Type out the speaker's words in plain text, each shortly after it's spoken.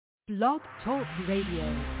Blog Talk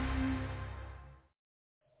Radio.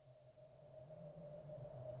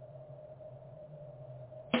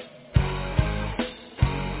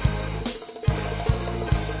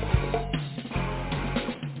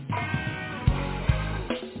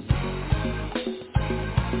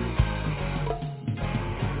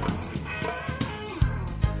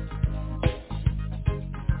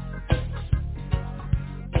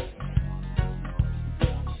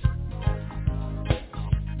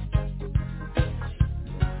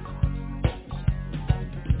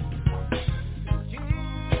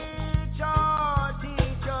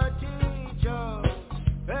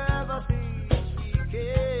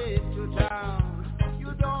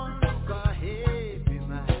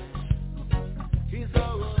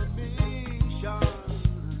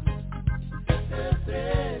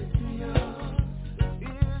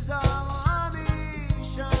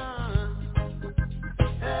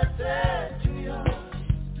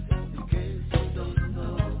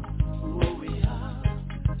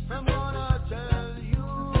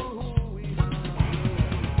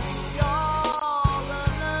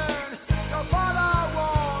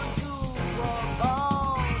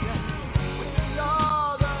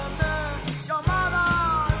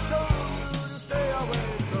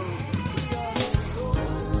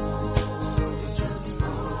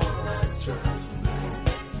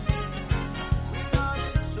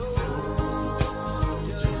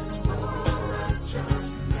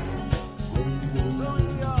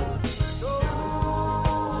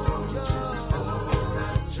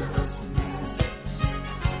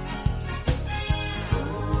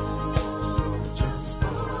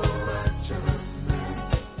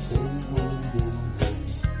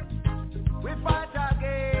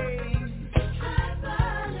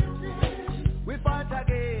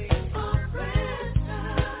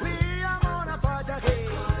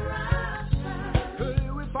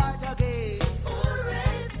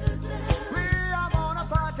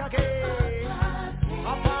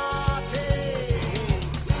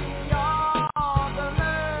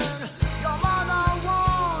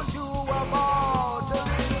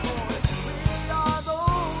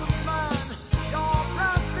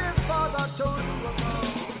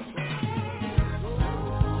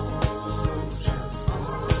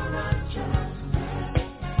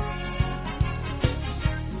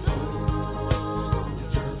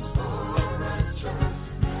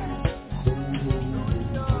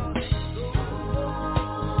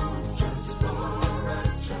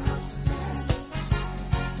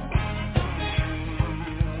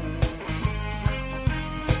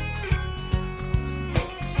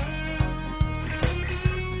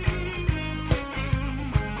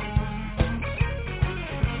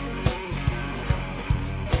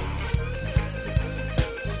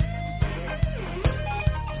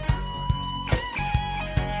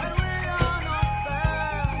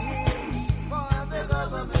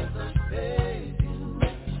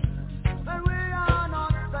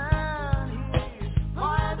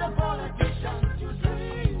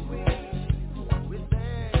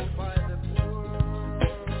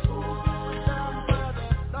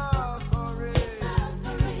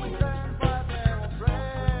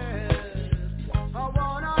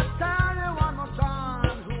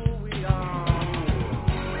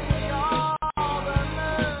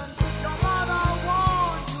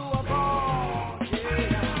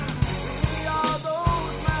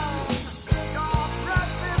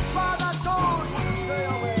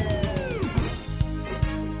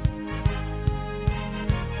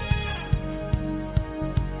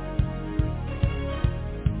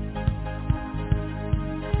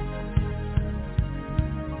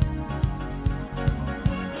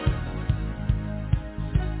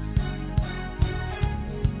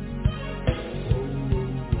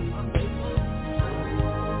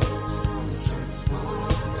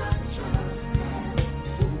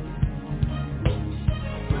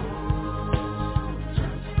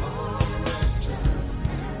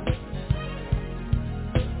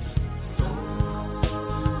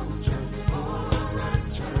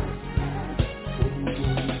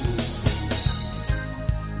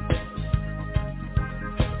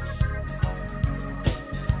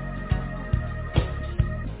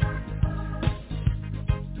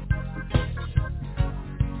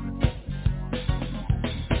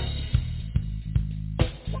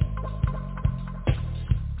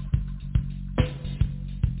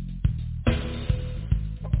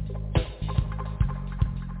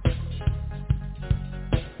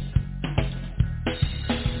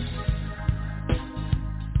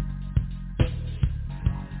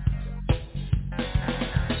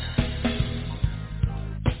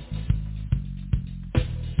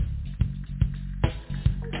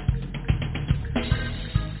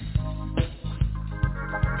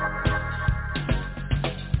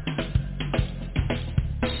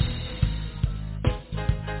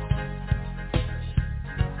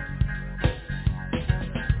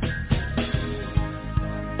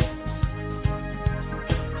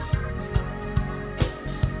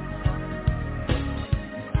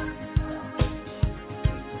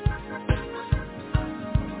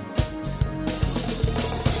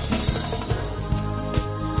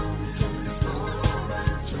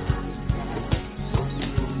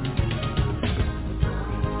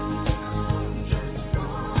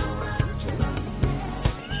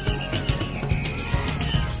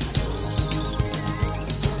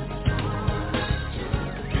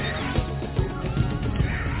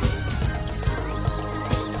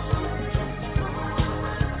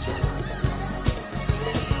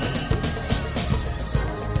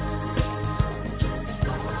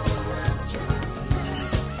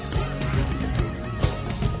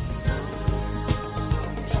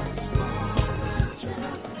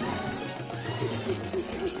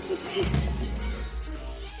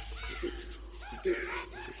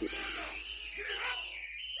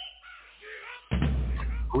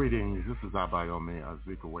 Greetings, this is Abayomi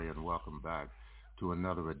Azikiwe, and welcome back to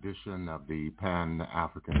another edition of the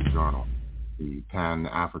Pan-African Journal. The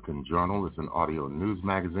Pan-African Journal is an audio news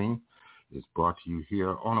magazine. It's brought to you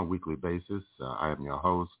here on a weekly basis. I am your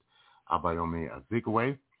host, Abayomi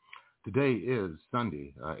Azikiwe. Today is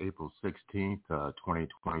Sunday, April 16th,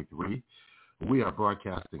 2023. We are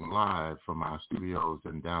broadcasting live from our studios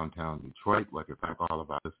in downtown Detroit. I'd like to thank all of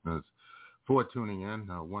our listeners for tuning in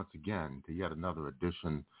once again to yet another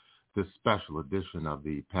edition, this special edition of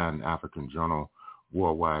the Pan-African Journal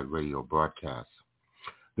Worldwide Radio broadcast.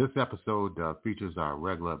 This episode features our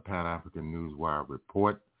regular Pan-African Newswire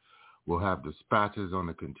report. We'll have dispatches on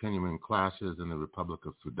the continuing clashes in the Republic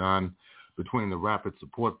of Sudan between the Rapid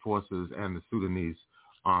Support Forces and the Sudanese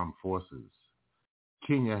Armed Forces.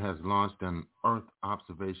 Kenya has launched an Earth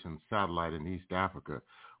observation satellite in East Africa.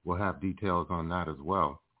 We'll have details on that as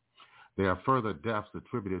well. There are further deaths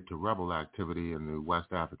attributed to rebel activity in the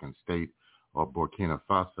West African state of Burkina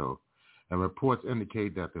Faso, and reports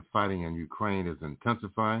indicate that the fighting in Ukraine is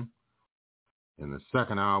intensifying. In the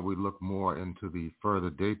second hour, we look more into the further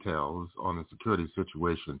details on the security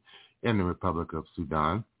situation in the Republic of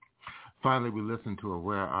Sudan. Finally, we listen to a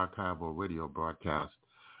rare archival radio broadcast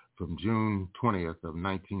from June 20th of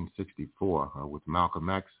 1964 with Malcolm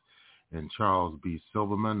X and Charles B.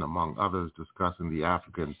 Silverman, among others, discussing the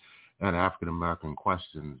African and African-American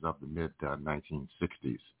questions of the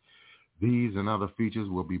mid-1960s. These and other features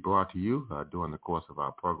will be brought to you during the course of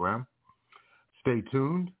our program. Stay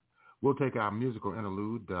tuned. We'll take our musical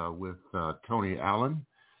interlude with Tony Allen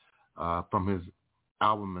from his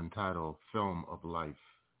album entitled Film of Life.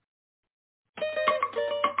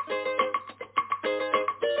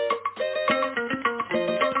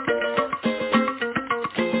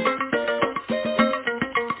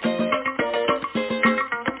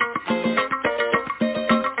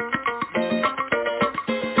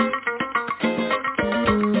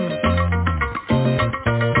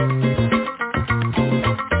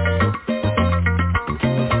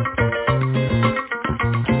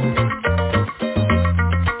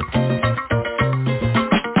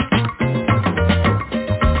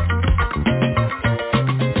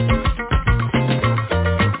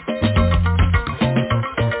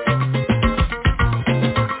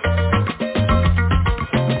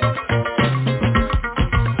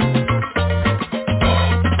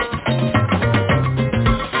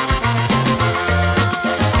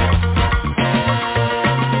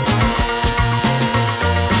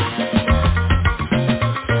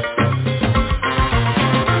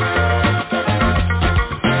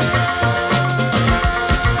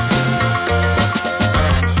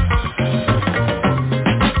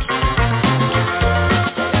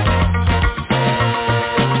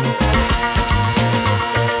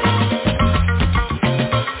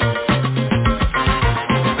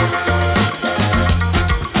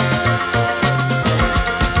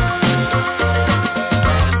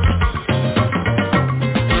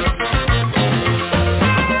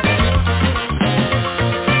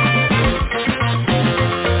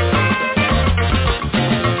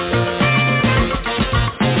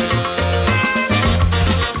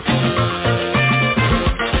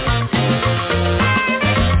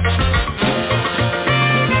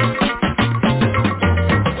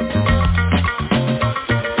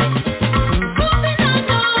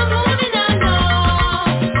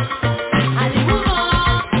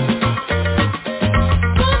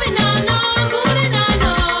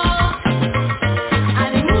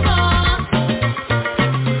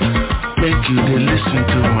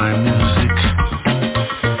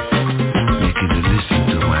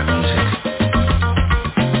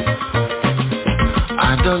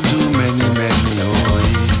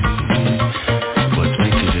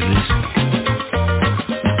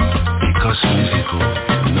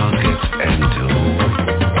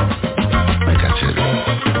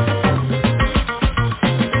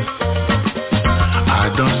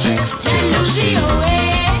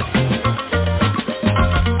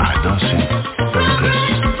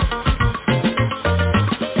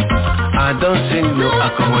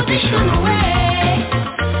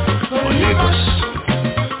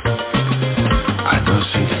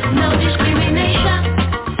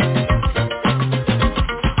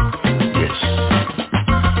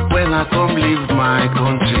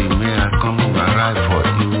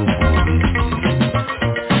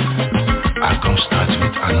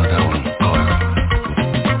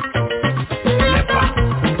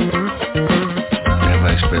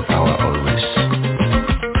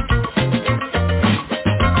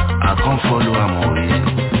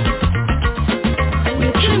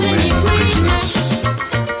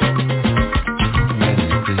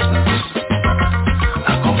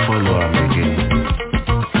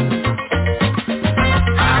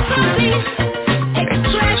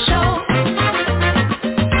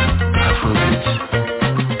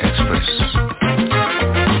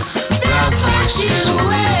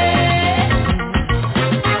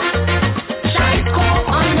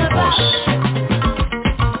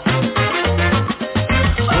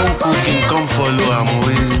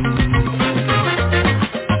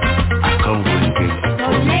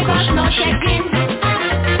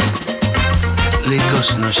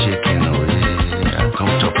 just not shaking away. I come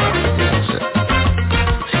to paradise.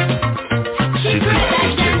 Secret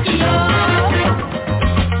agent, you know.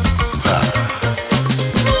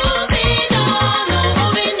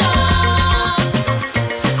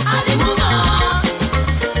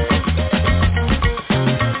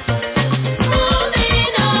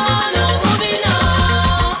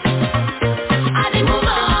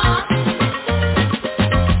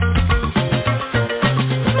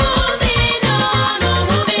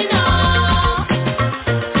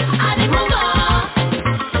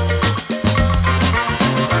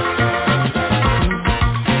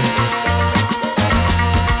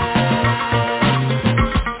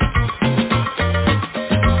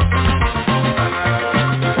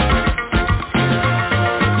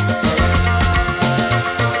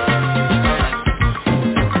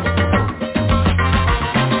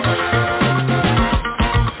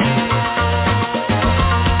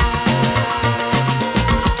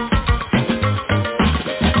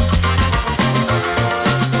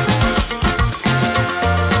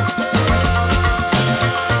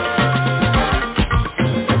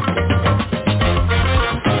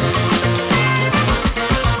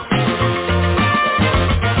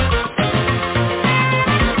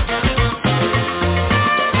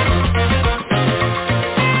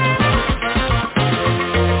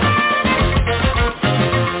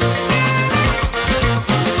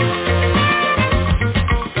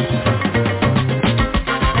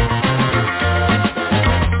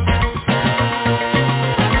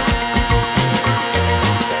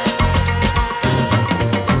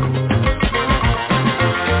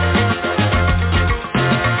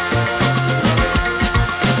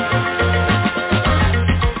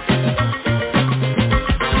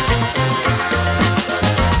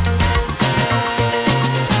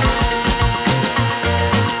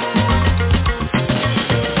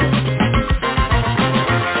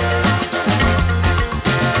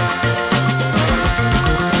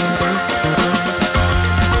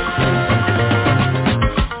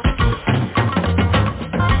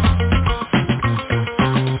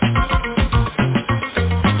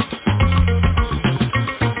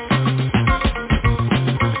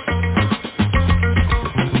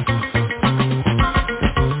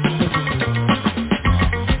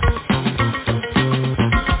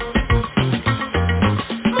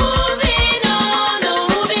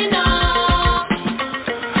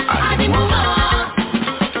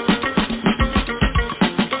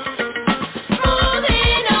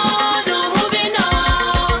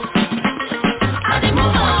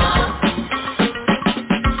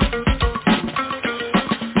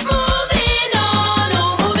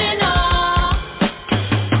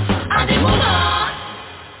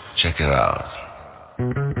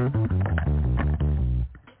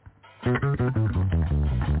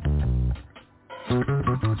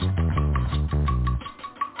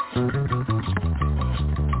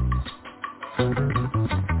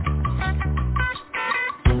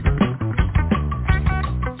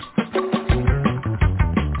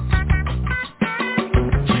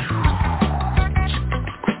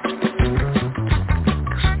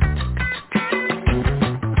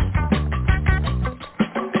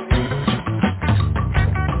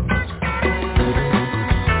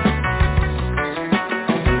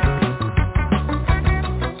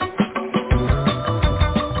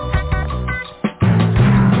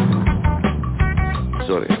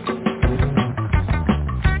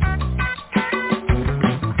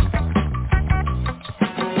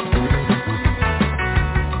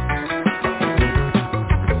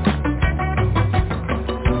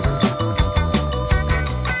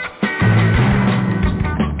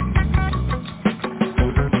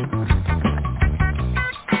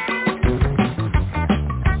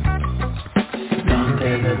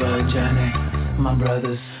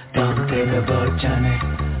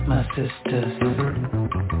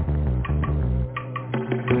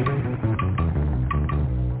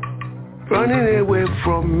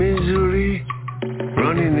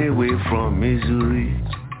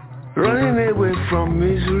 Running away from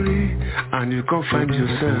misery, and you can't find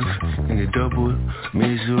yourself in a double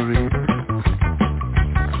misery.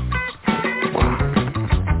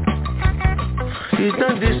 You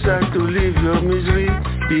don't decide to leave your misery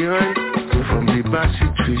behind from the bad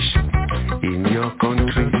situation in your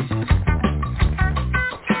country.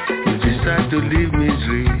 You decide to leave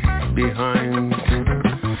misery behind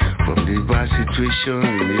from the bad situation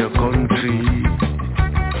in your country.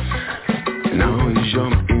 Now you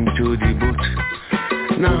jump into the boat.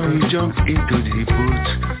 Now you jump into the boat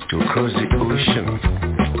to cross the ocean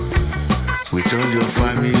with all your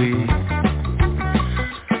family.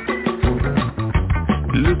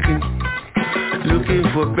 Looking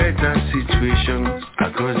for better situation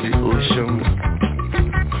across the ocean,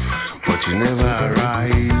 but you never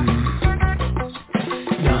arrive.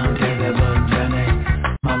 Don't take the boat journey,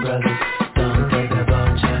 my brothers. Don't take the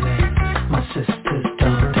boat journey, my sisters.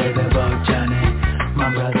 Don't take the boat journey, my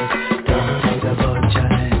brothers. Don't take the boat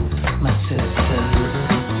journey, my sisters.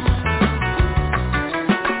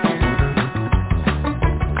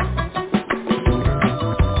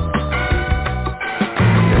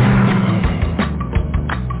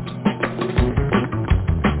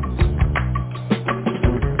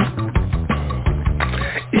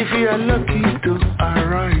 If you are lucky to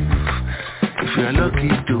arrive, if you are lucky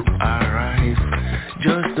to arrive,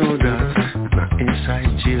 just know that now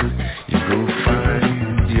inside jail you go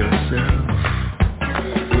find yourself.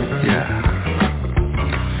 Yeah.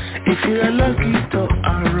 If you are lucky to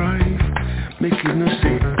arrive, make you no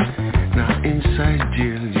say, now inside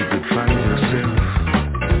jail you go find yourself.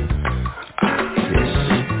 Yes.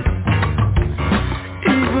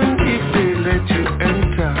 Even if they let you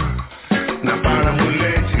enter, na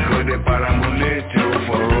paramulete go de paramulete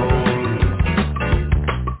for all.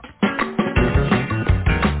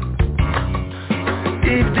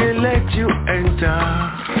 If they let you enter,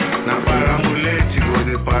 na paramulete go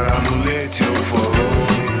de paramulete for all.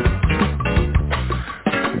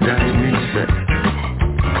 That means that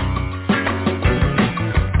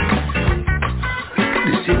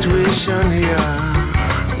the situation here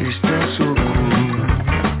is not so cool.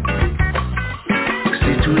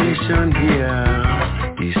 Situation here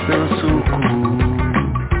is not so cool.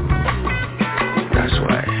 That's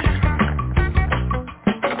why.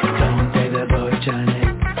 Don't take the boat journey,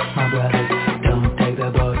 my brothers. Don't take the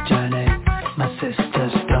boat journey, my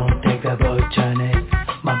sisters. Don't take the boat journey,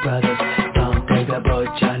 my brothers. Don't take the boat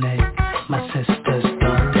journey, my sisters.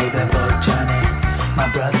 Don't take the boat journey, my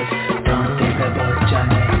brothers. Don't take the boat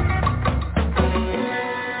journey.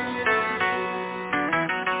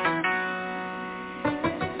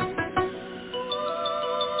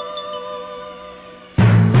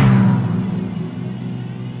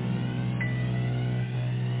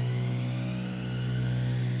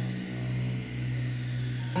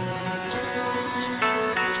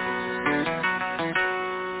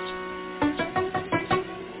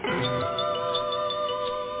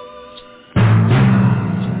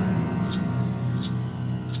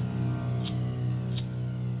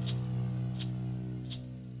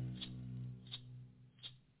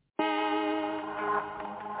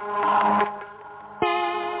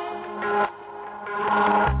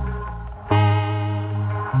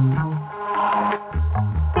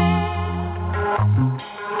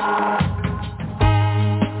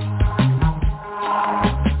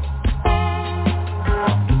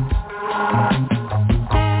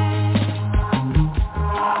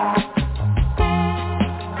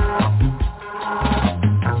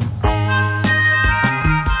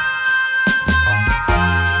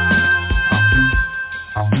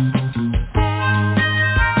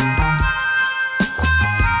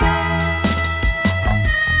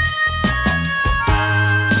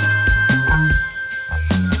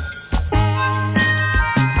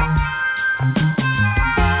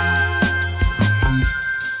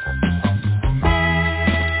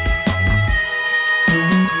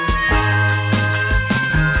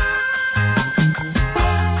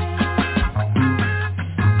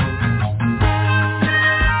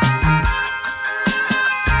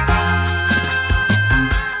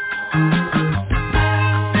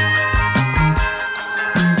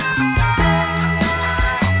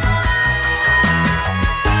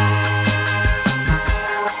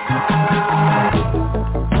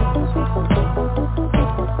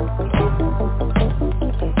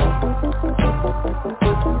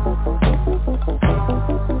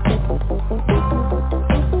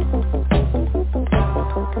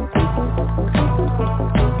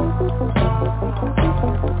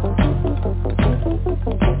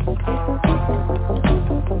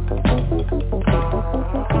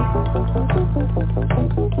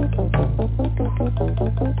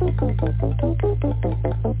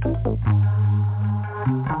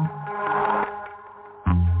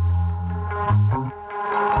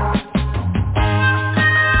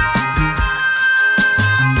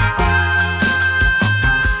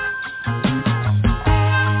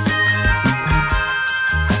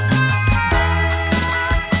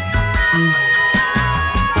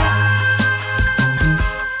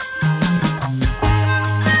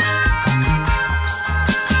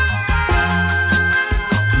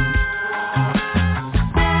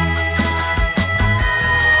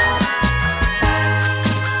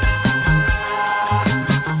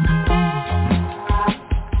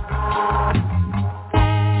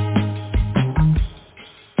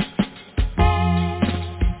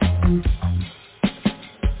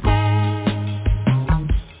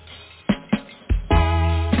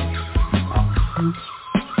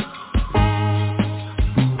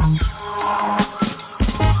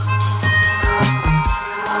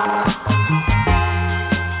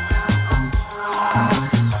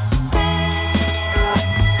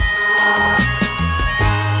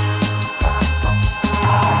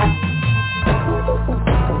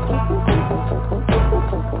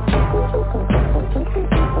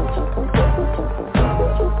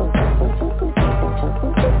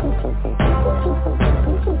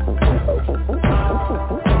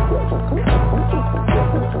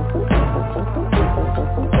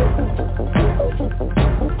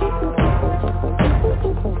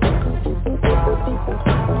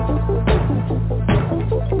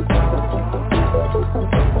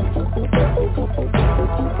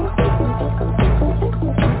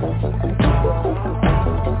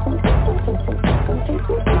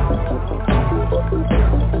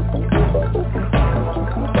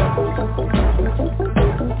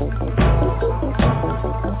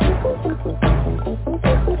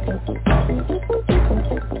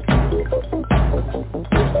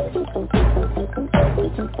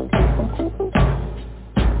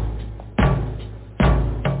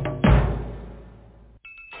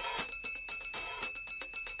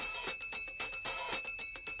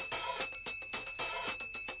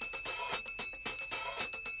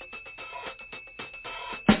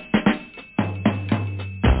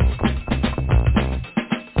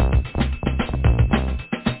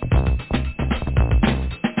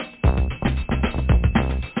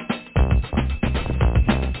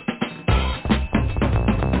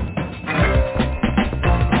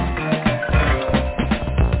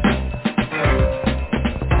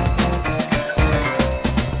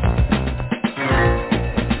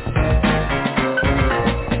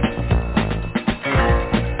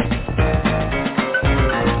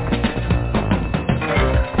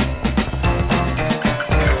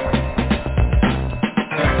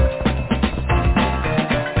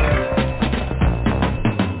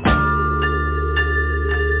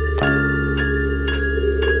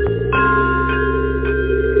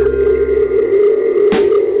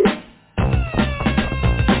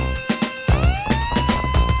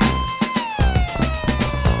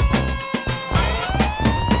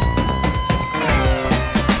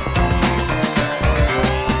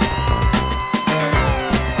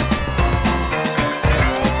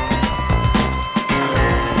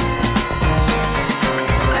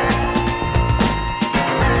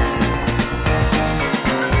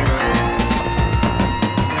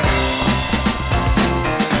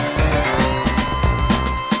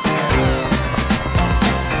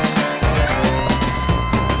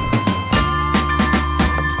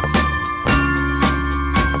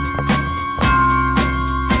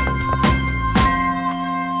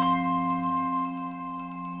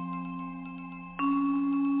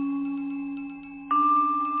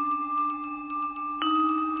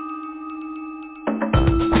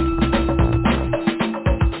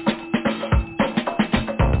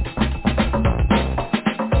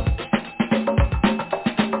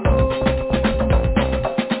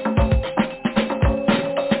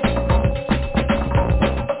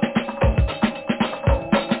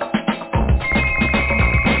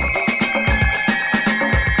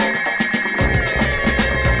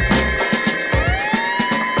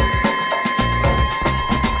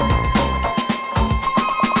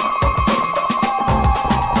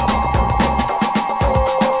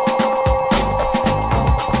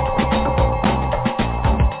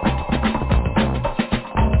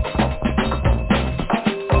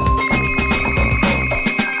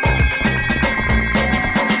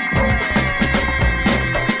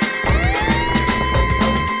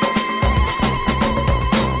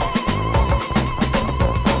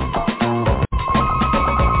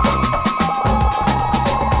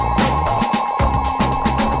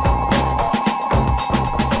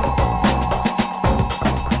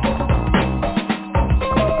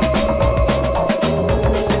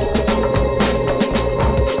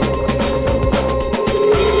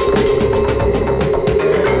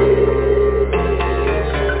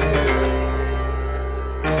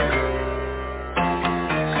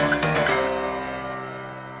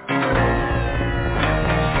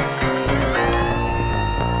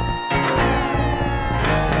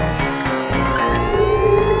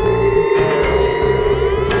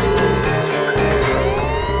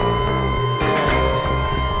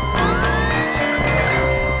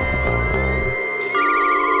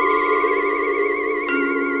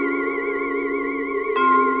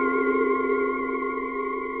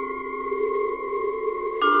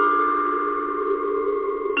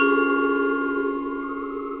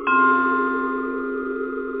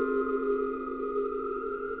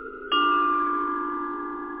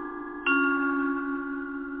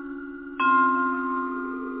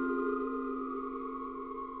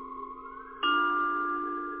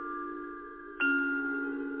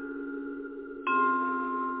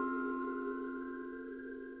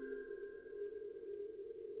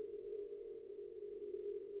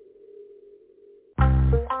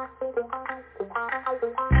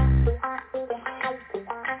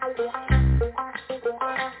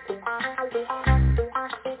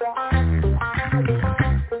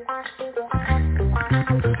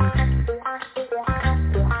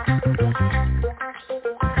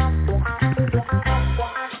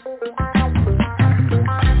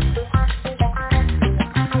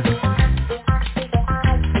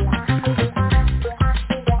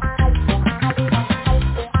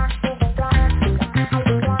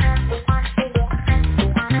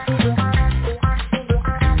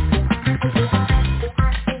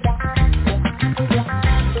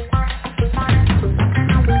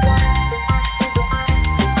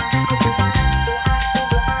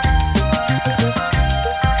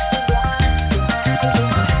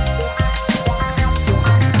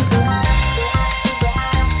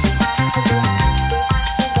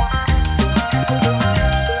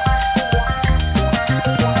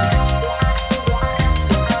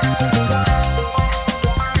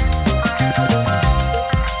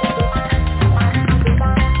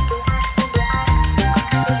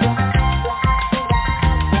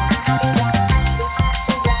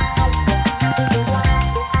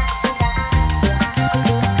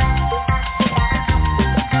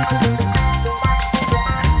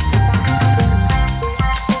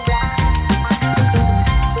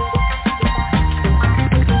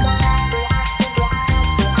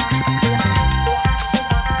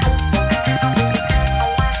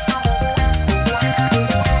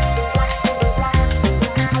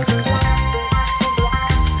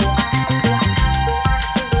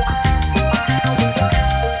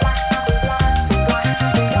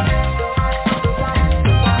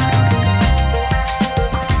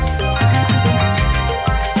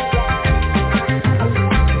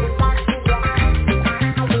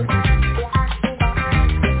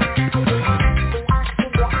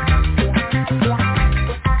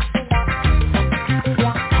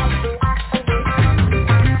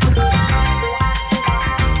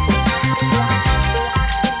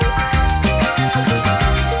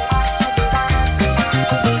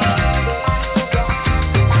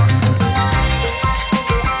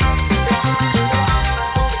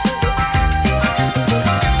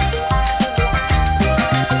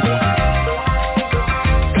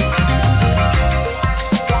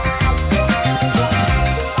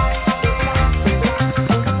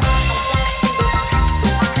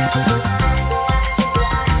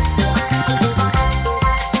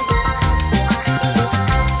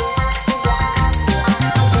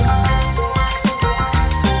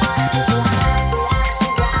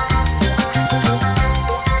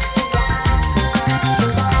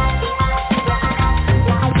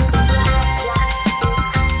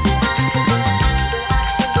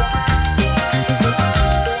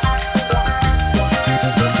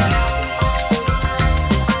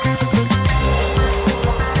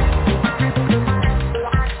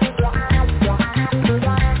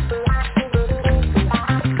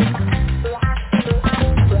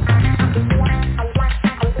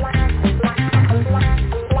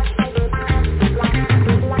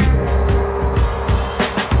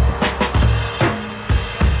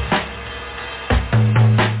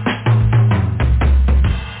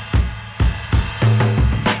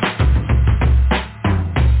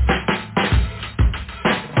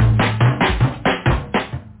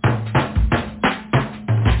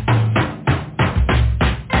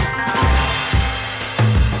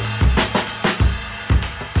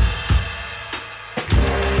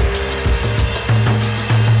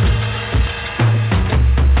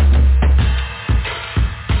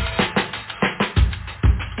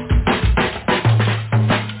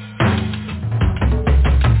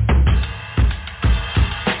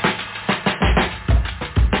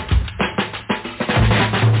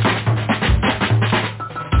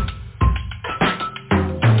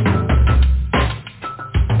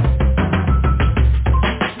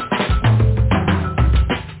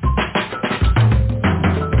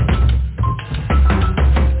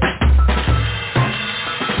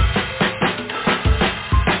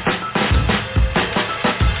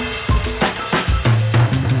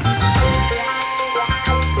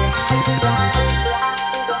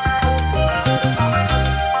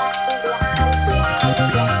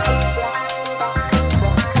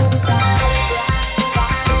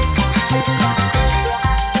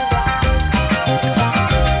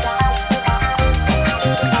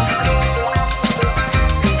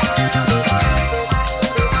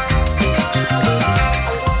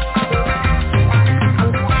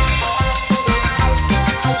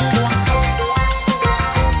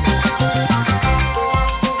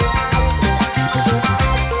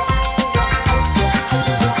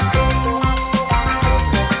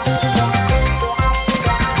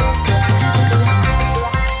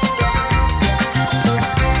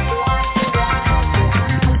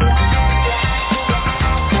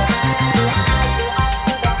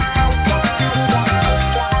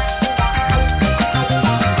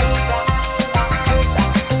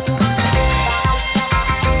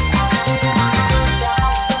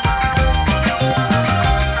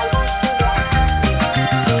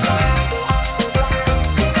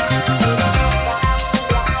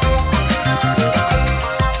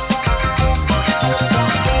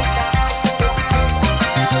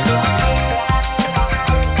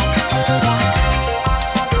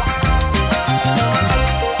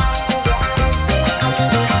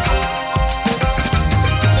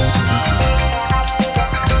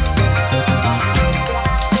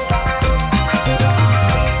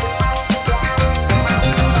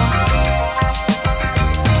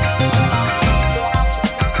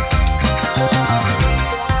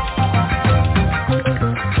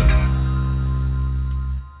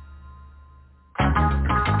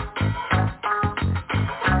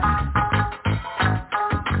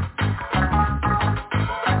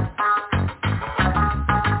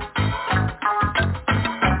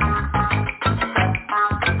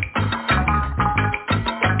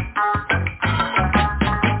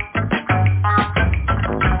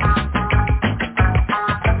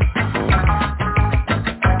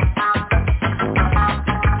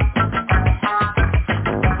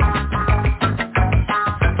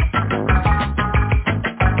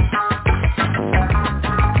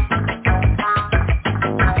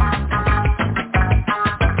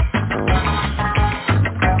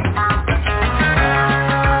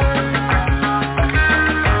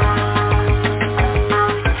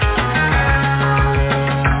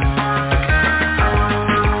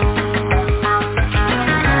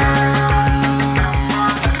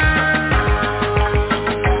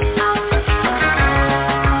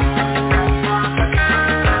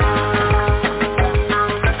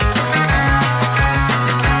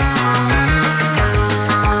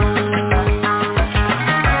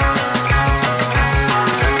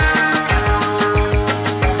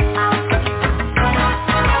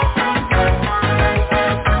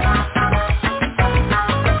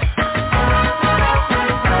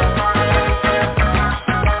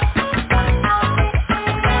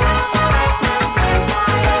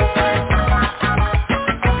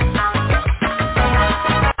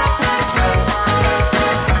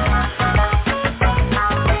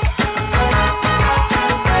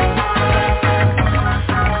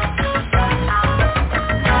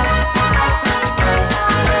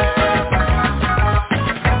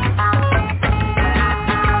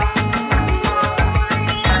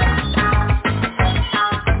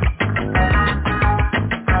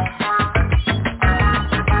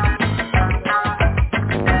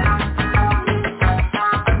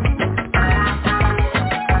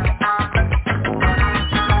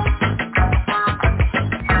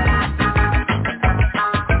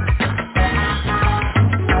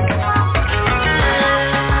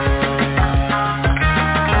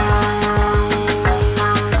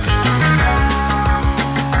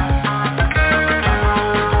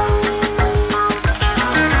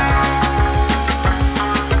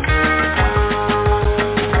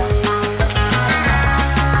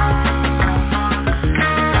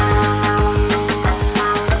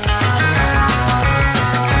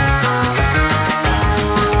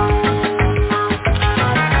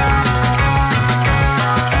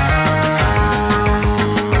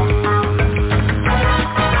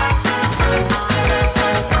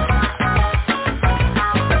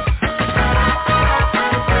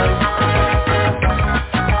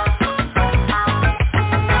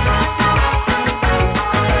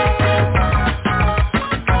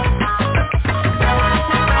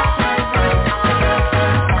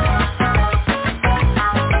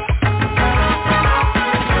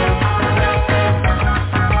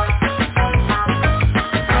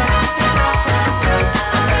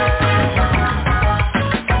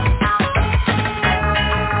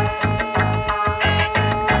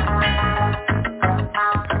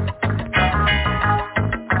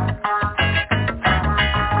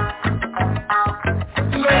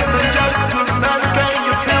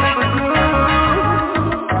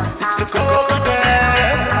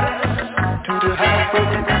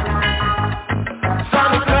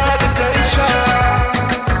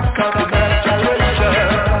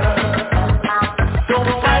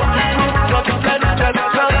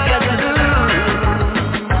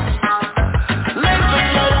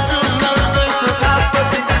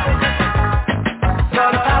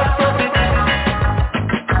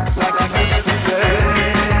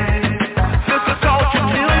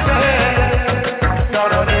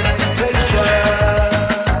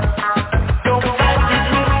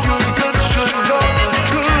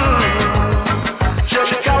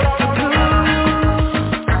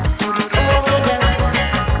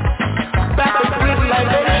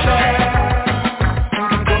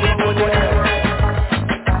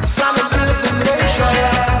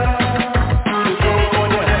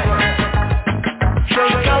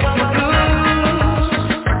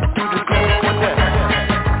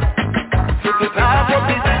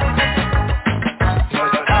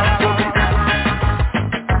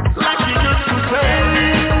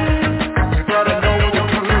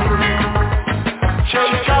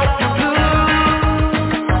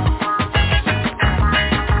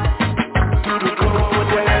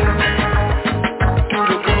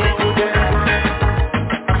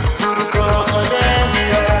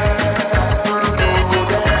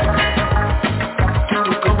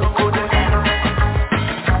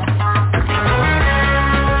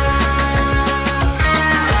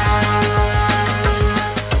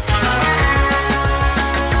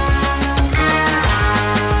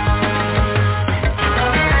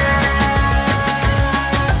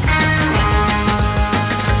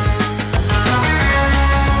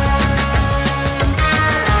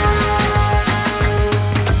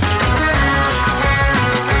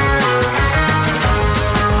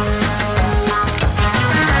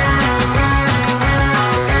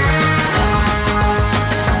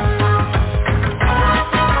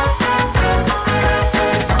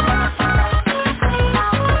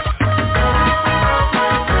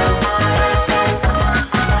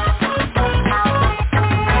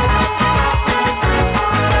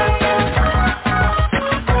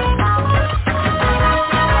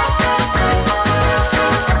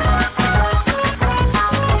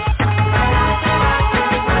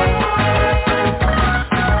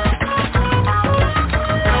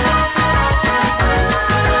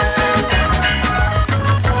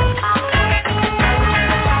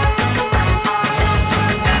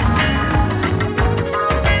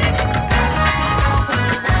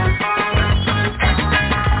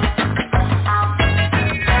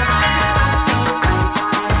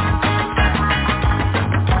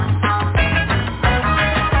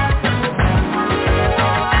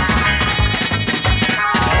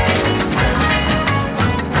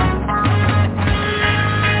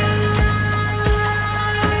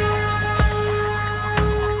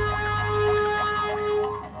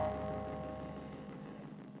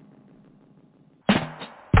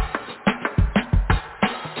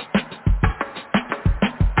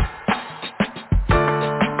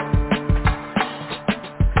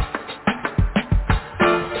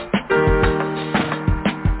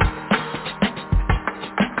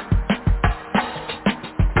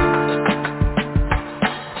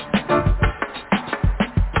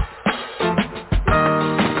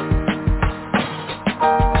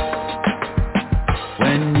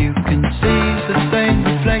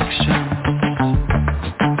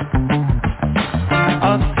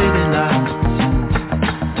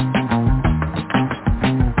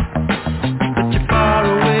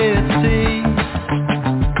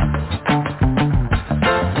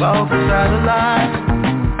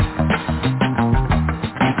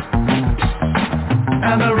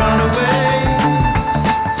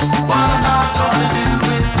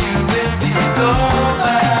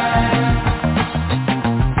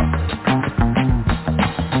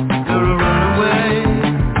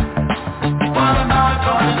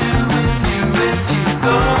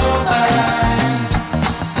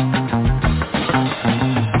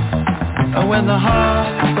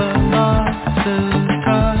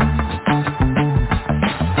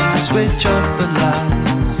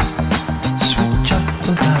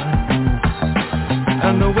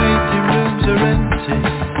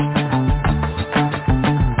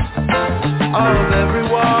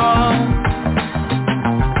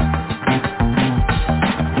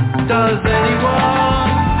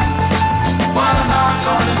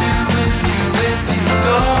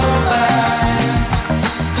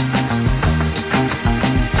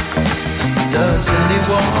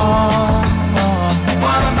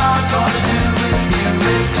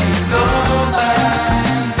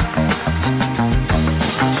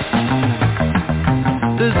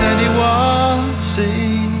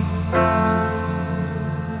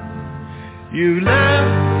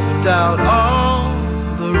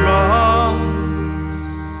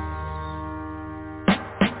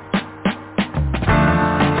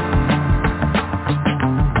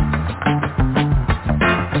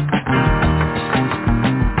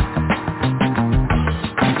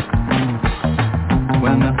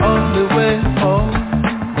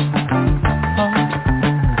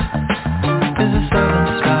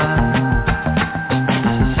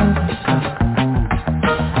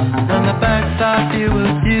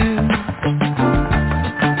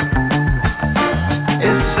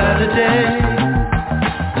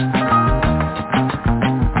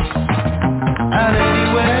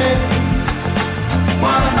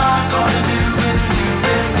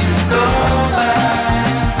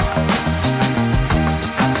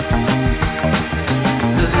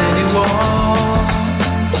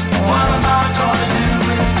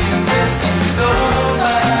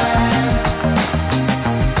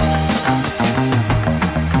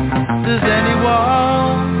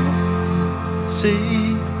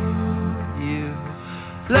 see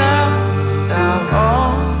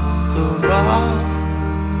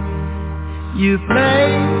You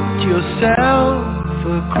played yourself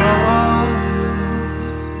across.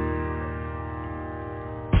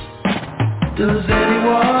 Does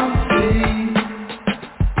anyone see?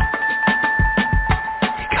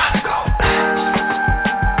 You gotta go back.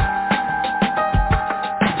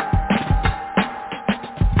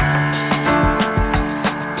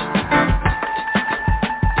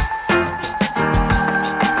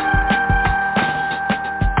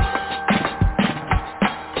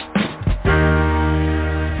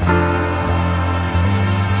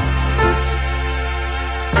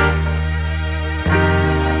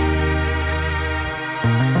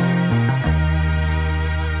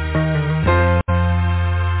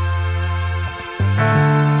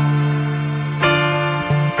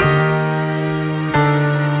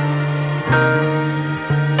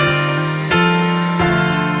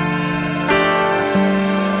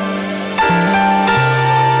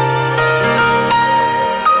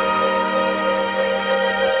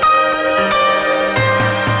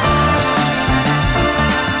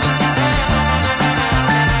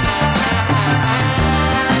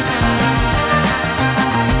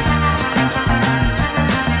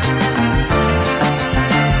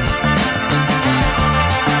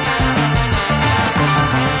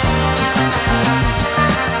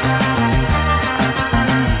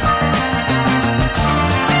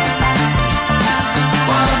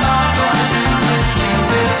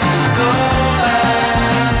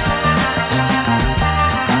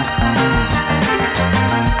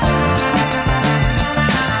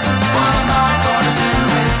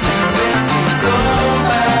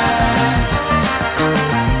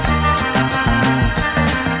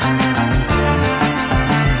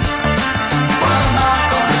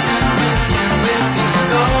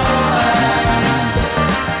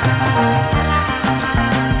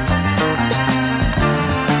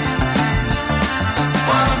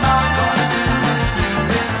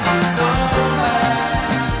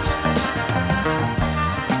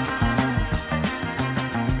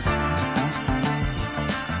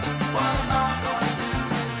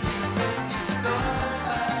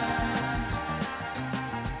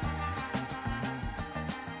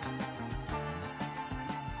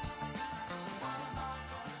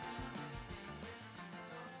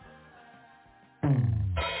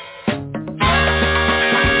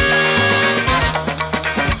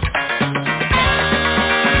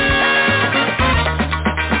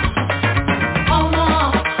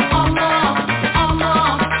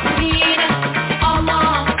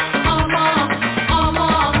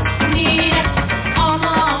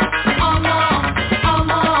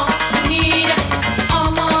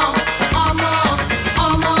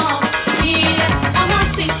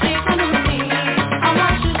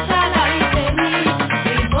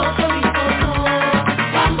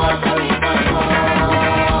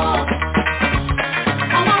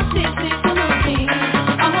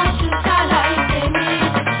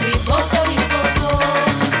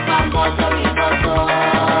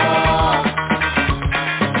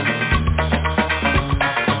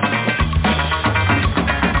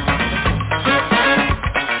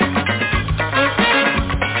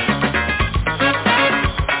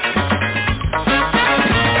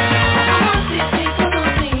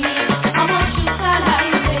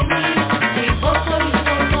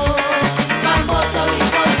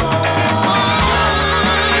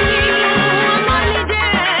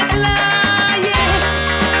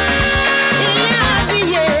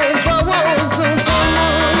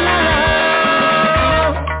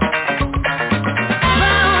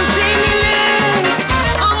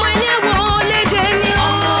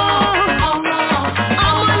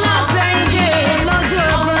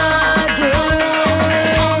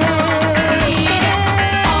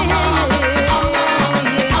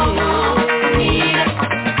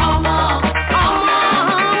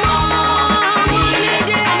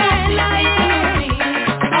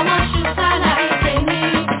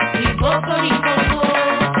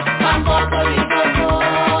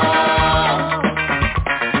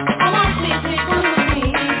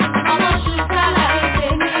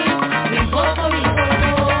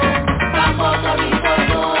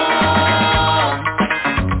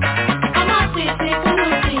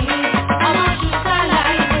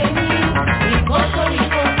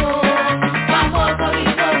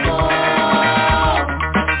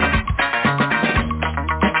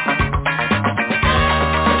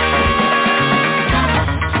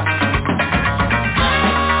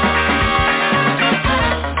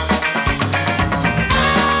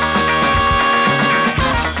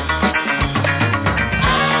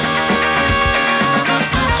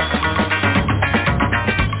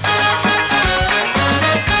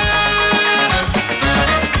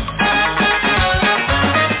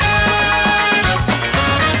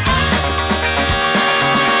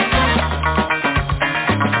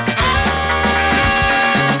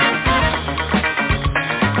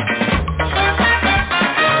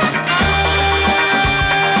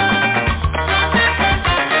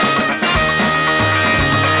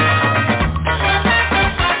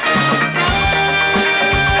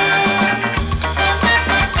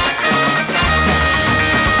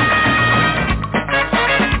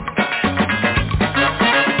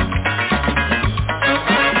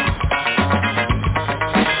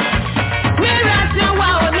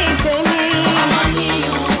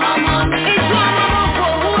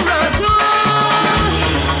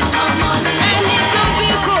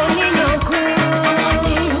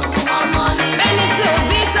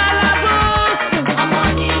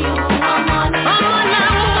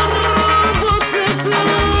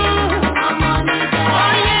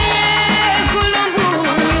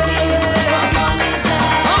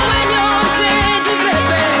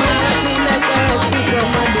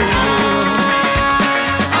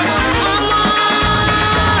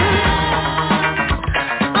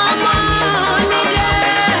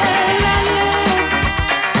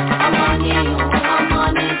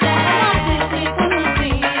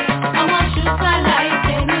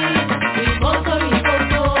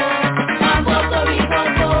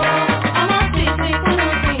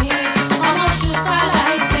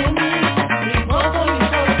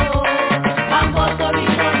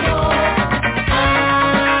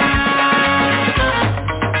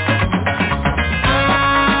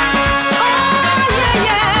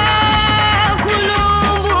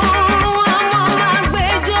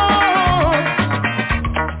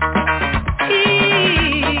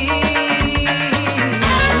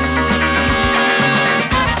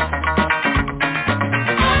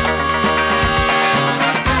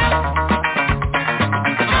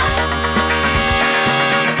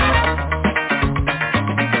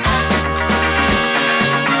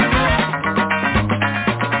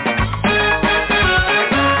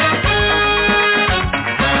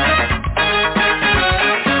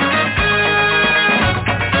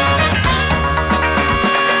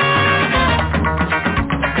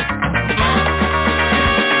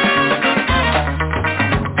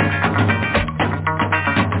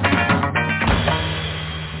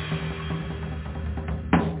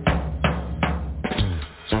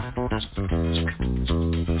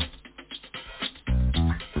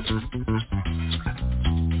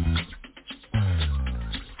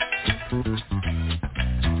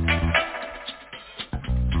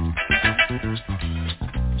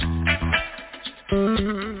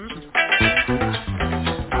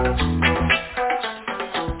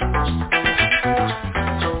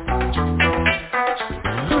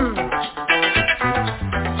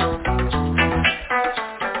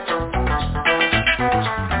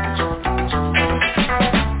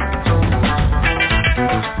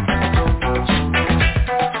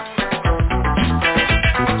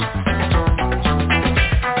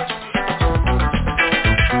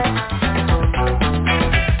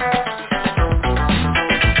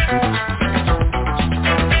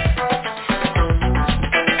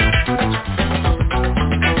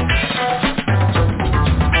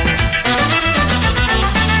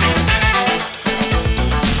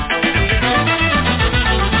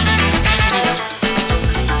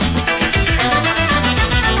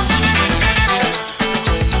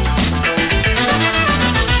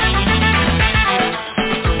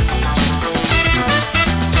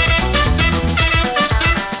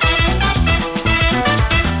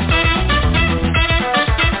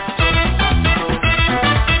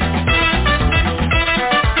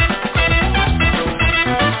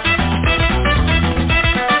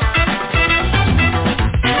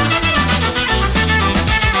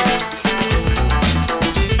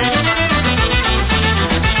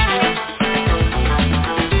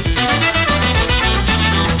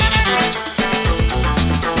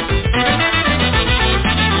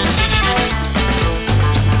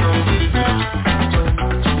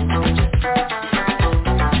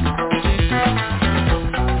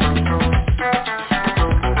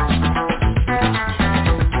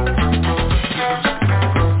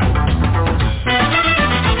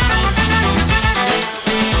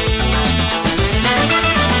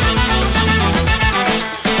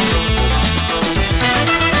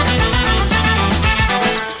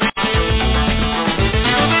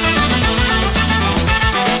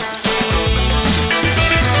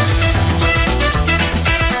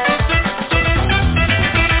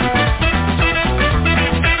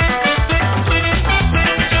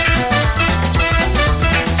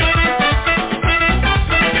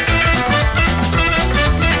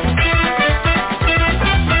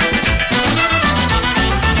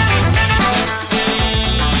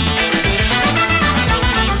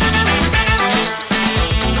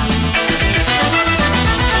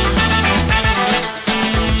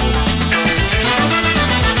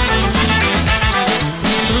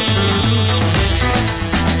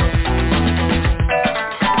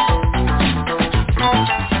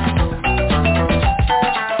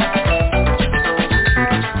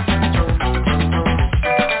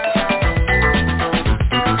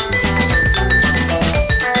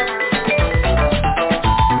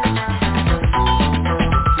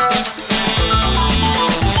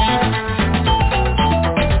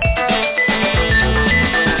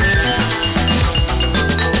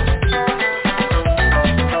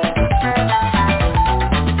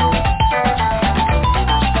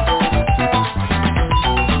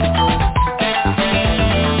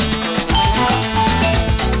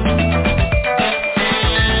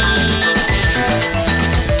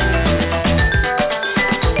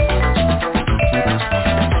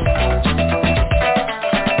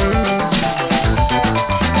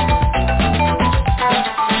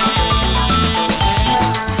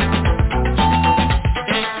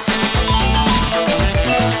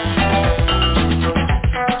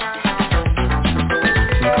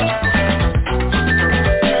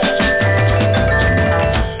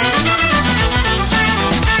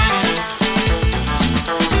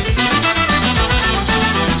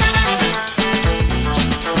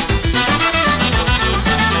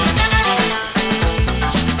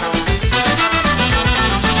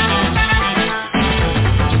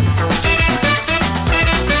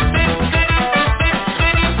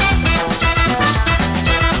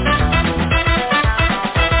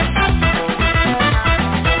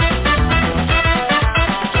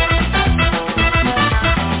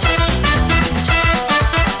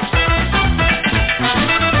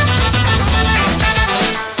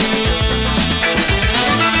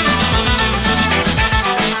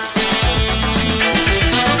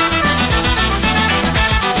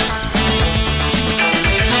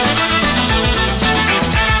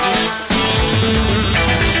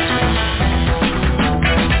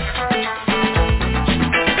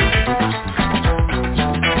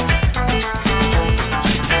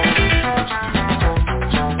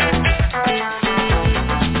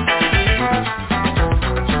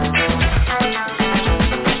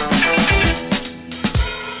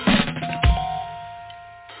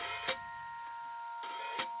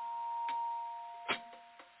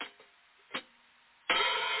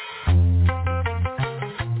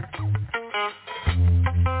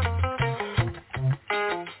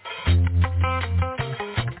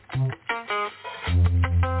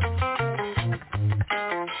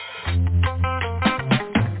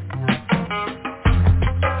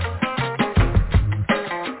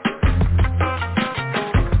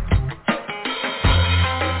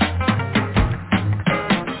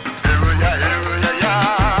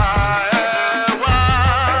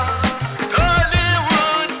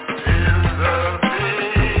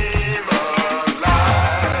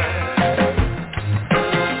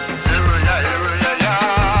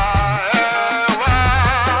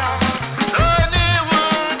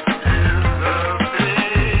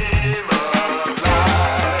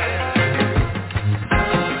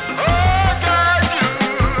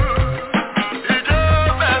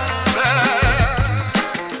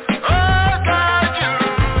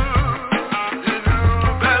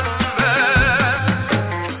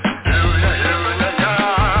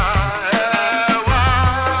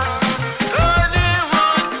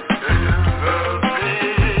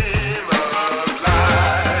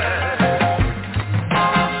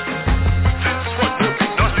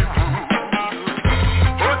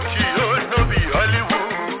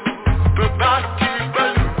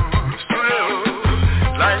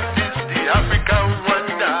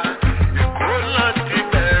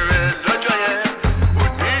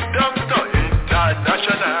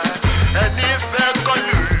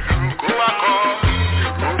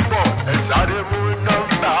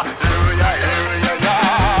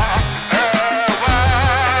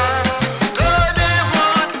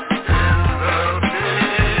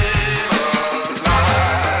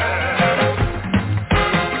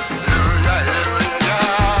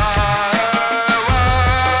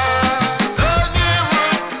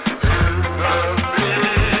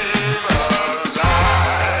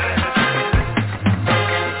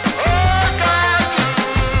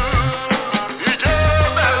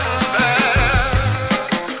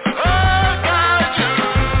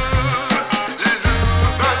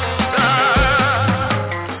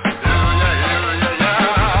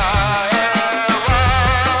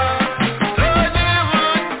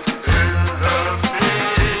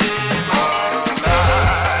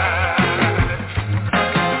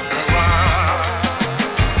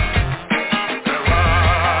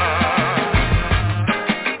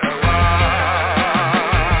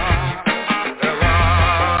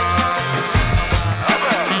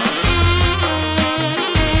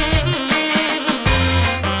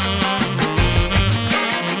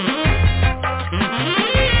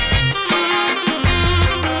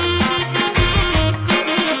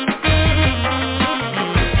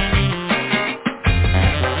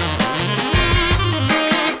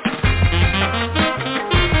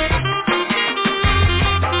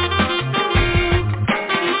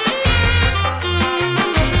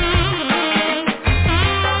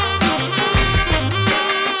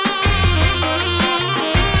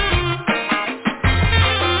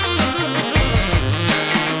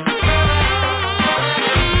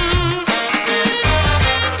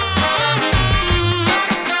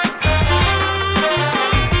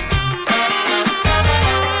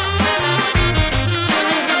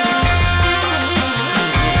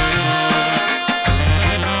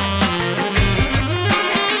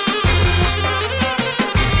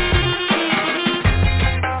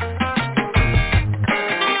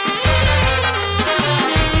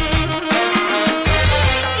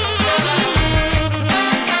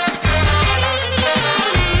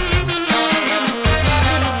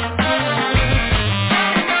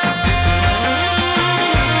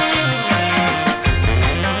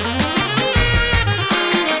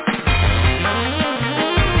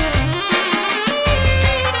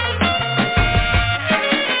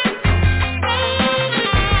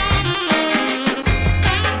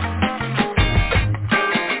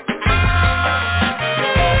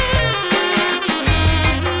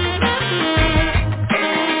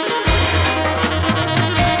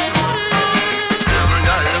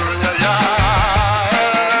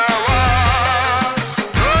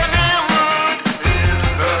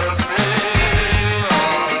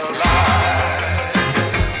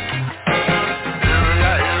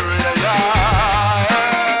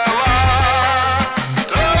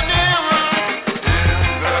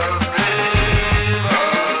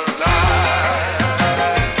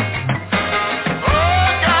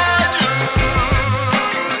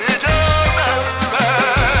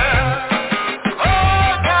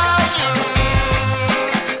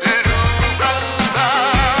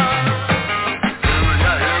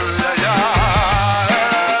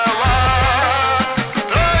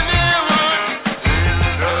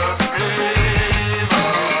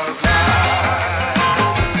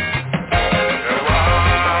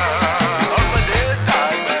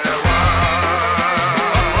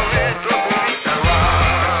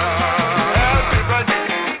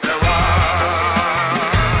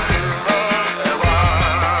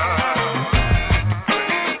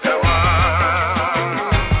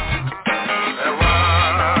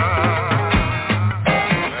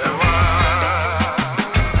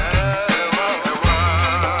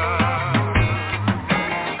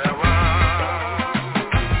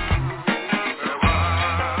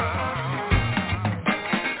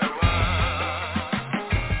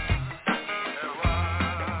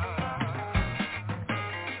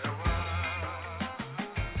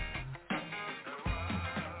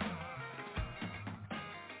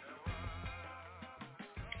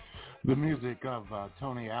 The music of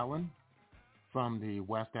Tony Allen from the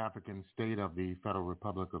West African state of the Federal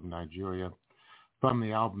Republic of Nigeria from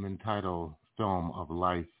the album entitled Film of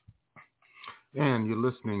Life. And you're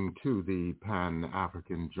listening to the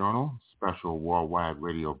Pan-African Journal special worldwide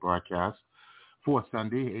radio broadcast for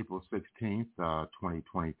Sunday, April 16th,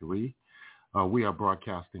 2023. We are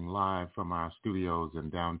broadcasting live from our studios in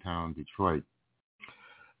downtown Detroit.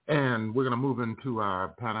 And we're going to move into our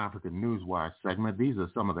Pan-African Newswire segment. These are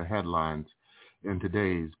some of the headlines in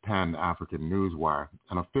today's Pan-African Newswire.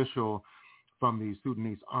 An official from the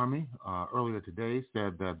Sudanese Army earlier today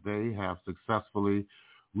said that they have successfully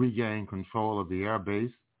regained control of the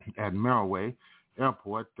airbase at Merowe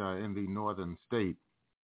Airport in the northern state.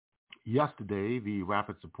 Yesterday, the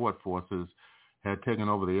Rapid Support Forces had taken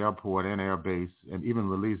over the airport and airbase and even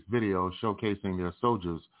released videos showcasing their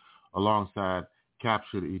soldiers alongside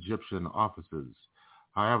captured Egyptian officers.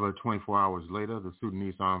 However, 24 hours later, the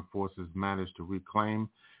Sudanese Armed Forces managed to reclaim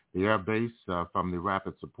the airbase from the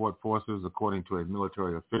Rapid Support Forces, according to a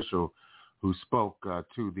military official who spoke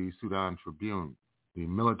to the Sudan Tribune. The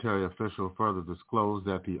military official further disclosed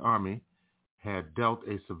that the Army had dealt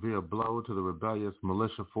a severe blow to the rebellious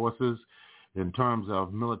militia forces in terms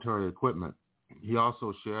of military equipment. He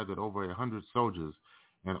also shared that over 100 soldiers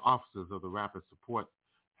and officers of the Rapid Support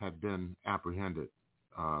had been apprehended.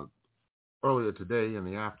 Earlier today in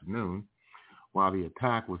the afternoon, while the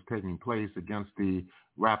attack was taking place against the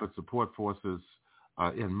Rapid Support Forces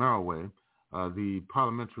in Merowe, the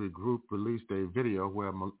parliamentary group released a video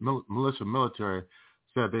where militia military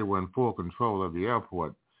said they were in full control of the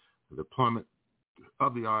airport. The deployment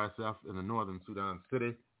of the RSF in the northern Sudan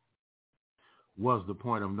city was the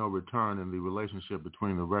point of no return in the relationship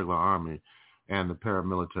between the regular army and the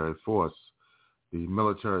paramilitary force. The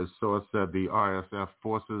military source said the RSF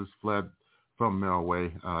forces fled from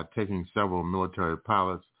Merowe, taking several military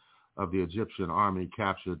pilots of the Egyptian army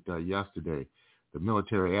captured yesterday. The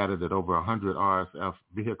military added that over 100 RSF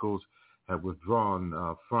vehicles have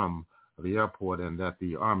withdrawn from the airport and that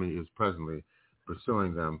the army is presently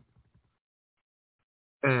pursuing them.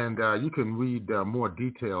 And you can read more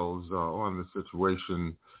details on the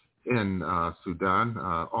situation in Sudan.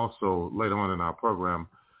 Also, later on in our program,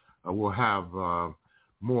 we'll have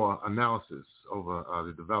more analysis over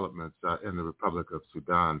the developments in the Republic of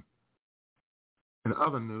Sudan. In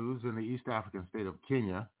other news, in the East African state of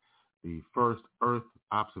Kenya, the first Earth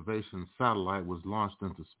observation satellite was launched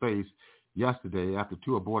into space yesterday after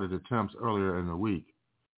 2 aborted attempts earlier in the week.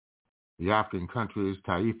 The African country's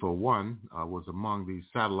Taifa 1 was among the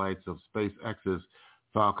satellites of SpaceX's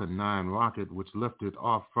Falcon 9 rocket, which lifted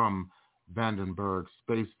off from Vandenberg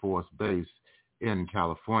Space Force Base in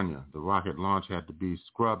California. The rocket launch had to be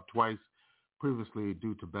scrubbed twice previously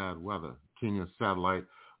due to bad weather. Kenya's satellite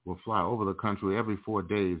will fly over the country every 4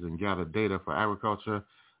 days and gather data for agriculture,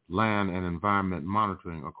 land, and environment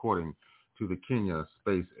monitoring, according to the Kenya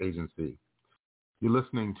Space Agency. You're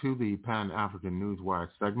listening to the Pan-African Newswire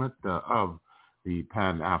segment of the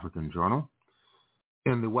Pan-African Journal.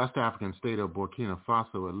 In the West African state of Burkina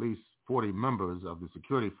Faso, at least 40 members of the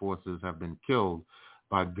security forces have been killed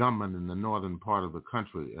by gunmen in the northern part of the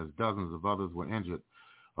country, as dozens of others were injured,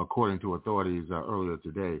 according to authorities earlier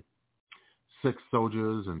today. 6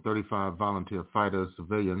 soldiers and 35 volunteer fighters,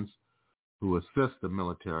 civilians, who assist the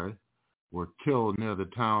military, were killed near the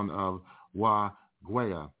town of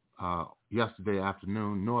Wagwaya yesterday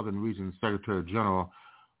afternoon, Northern Region Secretary General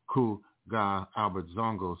Kuga Albert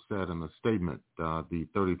Zongo said in a statement. The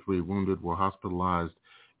 33 wounded were hospitalized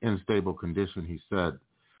in stable condition, he said.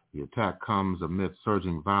 The attack comes amid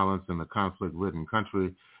surging violence in the conflict-ridden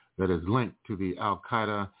country that is linked to the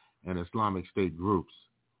Al-Qaeda and Islamic State groups.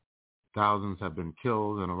 Thousands have been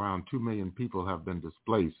killed and around 2 million people have been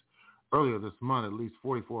displaced. Earlier this month, at least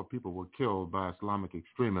 44 people were killed by Islamic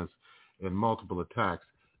extremists in multiple attacks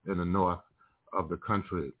in the north of the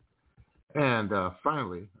country. And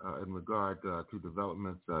finally, in regard to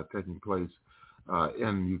developments taking place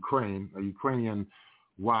in Ukraine, a Ukrainian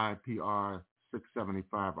YPR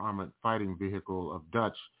 675 armored fighting vehicle of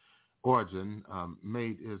Dutch origin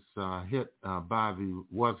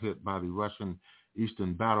was hit by the Russian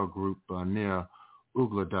Eastern Battle Group near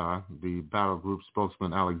Ugledar. The battle group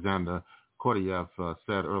spokesman Alexander Kordiev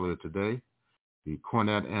said earlier today. The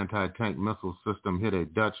Kornet anti-tank missile system hit a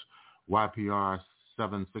Dutch YPR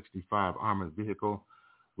 765 armored vehicle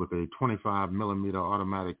with a 25-millimeter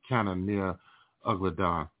automatic cannon near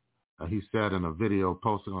Ugledar, he said in a video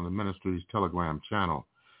posted on the ministry's Telegram channel.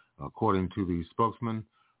 According to the spokesman,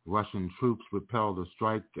 Russian troops repelled a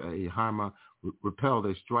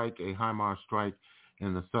HIMARS strike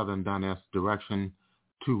in the southern Donetsk direction.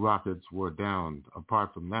 2 rockets were downed.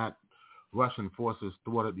 Apart from that, Russian forces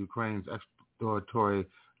thwarted Ukraine's exploratory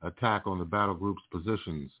attack on the battle group's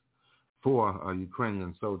positions. 4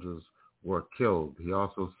 Ukrainian soldiers were killed. He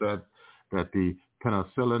also said that the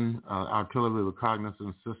penicillin artillery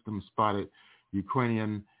reconnaissance system spotted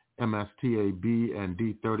Ukrainian MSTA-B and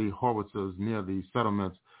D-30 howitzers near the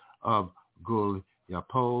settlements of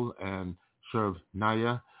Gulyapol and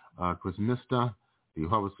Chervnaya Krasnista. The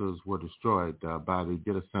howitzers were destroyed by the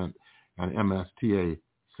Gidescent and MSTA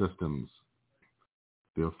systems.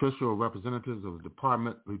 The official representatives of the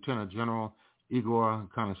department, Lieutenant General Igor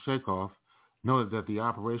Konashekov, noted that the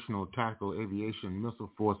operational tactical aviation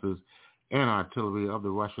missile forces and artillery of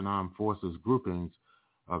the Russian Armed Forces groupings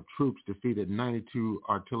of troops defeated 92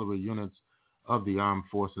 artillery units of the Armed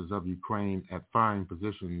Forces of Ukraine at firing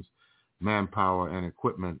positions, manpower, and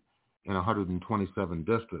equipment in 127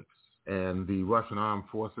 districts. And the Russian Armed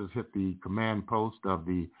Forces hit the command post of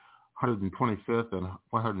the 125th and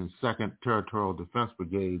 102nd Territorial Defense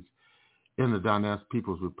Brigades in the Donetsk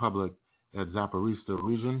People's Republic at Zaporizhzhia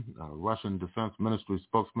region. Russian Defense Ministry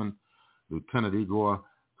spokesman Lieutenant Igor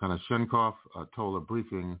Konashenkov told a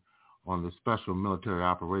briefing on the special military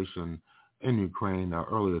operation in Ukraine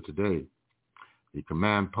earlier today. The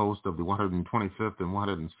command post of the 125th and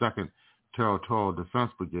 102nd Territorial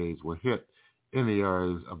Defense Brigades were hit in the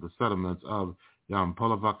areas of the settlements of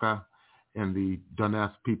Yampolovka in the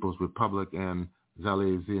Donetsk People's Republic and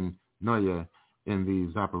Zalezhinoye in the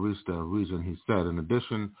Zaporizhzhia region, he said. In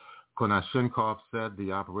addition, Konashenkov said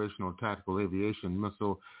the operational tactical aviation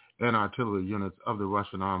missile and artillery units of the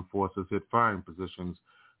Russian Armed Forces hit firing positions,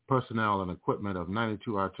 personnel, and equipment of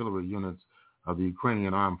 92 artillery units of the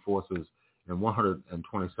Ukrainian Armed Forces in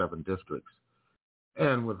 127 districts.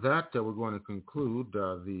 And with that, we're going to conclude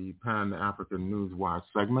the Pan-African Newswire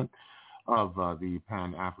segment of the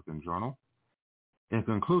Pan-African Journal. In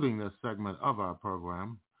concluding this segment of our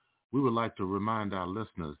program, we would like to remind our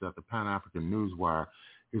listeners that the Pan-African Newswire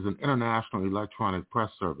is an international electronic press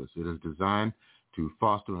service. It is designed to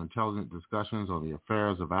foster intelligent discussions on the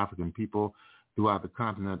affairs of African people throughout the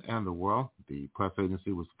continent and the world. The press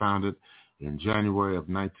agency was founded in January of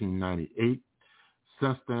 1998.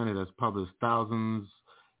 Since then, it has published thousands,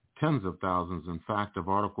 tens of thousands, in fact, of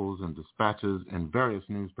articles and dispatches in various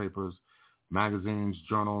newspapers, magazines,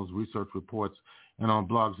 journals, research reports, and on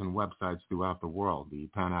blogs and websites throughout the world. The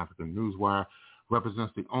Pan-African Newswire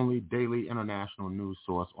represents the only daily international news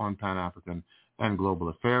source on Pan-African and global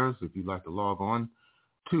affairs. If you'd like to log on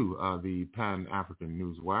to the Pan-African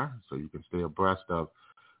Newswire so you can stay abreast of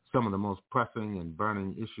some of the most pressing and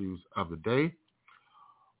burning issues of the day,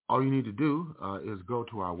 all you need to do is go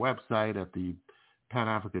to our website at the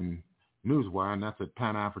Pan-African Newswire, and that's at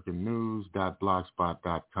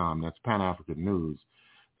panafricannews.blogspot.com. That's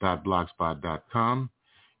panafricannews.blogspot.com.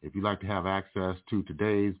 If you'd like to have access to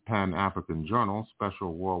today's Pan-African Journal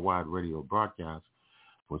special worldwide radio broadcast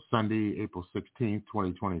for Sunday, April 16th,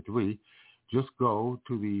 2023, just go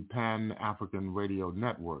to the Pan-African Radio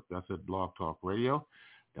Network. That's at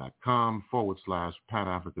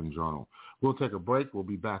blogtalkradio.com/Pan-African Journal. We'll take a break. We'll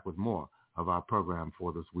be back with more of our program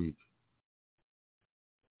for this week.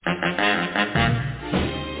 I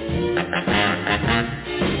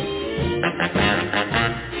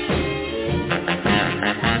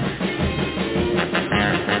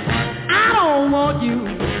don't want you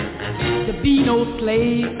to be no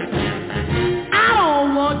slave. I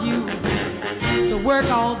don't want you to work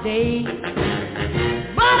all day.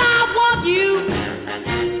 But I want you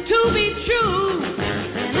to be true.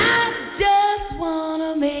 And I just want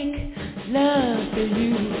to make love to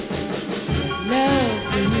you.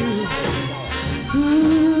 Love to you.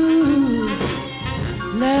 Ooh,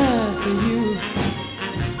 love to you.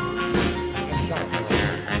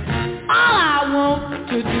 All I want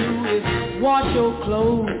to do is wash your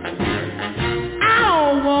clothes. I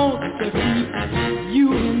don't want to keep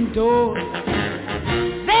you indoors.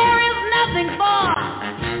 There is nothing for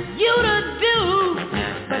you to do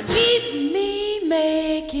but keep me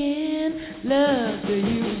making love to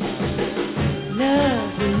you. Love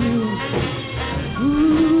to you.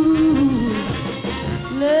 Ooh,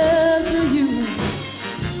 love to you.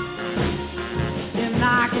 And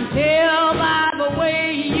I can tell by the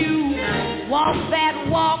way you walk that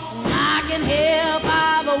walk. I can hear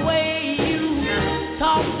by the way you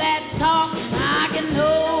talk that talk. I can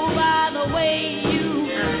know by the way you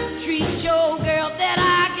treat your girl that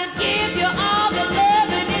I could give you all the love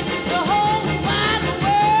in the whole wide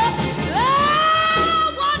world. All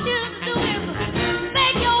I want you to do is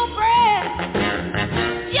make your bread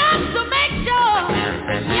just to make sure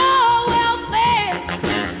you're well fed.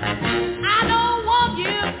 I don't want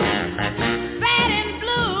you bad and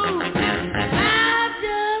blue. I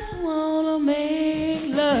just want to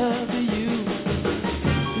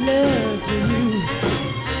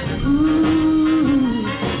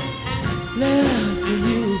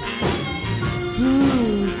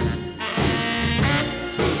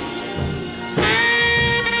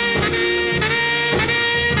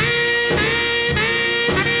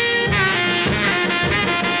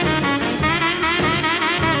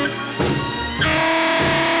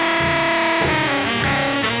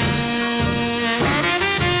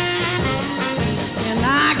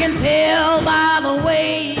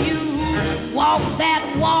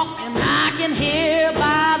can hear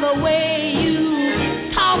by the way you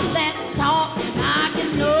talk that talk. I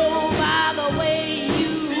can know by the way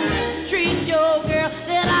you treat your girl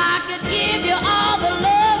that I could give you all the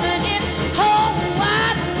love in this whole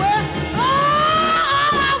wide world. All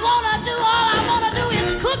I wanna do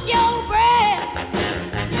is cook your bread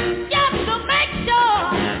just to make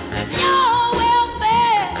sure you're well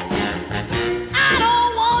fed. I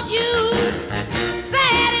don't want you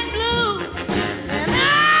sad and blue, and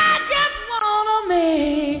I just wanna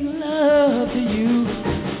make love to you,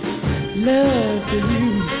 love to you.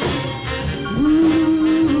 Ooh,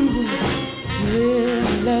 yeah,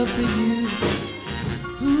 love to you.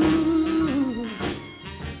 Ooh,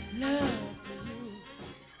 love to you.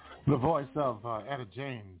 The voice of Etta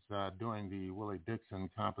James doing the Willie Dixon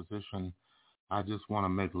composition, I Just Want to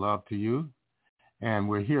Make Love to You. And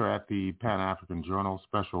we're here at the Pan-African Journal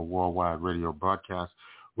special worldwide radio broadcast.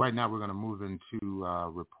 Right now we're going to move into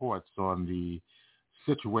reports on the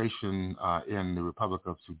situation in the Republic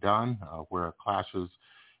of Sudan, where clashes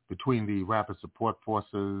between the Rapid Support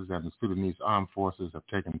Forces and the Sudanese Armed Forces have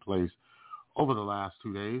taken place over the last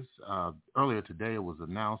 2 days. Earlier today it was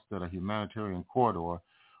announced that a humanitarian corridor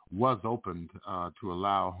was opened to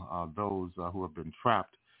allow those who have been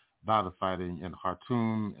trapped by the fighting in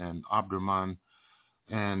Khartoum and Omdurman.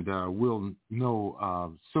 And we'll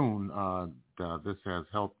know soon that this has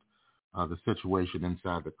helped the situation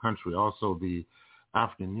inside the country. Also, the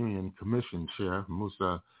African Union Commission Chair,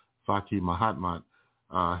 Musa Faki Mahamat,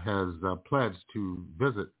 has pledged to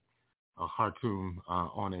visit Khartoum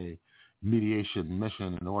on a mediation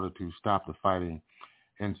mission in order to stop the fighting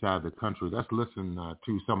inside the country. Let's listen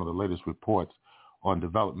to some of the latest reports on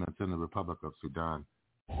developments in the Republic of Sudan.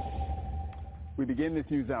 We begin this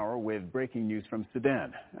news hour with breaking news from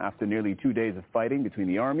Sudan. After nearly 2 days of fighting between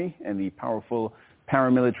the army and the powerful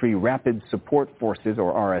paramilitary Rapid Support Forces,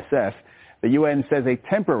 or RSF, the UN says a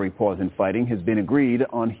temporary pause in fighting has been agreed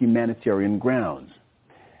on humanitarian grounds.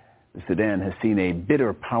 Sudan has seen a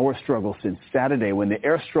bitter power struggle since Saturday when the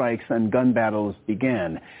airstrikes and gun battles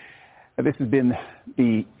began. This has been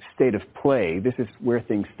the state of play. This is where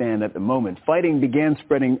things stand at the moment. Fighting began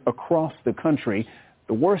spreading across the country.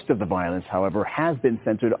 The worst of the violence, however, has been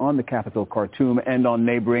centered on the capital Khartoum and on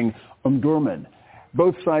neighboring Omdurman.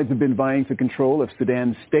 Both sides have been vying for control of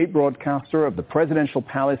Sudan's state broadcaster, of the presidential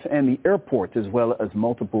palace and the airport, as well as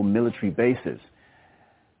multiple military bases.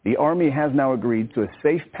 The army has now agreed to a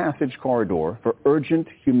safe passage corridor for urgent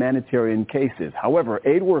humanitarian cases. However,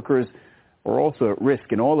 aid workers are also at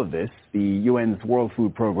risk in all of this. The UN's World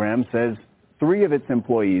Food Program says 3 of its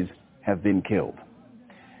employees have been killed.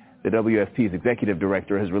 The WFP's executive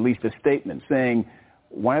director has released a statement saying,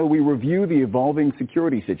 while we review the evolving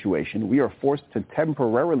security situation, we are forced to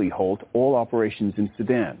temporarily halt all operations in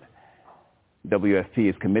Sudan. WFP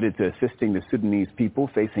is committed to assisting the Sudanese people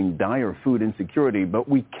facing dire food insecurity, but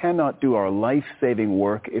we cannot do our life-saving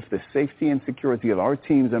work if the safety and security of our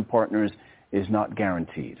teams and partners is not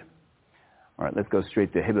guaranteed. All right, let's go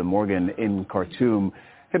straight to Hiba Morgan in Khartoum.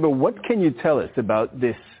 Hiba, what can you tell us about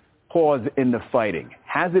this pause in the fighting?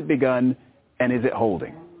 Has it begun, and is it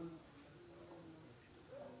holding?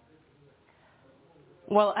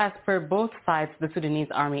 Well, as per both sides, the Sudanese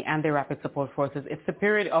Army and the Rapid Support Forces, it's a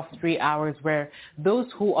period of 3 hours where those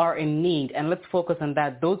who are in need, and let's focus on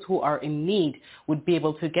that, those who are in need would be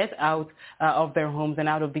able to get out of their homes and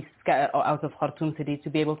out of Khartoum city to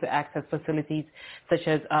be able to access facilities such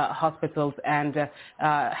as hospitals and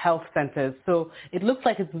health centers. So it looks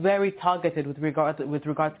like it's very targeted with regards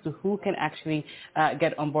to who can actually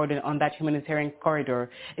get on board on that humanitarian corridor.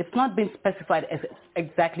 It's not been specified as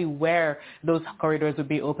exactly where those corridors would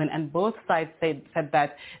be open, and both sides said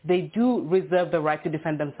that they do reserve the right to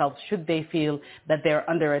defend themselves should they feel that they're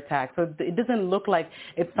under attack. So it doesn't look like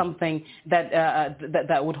it's something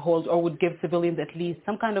that would hold or would give civilians at least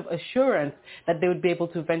some kind of assurance that they would be able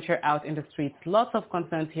to venture out in the streets. Lots of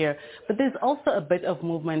concerns here, but there's also a bit of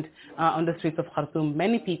movement on the streets of Khartoum.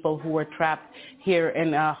 Many people who were trapped here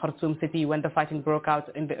in Khartoum city when the fighting broke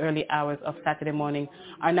out in the early hours of Saturday morning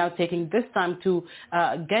are now taking this time to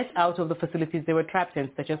get out of the facilities they were trapped in,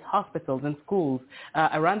 such as hospitals and schools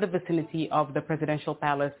around the vicinity of the presidential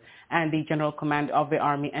palace and the general command of the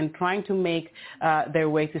army, and trying to make their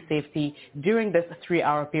way to safety during this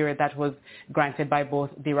 3-hour period that was granted by both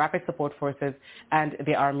the Rapid Support Forces and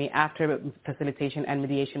the army after facilitation and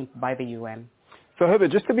mediation by the UN. So, Hiba,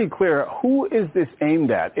 just to be clear, who is this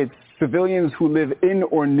aimed at? It's civilians who live in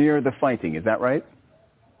or near the fighting, is that right?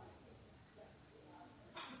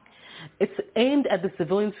 It's aimed at the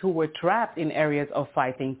civilians who were trapped in areas of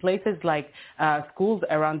fighting, places like schools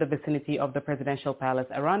around the vicinity of the presidential palace,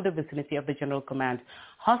 around the vicinity of the general command,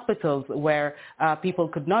 hospitals where people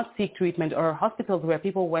could not seek treatment, or hospitals where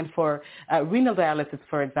people went for renal dialysis,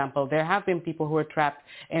 for example. There have been people who are trapped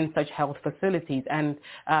in such health facilities, and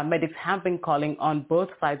medics have been calling on both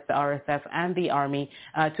sides, the RSF and the Army,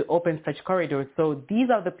 to open such corridors. So these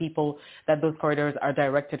are the people that those corridors are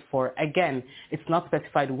directed for. Again, it's not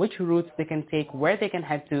specified which routes they can take, where they can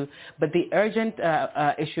head to, but the urgent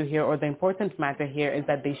issue here, or the important matter here, is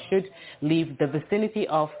that they should leave the vicinity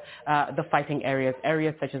of the fighting areas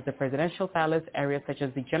such as the Presidential Palace, areas such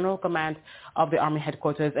as the General Command of the Army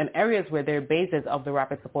Headquarters, and areas where there are bases of the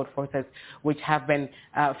Rapid Support Forces, which have been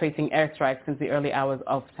facing airstrikes since the early hours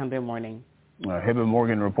of Sunday morning. Hiba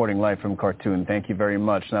Morgan reporting live from Khartoum. Thank you very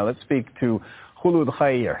much. Now let's speak to Khulud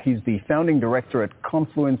Khair. He's the founding director at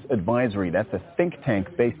Confluence Advisory. That's a think tank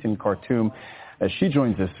based in Khartoum. She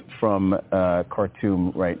joins us from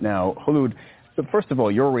Khartoum right now. Khulud, so first of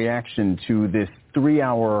all, your reaction to this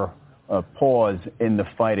 3-hour pause in the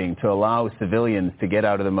fighting to allow civilians to get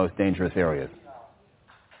out of the most dangerous areas?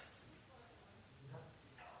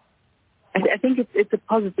 I think it's a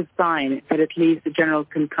positive sign that at least the general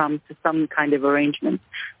can come to some kind of arrangement.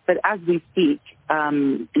 But as we speak,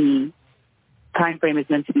 the time frame is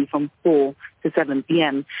meant to be from 4 to 7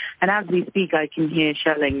 p.m. And as we speak, I can hear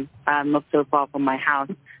shelling not so far from my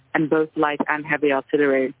house, and both light and heavy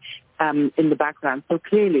artillery in the background. So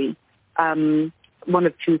clearly, one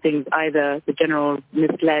of two things: either the general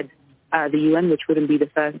misled the UN, which wouldn't be the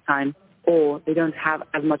first time, or they don't have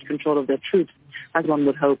as much control of their troops as one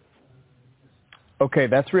would hope. Okay,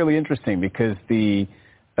 that's really interesting, because this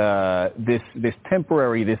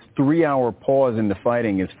 3-hour pause in the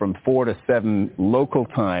fighting is from 4 to 7 local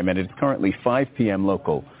time, and it's currently 5 p.m.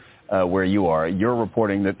 local where you are. You're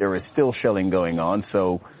reporting that there is still shelling going on,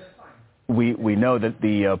 so we know that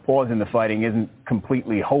the pause in the fighting isn't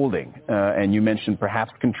completely holding, and you mentioned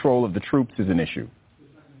perhaps control of the troops is an issue.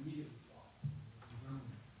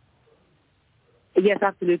 Yes,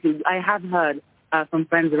 absolutely. I have heard from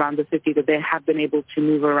friends around the city that they have been able to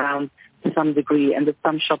move around to some degree, and that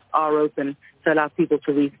some shops are open to allow people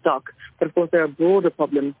to restock. But of course, there are broader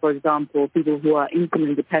problems. For example, people who are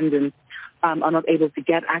insulin dependent are not able to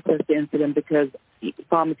get access to insulin because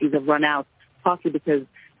pharmacies have run out, partly because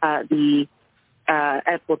the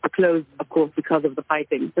airports are closed, of course, because of the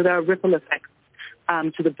fighting. So there are ripple effects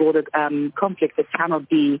to the broader conflict that cannot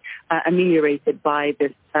be ameliorated by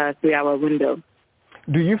this 3-hour window.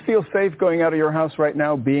 Do you feel safe going out of your house right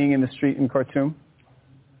now, being in the street in Khartoum?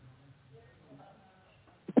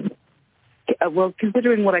 Well,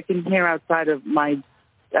 considering what I can hear outside of my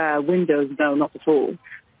windows, no, not at all.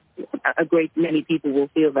 A great many people will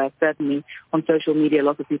feel that. Certainly on social media,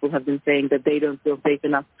 lots of people have been saying that they don't feel safe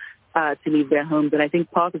enough to leave their homes. And I think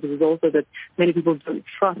part of it is also that many people don't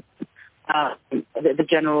trust the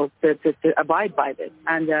general to abide by this.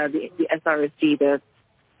 And the SRSG, the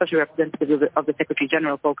Special Representative of the Secretary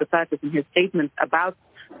General, Volker Perthes, in his statement about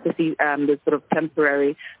the sort of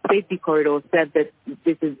temporary safety corridor, said that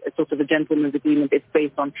this is a sort of a gentleman's agreement. It's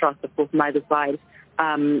based on trust. Of course, neither side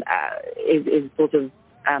is sort of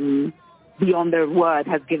beyond their word,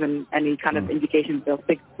 has given any kind of indication they'll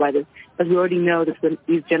stick by this. But we already know that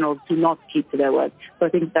these generals do not keep to their word. So I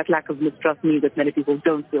think that lack of mistrust means that many people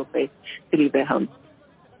don't feel safe to leave their homes.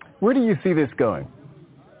 Where do you see this going?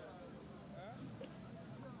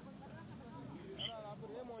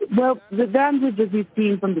 Well, the damage that we've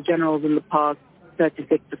seen from the generals in the past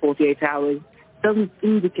 36 to 48 hours doesn't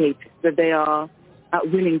indicate that they are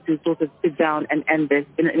willing to sort of sit down and end this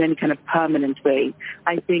in any kind of permanent way.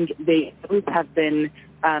 I think they both have been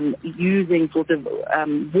using sort of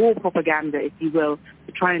war propaganda, if you will,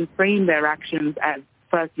 to try and frame their actions as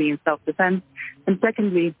firstly in self-defense, and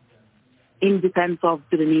secondly in defense of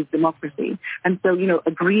Sudanese democracy. And so,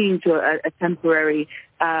 agreeing to a temporary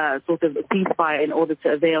sort of ceasefire in order to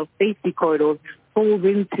avail safety corridors falls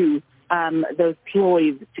into those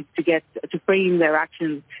ploys to frame their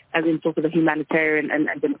actions as in sort of a humanitarian and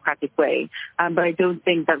democratic way. But I don't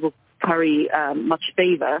think that will carry much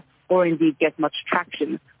favor or indeed get much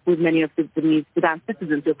traction with many of the Sudan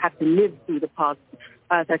citizens who have had to live through the past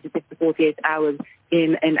 36 to 48 hours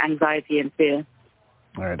in anxiety and fear.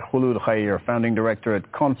 All right, Khulud Khair, founding director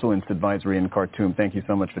at Confluence Advisory in Khartoum. Thank you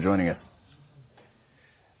so much for joining us.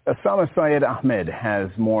 Osama Syed Ahmed has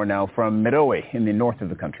more now from Merowe in the north of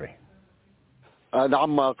the country.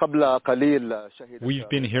 We've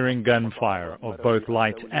been hearing gunfire of both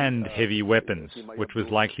light and heavy weapons, which was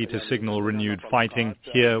likely to signal renewed fighting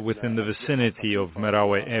here within the vicinity of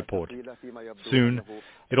Merowe Airport. Soon,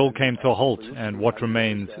 it all came to a halt, and what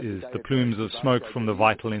remains is the plumes of smoke from the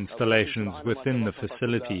vital installations within the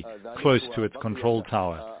facility, close to its control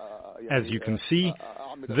tower. As you can see,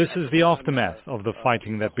 This is the aftermath of the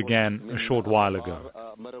fighting that began a short while ago.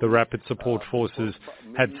 The Rapid Support Forces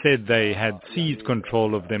had said they had seized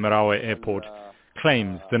control of the Merawe airport,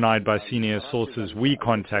 claims denied by senior sources we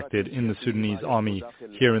contacted in the Sudanese army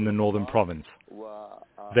here in the northern province.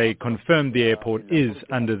 They confirmed the airport is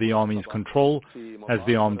under the army's control as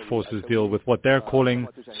the armed forces deal with what they're calling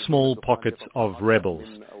small pockets of rebels,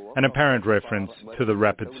 an apparent reference to the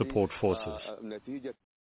Rapid Support Forces.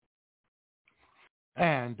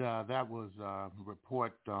 And that was a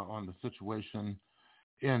report on the situation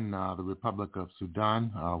in the Republic of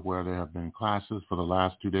Sudan, where there have been clashes for the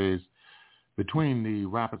last 2 days between the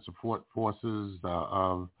Rapid Support Forces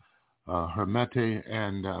of Hermete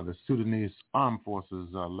and the Sudanese Armed Forces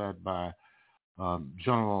led by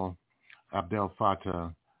General Abdel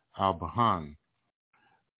Fattah al-Burhan.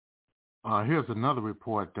 Here's another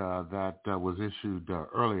report that was issued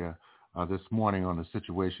earlier this morning on the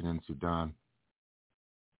situation in Sudan.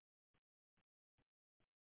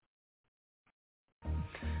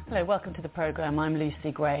 Hello, welcome to the program. I'm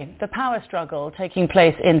Lucy Gray. The power struggle taking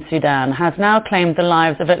place in Sudan has now claimed the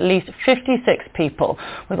lives of at least 56 people,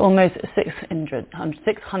 with almost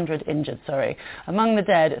 600 injured. Among the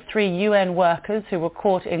dead, 3 UN workers who were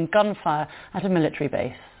caught in gunfire at a military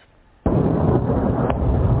base.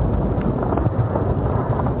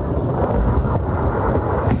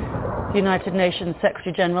 The United Nations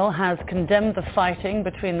Secretary General has condemned the fighting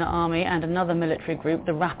between the army and another military group,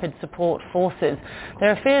 the Rapid Support Forces. There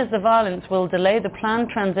are fears the violence will delay the planned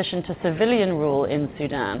transition to civilian rule in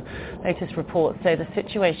Sudan. Latest reports say the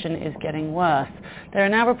situation is getting worse. There are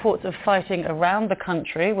now reports of fighting around the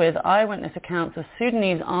country, with eyewitness accounts of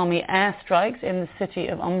Sudanese army airstrikes in the city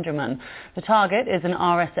of Omdurman. The target is an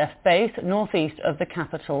RSF base northeast of the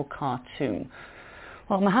capital, Khartoum.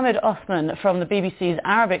 Well, Mohammed Osman from the BBC's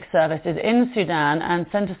Arabic service is in Sudan and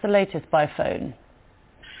sent us the latest by phone.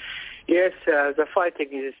 Yes, the fighting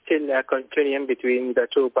is still continuing between the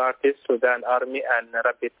two parties, Sudan Army and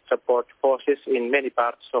Rapid Support Forces, in many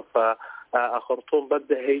parts of Khartoum, but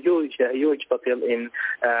the huge battle in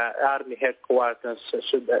army headquarters,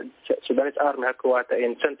 Sudanese Army headquarters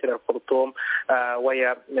in central Khartoum,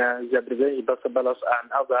 where the presidential battles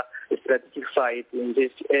and other strategic sites in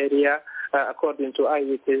this area. According to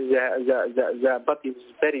eyewitnesses, the battle is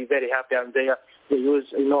very, very happy, and they use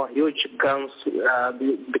huge guns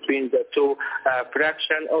between the two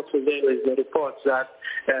fractions. Also, there is a report that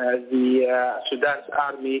the Sudan's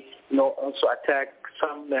army also attacked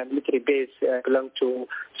some military base belong to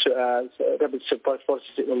Rapid Support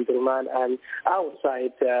Forces in Omdurman and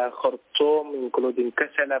outside Khartoum, including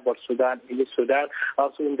Kasala, Port Sudan, East Sudan.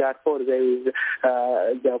 Also in Darfur, there is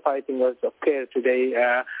the fighting was occurred today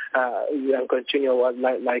and continue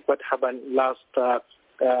like what happened last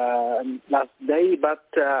day. But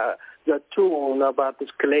the two parties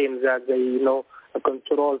claim that they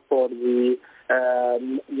control for the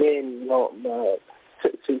main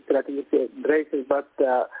strategic braces, but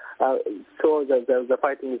so the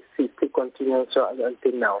fighting is still continuing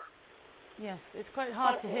until now. Yes, it's quite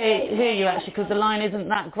hard to hear you actually, because the line isn't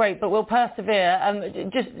that great, but we'll persevere.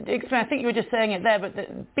 Just explain, I think you were just saying it there, but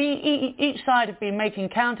each side have been making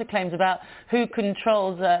counterclaims about who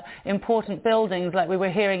controls important buildings, like we were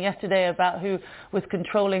hearing yesterday about who was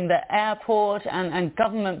controlling the airport and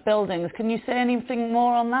government buildings. Can you say anything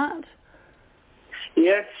more on that?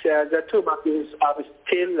 Yes, the two parties are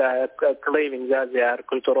still claiming that they are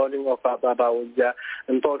controlling about the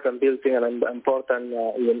important building and important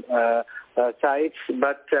sites.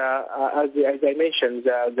 But as I mentioned,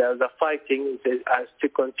 the fighting still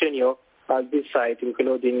continue at this site,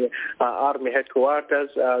 including army headquarters.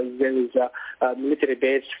 There is a military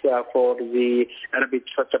base for the Rapid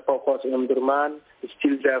Support Force in Omdurman.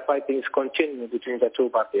 Still, the fighting is continuing between the two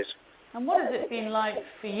parties. And what has it been like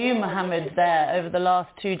for you, Mohammed, there over the last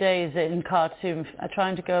 2 days in Khartoum,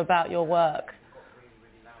 trying to go about your work?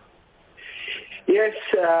 Yes,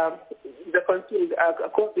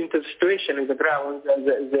 according to the situation in the ground,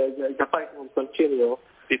 the fighting will continue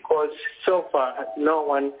because so far no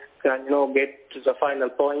one can get to the final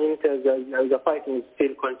point. The fighting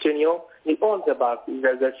still continue in all the parties.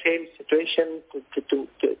 There's the same situation to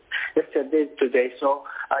yesterday, today. So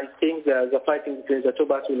I think the fighting between the two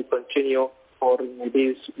parties will continue for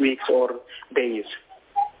these weeks or days.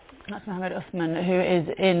 That's Mohammed Osman, who is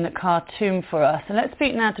in Khartoum for us. And let's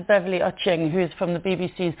speak now to Beverly Ocheng, who is from the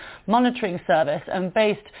BBC's monitoring service and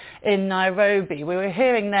based in Nairobi. We were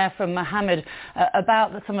hearing there from Mohammed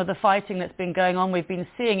about some of the fighting that's been going on. We've been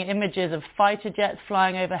seeing images of fighter jets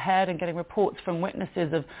flying overhead and getting reports from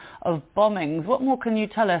witnesses of bombings. What more can you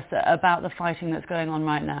tell us about the fighting that's going on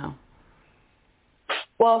right now?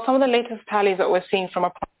 Well, some of the latest tallies that we're seeing from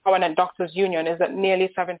a prominent doctors union is that nearly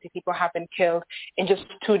 70 people have been killed in just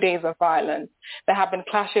 2 days of violence. There have been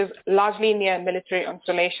clashes largely near military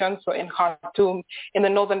installations, so in Khartoum, in the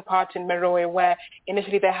northern part in Merowe, where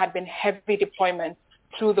initially there had been heavy deployment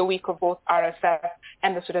through the week of both RSF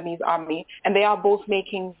and the Sudanese army. And they are both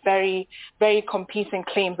making very, very competing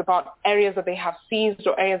claims about areas that they have seized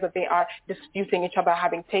or areas that they are disputing each other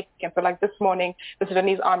having taken. So like this morning, the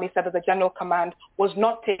Sudanese army said that the general command was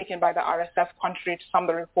not taken by the RSF, contrary to some of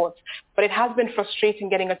the reports. But it has been frustrating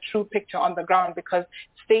getting a true picture on the ground because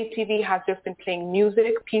state TV has just been playing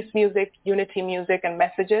music, peace music, unity music, and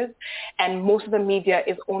messages. And most of the media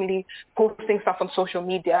is only posting stuff on social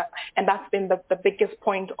media. And that's been the biggest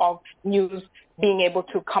point of news being able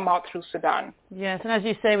to come out through Sudan. Yes, and as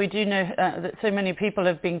you say, we do know that so many people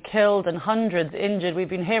have been killed and hundreds injured. We've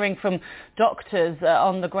been hearing from doctors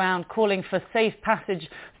on the ground calling for safe passage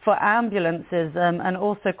for ambulances and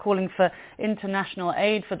also calling for international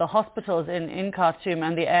aid for the hospitals in Khartoum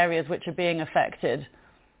and the areas which are being affected.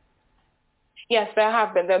 Yes, there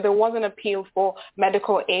have been. There was an appeal for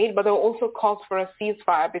medical aid, but there were also calls for a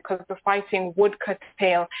ceasefire because the fighting would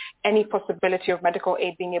curtail any possibility of medical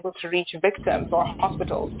aid being able to reach victims or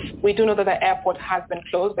hospitals. We do know that the airport has been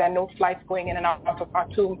closed. There are no flights going in and out of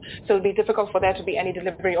Khartoum, so it will be difficult for there to be any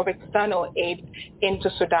delivery of external aid into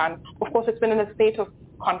Sudan. Of course, it's been in a state of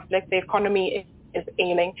conflict. The economy is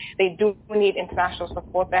ailing. They do need international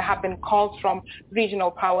support. There have been calls from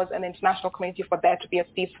regional powers and the international community for there to be a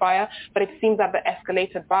ceasefire, but it seems that the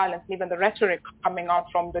escalated violence, even the rhetoric coming out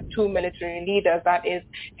from the two military leaders, that is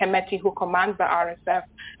Hemeti, who commands the RSF,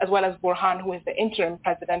 as well as Burhan, who is the interim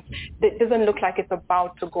president, it doesn't look like it's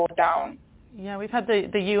about to go down. Yeah, we've had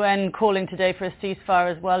the UN calling today for a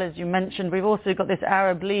ceasefire as well, as you mentioned. We've also got this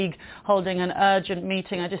Arab League holding an urgent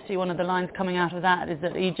meeting. I just see one of the lines coming out of that is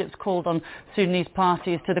that Egypt's called on Sudanese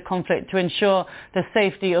parties to the conflict to ensure the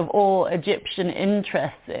safety of all Egyptian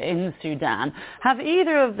interests in Sudan. Have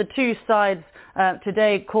either of the two sides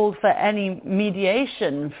today called for any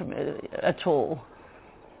mediation at all?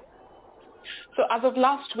 So as of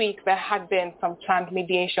last week, there had been some planned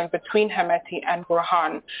mediation between Hemeti and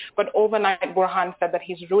Burhan, but overnight Burhan said that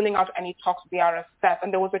he's ruling out any talks with the RSF,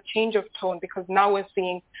 and there was a change of tone because now we're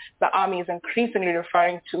seeing the army is increasingly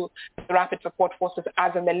referring to the Rapid Support Forces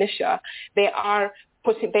as a militia. They are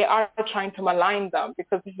trying to malign them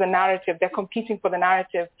because this is the narrative. They're competing for the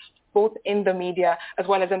narrative both in the media as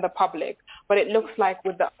well as in the public. But it looks like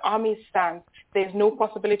with the army's stance, there's no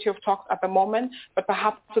possibility of talks at the moment, but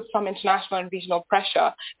perhaps with some international and regional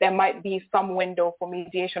pressure, there might be some window for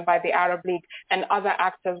mediation by the Arab League and other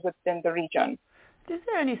actors within the region. Is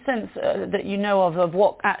there any sense that you know of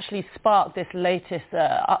what actually sparked this latest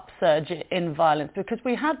upsurge in violence? Because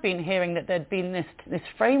we had been hearing that there'd been this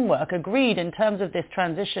framework agreed in terms of this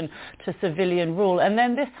transition to civilian rule, and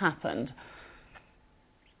then this happened.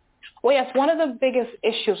 Well, yes, one of the biggest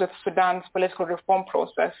issues with Sudan's political reform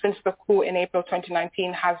process since the coup in April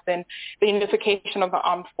 2019 has been the unification of the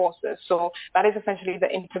armed forces. So that is essentially the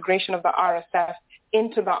integration of the RSF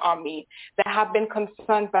into the army. There have been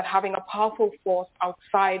concerns that having a powerful force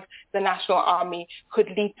outside the national army could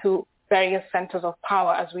lead to various centers of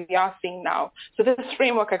power, as we are seeing now. So this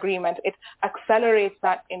framework agreement, it accelerates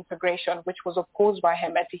that integration, which was opposed by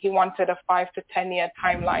Hemeti. He wanted a 5 to 10 year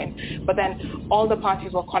timeline, but then all the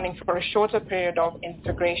parties were calling for a shorter period of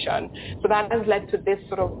integration. So that has led to this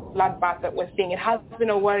sort of bloodbath that we're seeing. It has been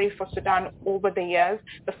a worry for Sudan over the years,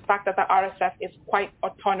 the fact that the RSF is quite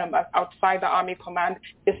autonomous outside the army command,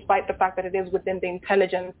 despite the fact that it is within the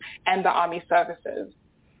intelligence and the army services.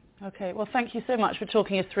 Okay, well, thank you so much for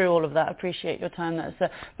talking us through all of that. I appreciate your time.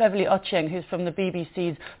 That's Beverly Ochieng, who's from the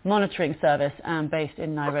BBC's monitoring service and based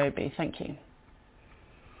in Nairobi. Thank you.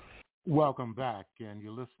 Welcome back, and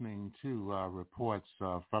you're listening to reports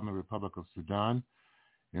from the Republic of Sudan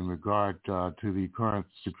in regard to the current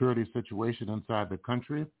security situation inside the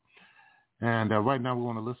country. And right now we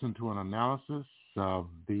want to listen to an analysis of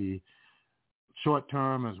the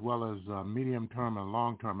short-term as well as medium-term and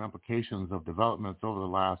long-term implications of developments over the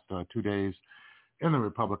last 2 days in the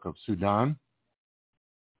Republic of Sudan.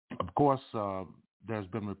 Of course, there's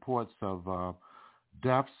been reports of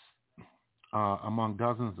deaths among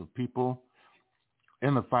dozens of people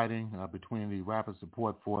in the fighting between the Rapid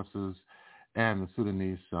Support Forces and the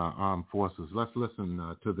Sudanese Armed Forces. Let's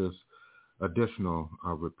listen to this additional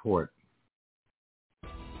report.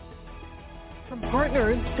 From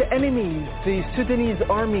partners to enemies, the Sudanese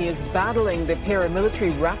army is battling the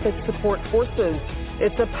paramilitary Rapid Support Forces.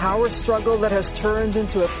 It's a power struggle that has turned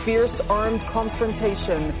into a fierce armed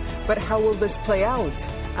confrontation. But how will this play out?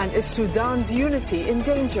 And is Sudan's unity in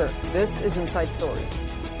danger? This is Inside Story.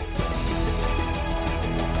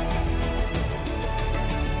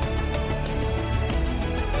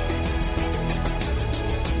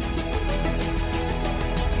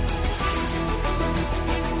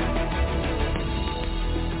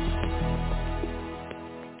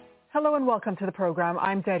 Hello and welcome to the program.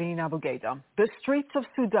 I'm Darine Abugaida. The streets of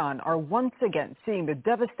Sudan are once again seeing the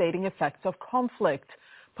devastating effects of conflict.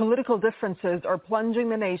 Political differences are plunging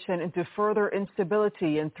the nation into further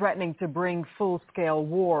instability and threatening to bring full-scale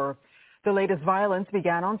war. The latest violence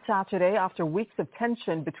began on Saturday after weeks of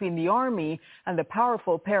tension between the army and the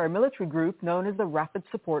powerful paramilitary group known as the Rapid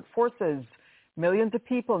Support Forces. Millions of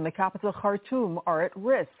people in the capital Khartoum are at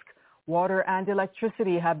risk. Water and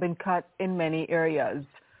electricity have been cut in many areas.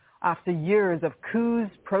 After years of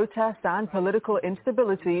coups, protests and political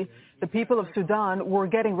instability, the people of Sudan were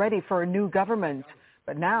getting ready for a new government.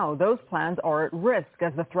 But now those plans are at risk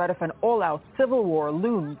as the threat of an all-out civil war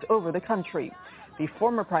looms over the country. The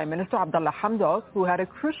former Prime Minister Abdallah Hamdok, who had a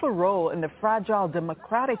crucial role in the fragile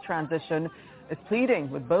democratic transition, is pleading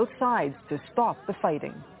with both sides to stop the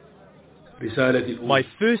fighting. My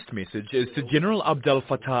first message is to General Abdel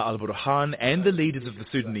Fattah al-Burhan and the leaders of the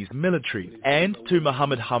Sudanese military, and to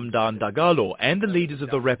Mohammed Hamdan Dagalo and the leaders of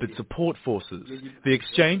the Rapid Support Forces. The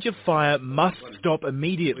exchange of fire must stop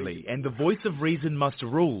immediately, and the voice of reason must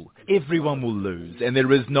rule. Everyone will lose, and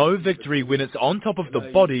there is no victory when it's on top of the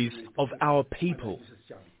bodies of our people.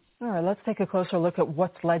 All right, let's take a closer look at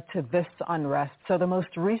what's led to this unrest. So the most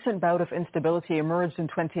recent bout of instability emerged in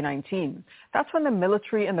 2019. That's when the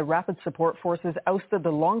military and the Rapid Support Forces ousted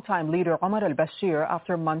the longtime leader Omar al-Bashir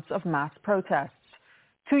after months of mass protests.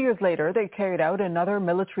 2 years later, they carried out another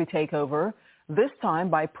military takeover, this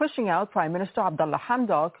time by pushing out Prime Minister Abdallah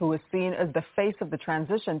Hamdok, who is seen as the face of the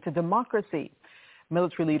transition to democracy.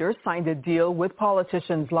 Military leaders signed a deal with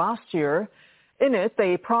politicians last year. In it,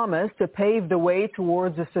 they promised to pave the way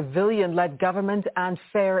towards a civilian-led government and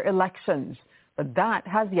fair elections. But that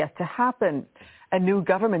has yet to happen. A new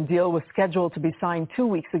government deal was scheduled to be signed 2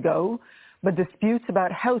 weeks ago, but disputes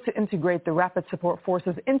about how to integrate the Rapid Support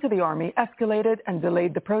Forces into the army escalated and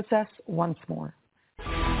delayed the process once more.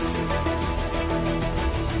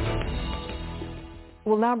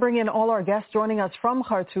 We'll now bring in all our guests. Joining us from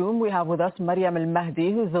Khartoum, we have with us Maryam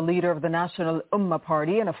al-Mahdi, who's the leader of the National Ummah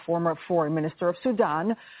Party and a former foreign minister of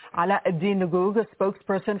Sudan. Ala ad-Din Nugug, a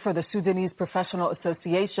spokesperson for the Sudanese Professional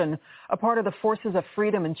Association, a part of the Forces of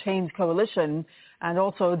Freedom and Change Coalition. And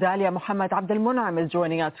also Dalia Muhammad Abdel Mun'im is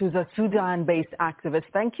joining us, who's a Sudan-based activist.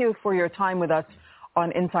 Thank you for your time with us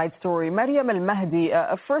on Inside Story. Maryam al-Mahdi,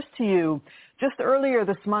 first to you. Just earlier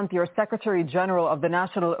this month, your Secretary General of the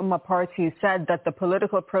National Ummah Party said that the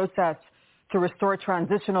political process to restore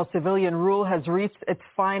transitional civilian rule has reached its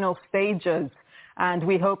final stages, and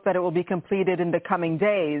we hope that it will be completed in the coming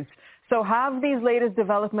days. So have these latest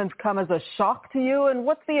developments come as a shock to you, and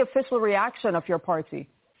what's the official reaction of your party?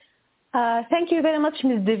 Thank you very much,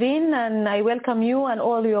 Ms. Devine, and I welcome you and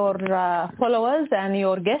all your followers and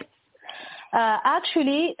your guests.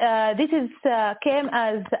 Actually, this is came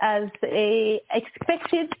as a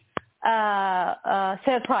expected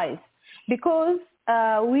surprise, because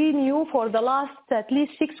we knew for the last at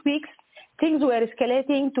least 6 weeks things were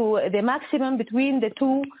escalating to the maximum between the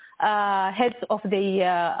two heads of the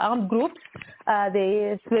armed groups,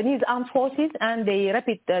 the Sudanese Armed Forces and the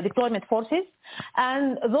Rapid Deployment Forces.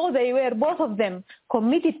 And though they were both of them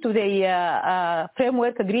committed to the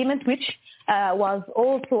framework agreement, which was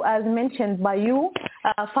also, as mentioned by you,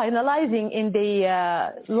 finalizing in the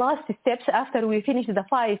last steps after we finished the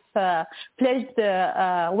 5 pledged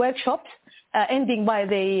workshops, ending by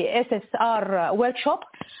the SSR workshop,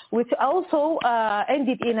 which also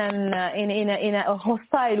ended in a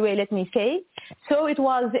hostile way, let me say. So it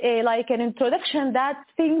was like an introduction that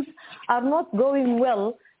things are not going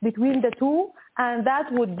well between the two, and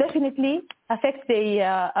that would definitely affect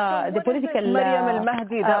the political Maryam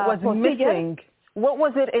al-Mahdi, that was missing. What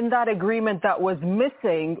was it in that agreement that was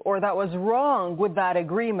missing or that was wrong with that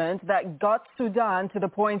agreement that got Sudan to the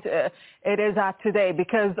point it is at today?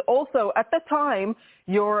 Because also at the time,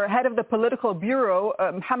 your head of the political bureau,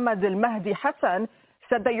 Mohammed al-Mahdi Hassan,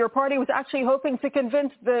 said that your party was actually hoping to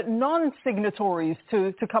convince the non-signatories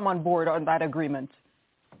to come on board on that agreement.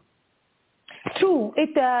 True.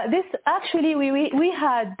 This actually we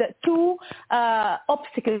had two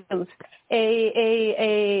obstacles.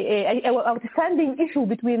 A outstanding issue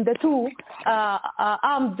between the two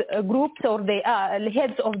armed groups, or the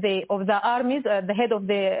heads of the armies, the head of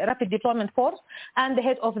the Rapid Deployment Force and the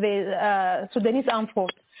head of the Sudanese Armed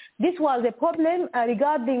Force. This was a problem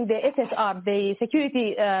regarding the SSR, the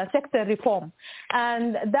security sector reform,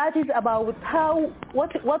 and that is about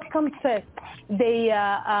what comes first, the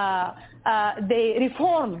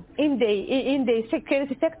reform in the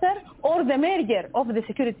security sector or the merger of the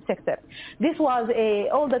security sector. This was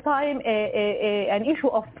all the time an issue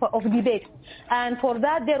of debate, and for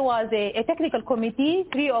that there was a technical committee,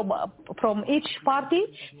 from each party,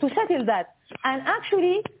 to settle that. And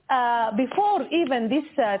actually, before even this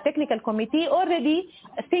technical committee, already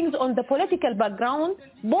things on the political background,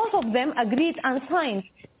 both of them agreed and signed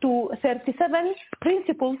to 37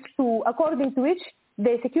 principles according to which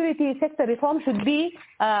the security sector reform should be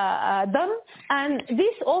done. And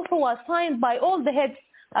this also was signed by all the heads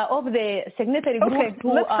of the signatory groups.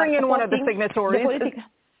 Okay, let's bring in one of the signatories.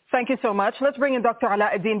 Thank you so much. Let's bring in Dr.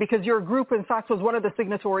 Alauddin, because your group, in fact, was one of the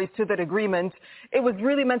signatories to that agreement. It was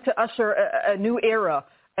really meant to usher a new era,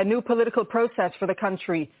 a new political process for the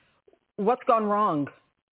country. What's gone wrong?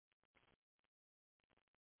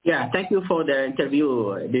 Yeah, thank you for the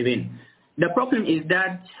interview, Devin. The problem is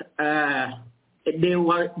that they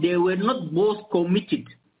were not both committed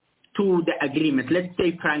to the agreement. Let's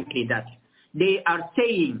say frankly that. They are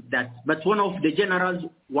saying that, but one of the generals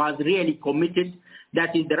was really committed.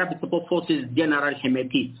 That is the Rapid Support Forces General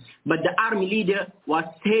Hemeti. But the army leader was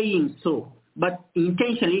saying so, but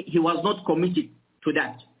intentionally he was not committed to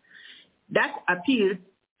that. That appeared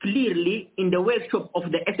clearly in the workshop of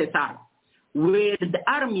the SSR, where the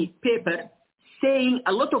army paper saying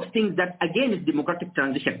a lot of things that against democratic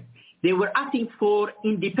transition. They were asking for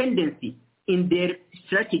independency in their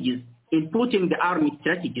strategies, in putting the army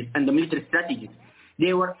strategies and the military strategies.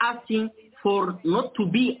 They were asking for not to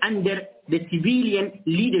be under the civilian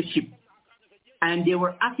leadership. And they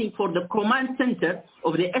were asking for the command center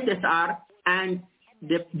of the SSR and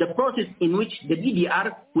the process in which the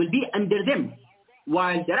DDR will be under them,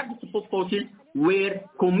 while the Rapid Support Forces were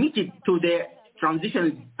committed to the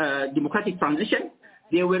transition, democratic transition.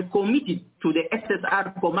 They were committed to the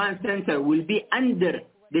SSR command center will be under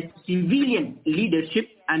the civilian leadership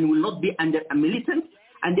and will not be under a militant.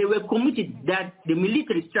 And they were committed that the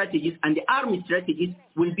military strategies and the army strategies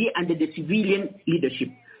will be under the civilian leadership.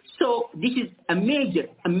 So this is a major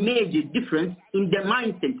difference in the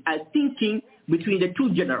mindset and thinking between the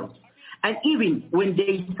two generals. And even when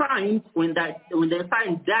they signed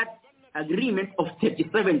that agreement of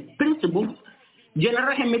 37 principles,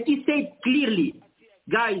 General Hemeti said clearly,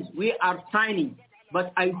 guys, we are signing,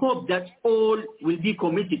 but I hope that all will be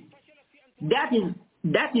committed. That is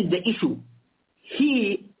the issue.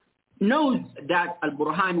 He knows that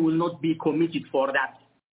Al-Burhan will not be committed for that,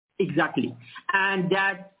 exactly. And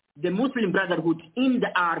that the Muslim Brotherhood in the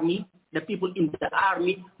army, the people in the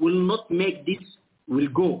army will not make this will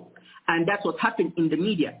go. And that's what happened in the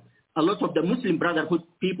media. A lot of the Muslim Brotherhood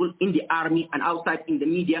people in the army and outside in the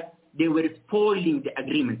media, they were spoiling the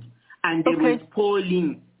agreement. And they were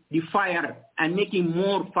spoiling the fire and making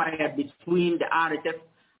more fire between the RSF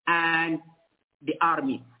and the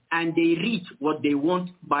army. And they reach what they want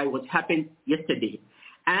by what happened yesterday.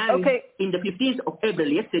 And in the 15th of April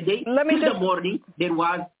yesterday, in the morning, there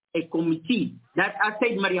was a committee that, as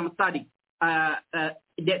said Mariam Sadiq,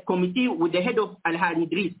 the committee with the head of Al-Hadi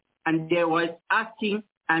Idris, and they was asking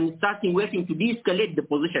and starting working to de-escalate the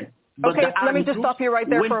position. But let me just stop you right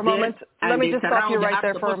there for a moment. Let me just stop you right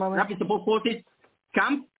there for a moment. Rapid Support Forces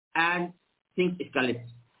come and things escalate.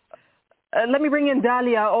 Let me bring in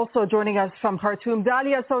Dalia, also joining us from Khartoum.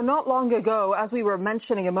 Dalia, so not long ago, as we were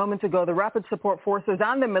mentioning a moment ago, the Rapid Support Forces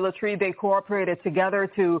and the military, they cooperated together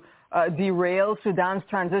to derail Sudan's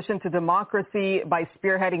transition to democracy by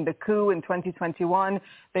spearheading the coup in 2021.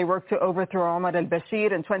 They worked to overthrow Omar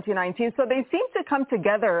al-Bashir in 2019. So they seem to come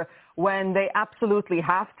together when they absolutely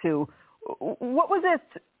have to. What was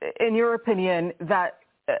it, in your opinion, that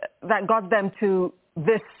got them to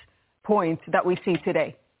this point that we see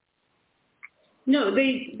today? No,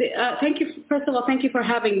 thank you. First of all, thank you for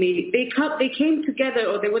having me. They came together,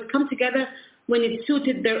 or they would come together when it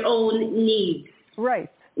suited their own needs. Right.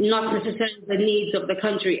 Not necessarily the needs of the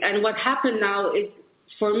country. And what happened now is,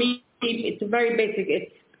 for me, it's very basic.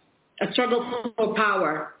 It's a struggle for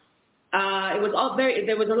power. It was all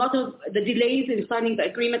there was a lot of the delays in signing the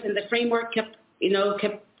agreement, and the framework kept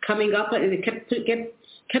coming up, and it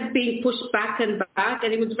kept being pushed back and back.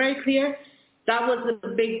 And it was very clear that was the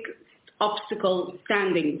big obstacle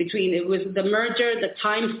standing between. It was the merger, the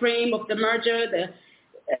time frame of the merger,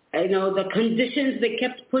 the conditions they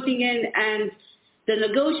kept putting in, and the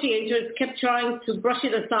negotiators kept trying to brush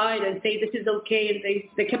it aside and say this is okay, and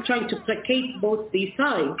they kept trying to placate both these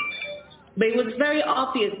sides. But it was very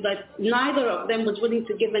obvious that neither of them was willing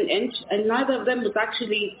to give an inch, and neither of them was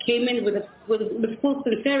actually came in with full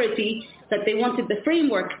sincerity that they wanted the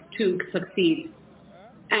framework to succeed.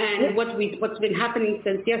 And what's been happening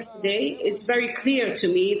since yesterday is very clear to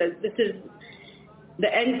me that this is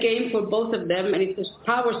the end game for both of them, and it's a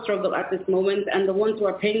power struggle at this moment, and the ones who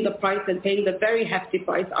are paying the price and paying the very hefty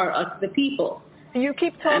price are us, the people. You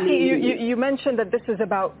keep talking, you mentioned that this is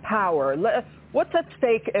about power. What's at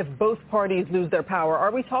stake if both parties lose their power?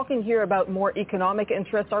 Are we talking here about more economic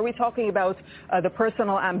interests? Are we talking about the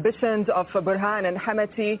personal ambitions of Burhan and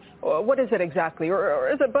Hemeti? What is it exactly, or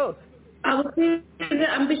is it both? I would say the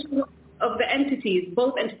ambition of the entities,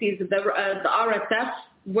 both entities, the RSF,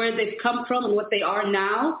 where they've come from and what they are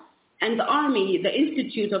now, and the army, the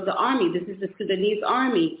institute of the army. This is the Sudanese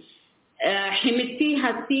army. Hemeti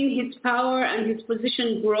has seen his power and his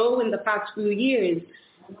position grow in the past few years.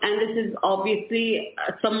 And this is obviously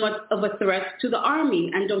somewhat of a threat to the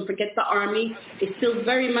army. And don't forget, the army is still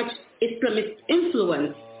very much Islamist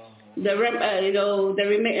influence. The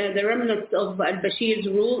remnants of al-Bashir's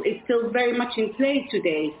rule is still very much in play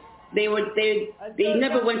today. They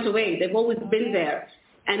never went away. They've always been there.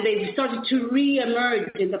 And they've started to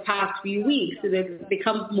re-emerge in the past few weeks. So they've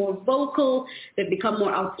become more vocal, they've become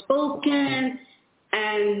more outspoken,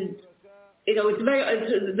 and it's very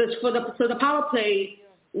so the power play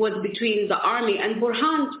was between the army and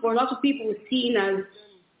Burhan. For a lot of people, was seen as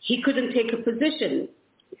he couldn't take a position,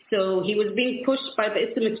 so he was being pushed by the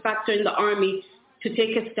Islamist factor in the army to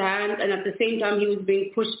take a stand, and at the same time he was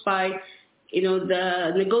being pushed by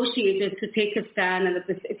the negotiators to take a stand, and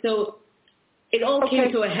so it all came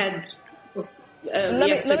to a head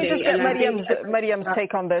yesterday. Let me just get Mariam's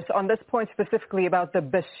take on this point specifically about the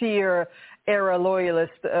Bashir-era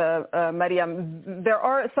loyalist, Mariam. There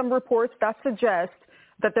are some reports that suggest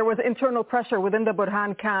that there was internal pressure within the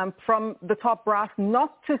Burhan camp from the top brass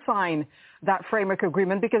not to sign that framework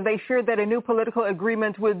agreement because they feared that a new political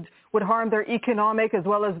agreement would harm their economic as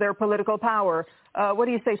well as their political power. What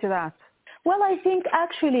do you say to that? Well, I think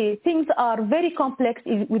actually things are very complex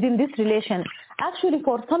within this relation. Actually,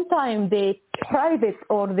 for some time, the private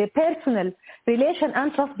or the personal relation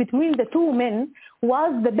and trust between the two men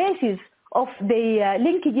was the basis of the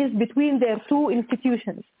linkages between their two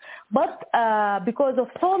institutions. But because of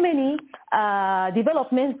so many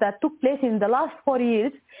developments that took place in the last 4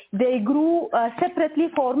 years, they grew separately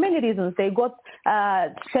for many reasons. They got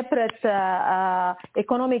separate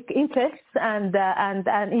economic interests and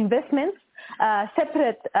investments,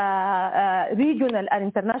 separate regional and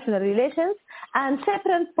international relations, and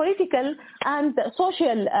separate political and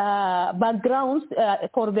social backgrounds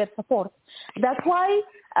for their support. That's why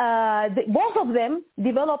both of them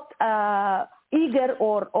developed eager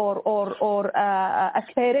or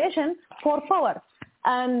aspiration for power.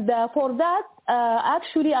 And for that,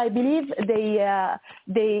 actually, I believe the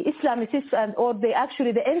Islamicists or the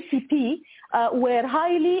NCP were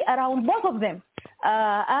highly around both of them.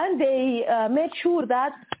 And they made sure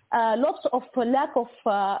that lots of lack of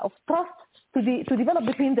trust to develop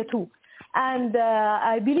between the two. And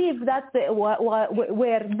I believe that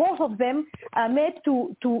where both of them made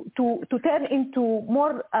to turn into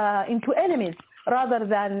more into enemies rather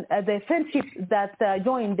than the friendships that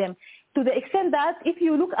joined them. To the extent that if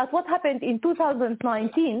you look at what happened in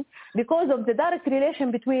 2019, because of the direct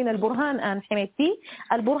relation between Al-Burhan and Hemeti,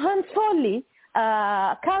 Al-Burhan solely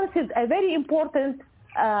cancelled a very important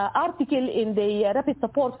article in the Rapid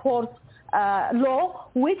Support Force law,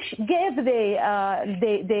 which gave the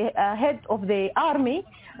head of the army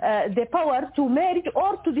the power to merge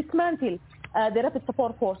or to dismantle the Rapid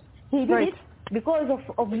Support Force. He did it because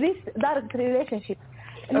of this direct relationship.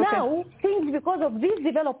 Okay. Now, things because of this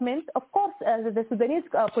development, of course, the Sudanese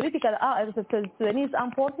the Sudanese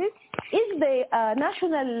Armed Forces is the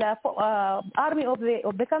national army of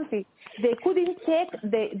the country. They couldn't take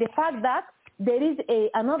the fact that there is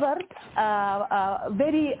another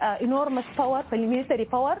very enormous power, military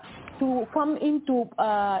power, to come into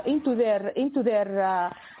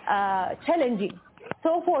their challenging.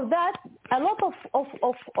 So for that, a lot of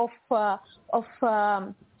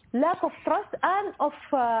lack of trust and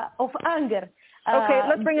of anger. Okay,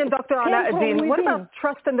 let's bring in Dr. Alauddin. What about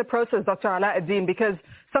trust in the process, Dr. Alauddin? Because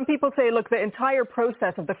some people say, look, the entire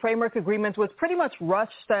process of the framework agreement was pretty much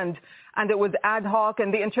rushed and it was ad hoc,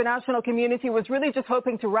 and the international community was really just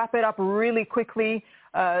hoping to wrap it up really quickly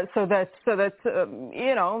so that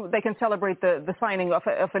they can celebrate the signing of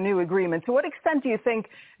a new agreement. To what extent do you think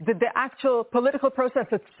did the actual political process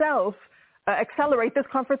itself accelerate this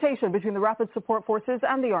confrontation between the Rapid Support Forces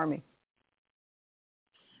and the army?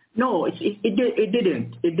 No, it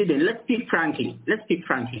didn't. It didn't. Let's speak frankly.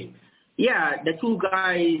 the two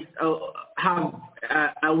guys have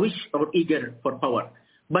a wish or eager for power.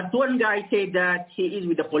 But one guy said that he is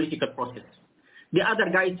with the political process. The other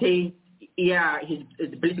guy say, he's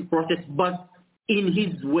the political process, but in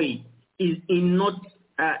his way, is in not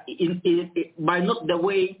by not the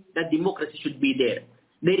way that democracy should be there.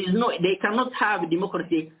 They cannot have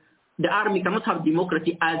democracy. The army cannot have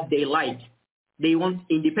democracy as they like. They want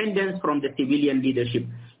independence from the civilian leadership.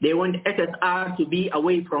 They want SSR to be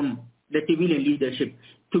away from the civilian leadership,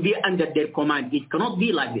 to be under their command. It cannot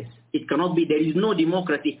be like this. It cannot be. There is no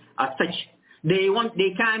democracy as such. They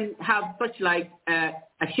can have such like a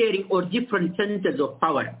sharing or different centers of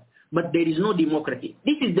power, but there is no democracy.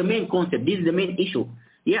 This is the main concept. This is the main issue.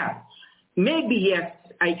 Yeah, maybe yes,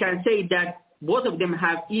 I can say that both of them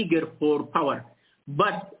have eager for power,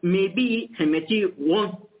 but maybe Hemeti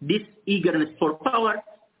wants this eagerness for power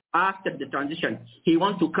after the transition. He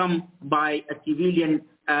wants to come by a civilian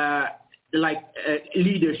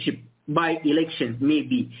leadership, by elections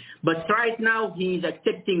maybe. But right now he is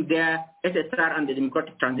accepting the SSR and the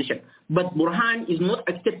democratic transition. But Burhan is not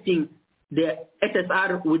accepting the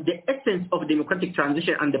SSR with the essence of democratic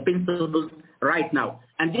transition and the principles right now.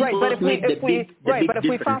 And this will make the big difference. But if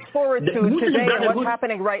we fast forward to today and what's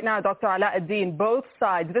happening right now, Dr. Alauddin, both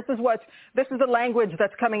sides, this is the language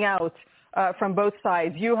that's coming out from both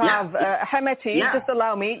sides. You have Hemeti, just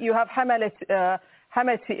allow me, you have Hemeti,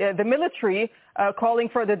 the military, calling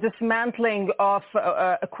for the dismantling of,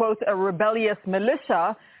 quote, a rebellious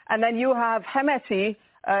militia, and then you have Hemeti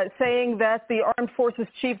saying that the armed forces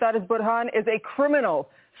chief, that is Burhan, is a criminal.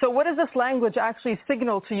 So what does this language actually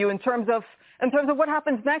signal to you in terms of what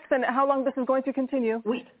happens next and how long this is going to continue?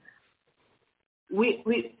 We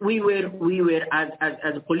were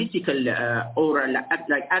as political or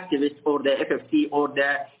like activists or the FFC or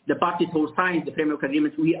the parties who signed the framework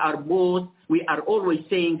agreement, we are always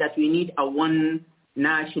saying that we need a one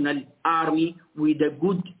national army with a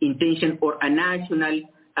good intention or a national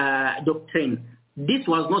doctrine. This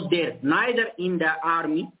was not there, neither in the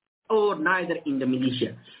army or neither in the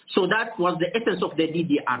militia. So that was the essence of the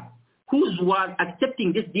DDR. Who was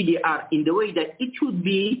accepting this DDR in the way that it should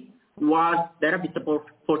be was the Rapid Support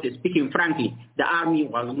Forces. Speaking frankly, the army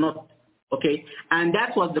was not, okay? And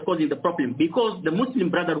that was the causing the problem, because the Muslim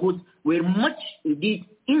Brotherhood were much indeed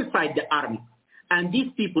inside the army. And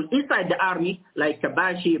these people inside the army, like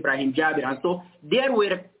Kabashi, Ibrahim Jabir, and so, they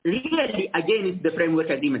were really against the framework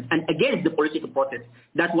agreement and against the political process.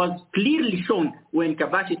 That was clearly shown when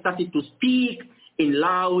Kabashi started to speak in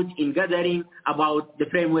loud, in gathering about the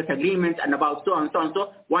framework agreement and about so and so and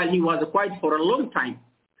so, while he was quiet for a long time.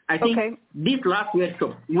 I think this last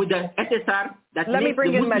workshop with the SSR that makes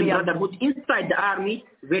the Muslim Brotherhood inside the army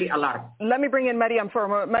very alarmed. Let me bring in Mariam for a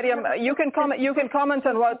moment. Mariam, you can comment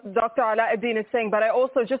on what Dr. Alauddin is saying, but I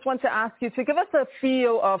also just want to ask you to give us a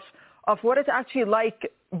feel of what it's actually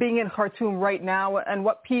like being in Khartoum right now and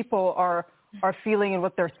what people are feeling and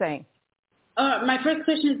what they're saying. My first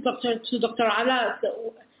question is to Dr. Ala.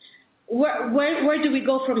 Where do we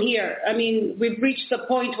go from here? I mean, we've reached the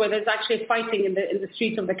point where there's actually fighting in the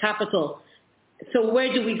streets of the capital. So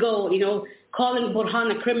where do we go? You know, calling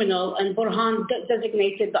Burhan a criminal, and Burhan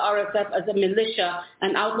designated the RSF as a militia,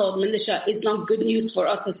 an outlawed militia, is not good news for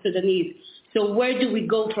us as Sudanese. So where do we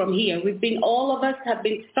go from here? All of us have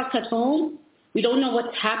been stuck at home. We don't know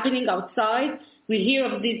what's happening outside. We hear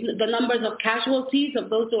of the numbers of casualties, of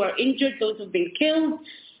those who are injured, those who have been killed.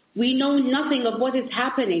 We know nothing of what is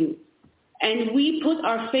happening. And we put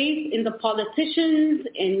our faith in the politicians,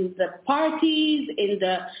 in the parties, in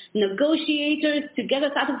the negotiators to get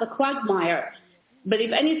us out of the quagmire. But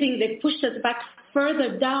if anything, they pushed us back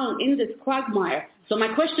further down in this quagmire. So my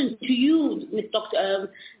question to you,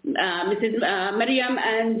 Mrs. Mariam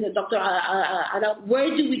and Dr. Ala,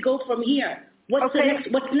 where do we go from here? What's next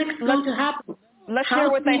going to happen? Let's hear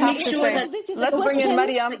what they have to say. Let's bring in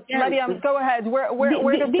Mariam. Mariam, go ahead. Where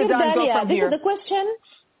does Sudan go from here? This is the question.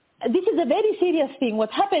 This is a very serious thing.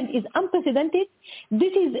 What happened is unprecedented.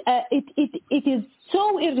 This is it is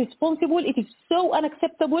so irresponsible. It is so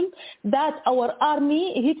unacceptable that our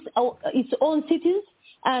army hits its own cities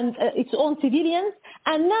and its own civilians,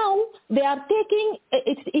 and now they are taking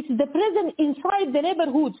it's the present inside the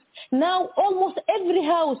neighborhoods. Now almost every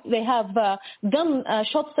house they have gun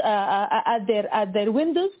shots at their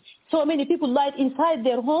windows. So many people live inside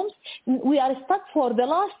their homes. We are stuck for the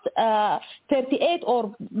last 38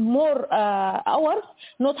 or more hours,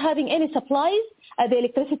 not having any supplies. The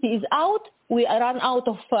electricity is out. we run out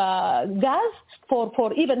of gas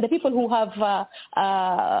for even the people who have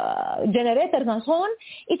generators and so on.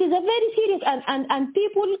 It is a very serious, and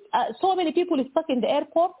people, so many people are stuck in the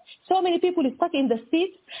airport, so many people are stuck in the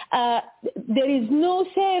streets. There is no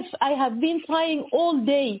safe. I have been trying all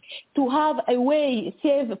day to have a way,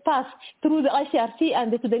 safe path through the ICRC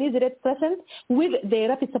and the Sudanese Red Crescent with the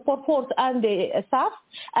Rapid Support Force and the staff.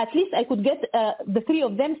 At least I could get the three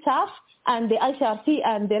of them, staff and the ICRC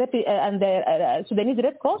and the Sudanese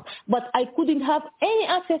Red Cross, but I couldn't have any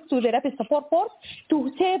access to the Rapid Support Force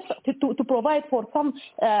to provide for some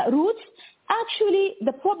routes. Actually,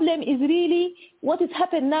 the problem is really what has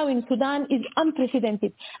happened now in Sudan is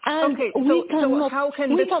unprecedented, and so how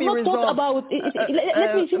can this be resolved? Talk about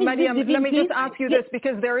let me finish. Mariam, let me just ask you this,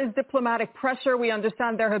 because there is diplomatic pressure. We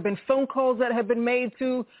understand there have been phone calls that have been made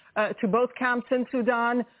to both camps in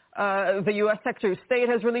Sudan. The U.S. Secretary of State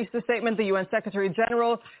has released a statement, the UN Secretary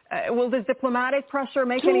General. Will this diplomatic pressure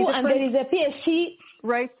make any difference? And there is a PSC.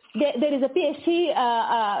 Right. There is a PSC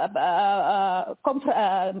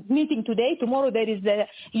meeting today. Tomorrow there is the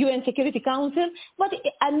UN Security Council. But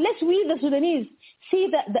unless we, the Sudanese, see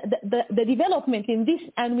the development in this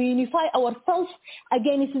and we unify ourselves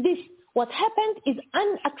against this, what happened is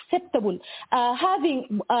unacceptable.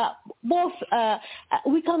 Having both,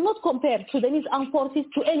 we cannot compare Sudanese Armed Forces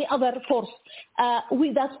to any other force.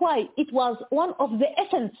 That's why it was one of the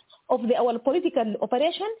essence of our political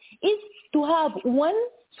operation is to have one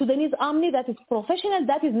Sudanese army that is professional,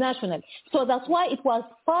 that is national. So that's why it was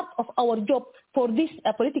part of our job for this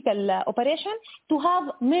political operation to have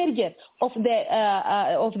merger of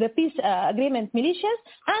the peace agreement militias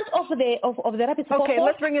and of the rapid support. Okay,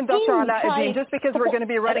 let's bring in Dr. Alauddin, just because we're going to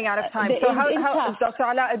be running out of time. So how Dr.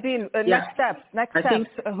 Alauddin, next steps,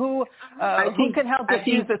 who can help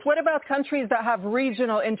diffuse this? What about countries that have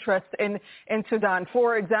regional interests in Sudan?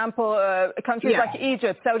 For example, countries like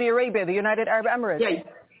Egypt, Saudi Arabia, the United Arab Emirates. Yeah.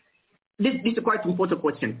 This is a quite important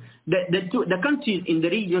question. The countries in the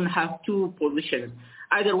region have two positions.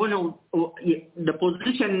 Either one of the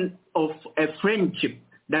position of a friendship,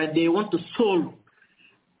 that they want to solve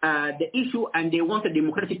the issue and they want a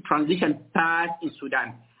democratic transition path in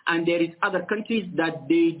Sudan. And there is other countries that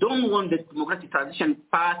they don't want the democratic transition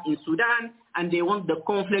path in Sudan and they want the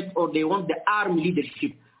conflict or they want the army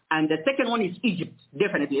leadership. And the second one is Egypt,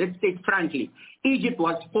 definitely. Let's say it frankly. Egypt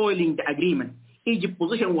was spoiling the agreement. Egypt's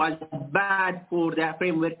position was bad for the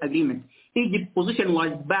framework agreement. Egypt's position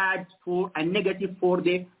was bad for and negative for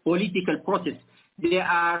the political process. They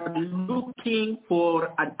are looking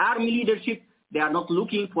for an army leadership. They are not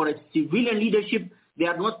looking for a civilian leadership. They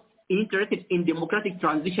are not interested in democratic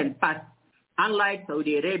transition path, unlike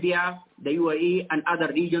Saudi Arabia, the UAE, and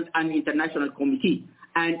other regions and international committee.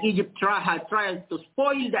 And Egypt had tried to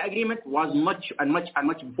spoil the agreement was much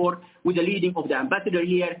before, with the leading of the ambassador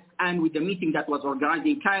here and with the meeting that was organized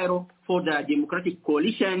in Cairo for the democratic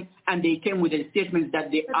coalition, and they came with a statement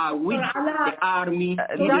that they are with the army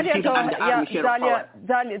leadership and the army share of power.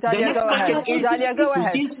 Dalia, go ahead. Dalia, go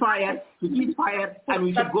ahead. To ceasefire, and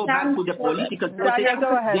we should go back to the political process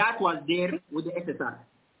that was there with the SSR.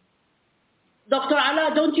 Dr.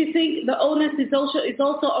 Ala, don't you think the onus is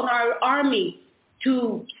also on our army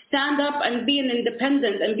to stand up and be an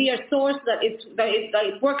independent and be a source that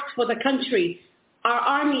works for the country? Our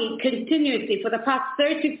army continuously for the past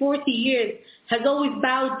 30, 40 years has always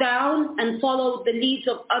bowed down and followed the leads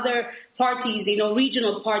of other parties,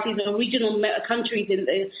 regional parties or regional countries.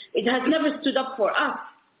 It has never stood up for us.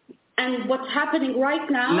 And what's happening right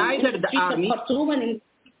now neither the army of Khartoum and in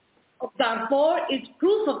Darfur is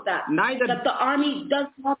proof of that. That the army does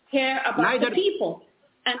not care about the people.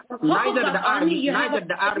 And neither the army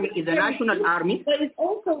is a national army.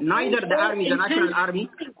 Neither the army is a national army,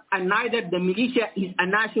 and neither the militia is a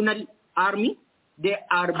national army. They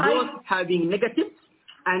are both having negatives,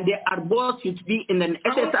 and they are both should be in an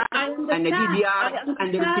SSR and a DDR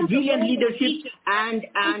and the civilian leadership and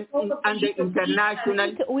the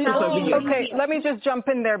international supervision. Okay, let me just jump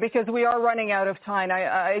in there because we are running out of time.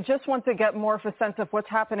 I just want to get more of a sense of what's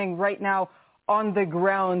happening right now on the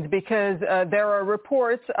ground, because there are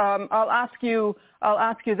reports. I'll ask you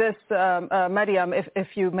this, Mariam, if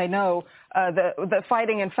you may know. The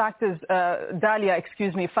fighting, in fact, is Dalia.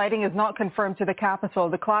 Fighting is not confirmed to the capital.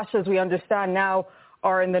 The clashes, we understand now,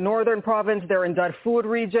 are in the northern province. They're in Darfur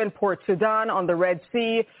region, Port Sudan, on the Red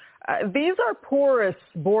Sea. These are porous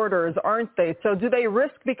borders, aren't they? So do they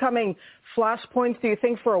risk becoming flashpoints, do you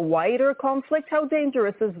think, for a wider conflict? How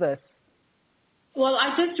dangerous is this? Well,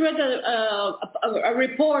 I just read a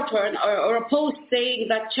report or a post saying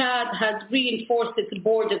that Chad has reinforced its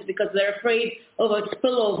borders because they're afraid of a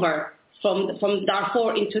spillover from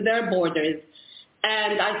Darfur into their borders.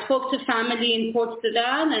 And I spoke to family in Port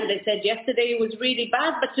Sudan, and they said yesterday it was really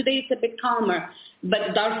bad, but today it's a bit calmer.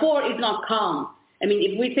 But Darfur is not calm. I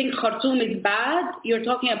mean, if we think Khartoum is bad, you're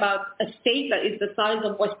talking about a state that is the size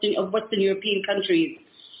of Western European countries.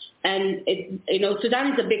 And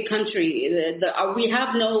Sudan is a big country. We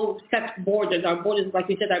have no set borders. Our borders, like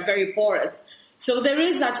we said, are very porous. So there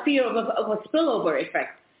is that fear of a spillover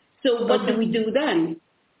effect. So what do we do then?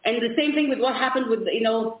 And the same thing with what happened with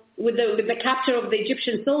the capture of the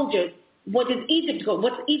Egyptian soldiers. What's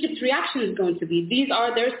Egypt's reaction is going to be? These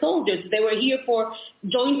are their soldiers. They were here for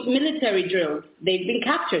joint military drills. They've been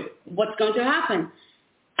captured. What's going to happen?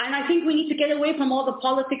 And I think we need to get away from all the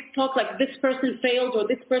politics talk like this person failed or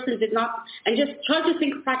this person did not, and just try to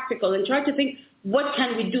think practical and try to think, what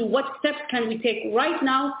can we do? What steps can we take right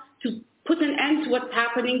now to put an end to what's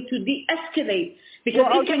happening, to de-escalate? Because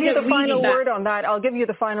I'll give you the final word on that. I'll give you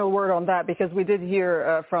the final word on that because we did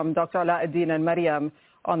hear from Dr. Alauddin and Mariam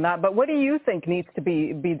on that. But what do you think needs to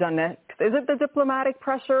be done next? Is it the diplomatic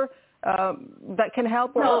pressure that can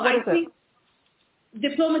help? Or no, what is I think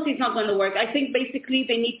diplomacy is not going to work. I think basically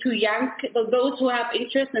they need to yank those who have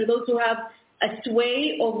interest and those who have a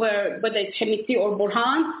sway over whether it's Hemiti or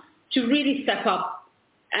Burhan to really step up.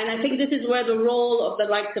 And I think this is where the role of the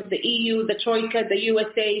likes of the EU, the Troika, the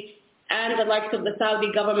USA, and the likes of the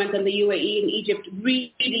Saudi government and the UAE and Egypt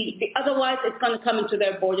really, otherwise it's going to come into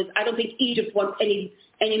their borders. I don't think Egypt wants any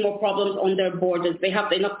more problems on their borders. They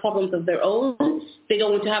have enough problems of their own. They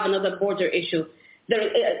don't want to have another border issue.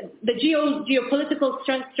 The geopolitical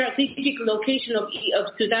strategic location of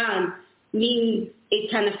Sudan means it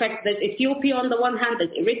can affect Ethiopia on the one hand,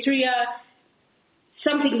 there's Eritrea.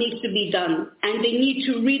 Something needs to be done, and they need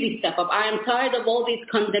to really step up. I am tired of all these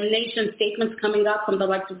condemnation statements coming up from the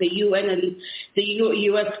likes of the UN and the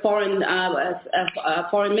U.S. Foreign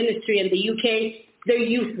Ministry and the UK. They're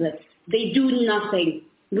useless. They do nothing.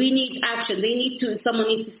 We need action. Someone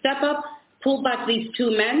needs to step up, pull back these two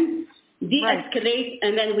men, de-escalate,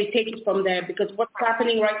 and then we take it from there, because what's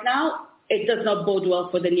happening right now, it does not bode well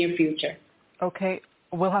for the near future. Okay.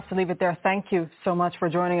 We'll have to leave it there. Thank you so much for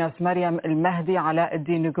joining us, Mariam Al-Mahdi,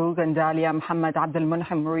 Alauddin Nugug, and Dalia Muhammad Abdel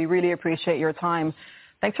Munhim. We really appreciate your time.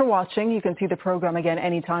 Thanks for watching. You can see the program again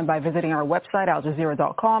anytime by visiting our website,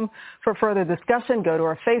 aljazeera.com. For further discussion, go to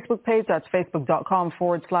our Facebook page. That's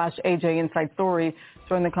facebook.com/AJ Inside Story.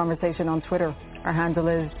 Join the conversation on Twitter. Our handle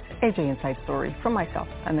is AJ Inside Story. From myself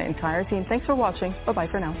and the entire team, thanks for watching. Bye-bye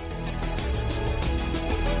for now.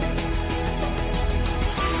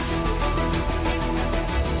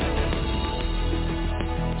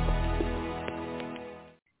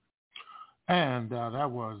 And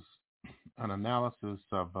that was an analysis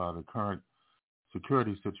of the current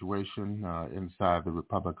security situation inside the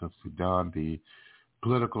Republic of Sudan, the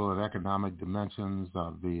political and economic dimensions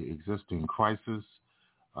of the existing crisis,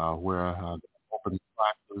 where open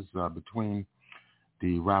clashes between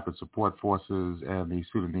the Rapid Support Forces and the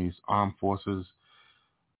Sudanese Armed Forces.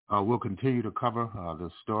 We'll continue to cover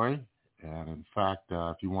this story. And in fact,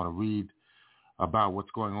 if you want to read about what's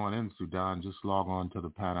going on in Sudan, just log on to the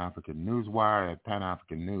Pan-African Newswire at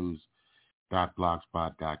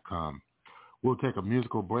panafricannews.blogspot.com. We'll take a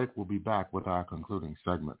musical break. We'll be back with our concluding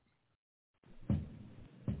segment.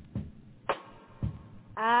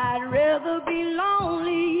 I'd rather be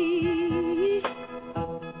lonely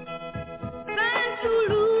than to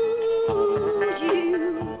lose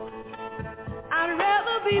you. I'd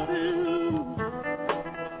rather be blue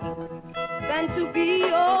than to be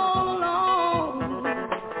all alone.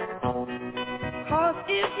 'Cause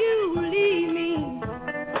if you leave me,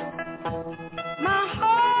 my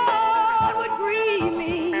heart would grieve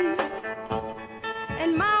me,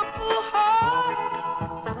 and my poor heart,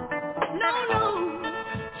 no,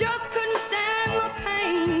 just couldn't stand the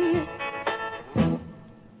pain.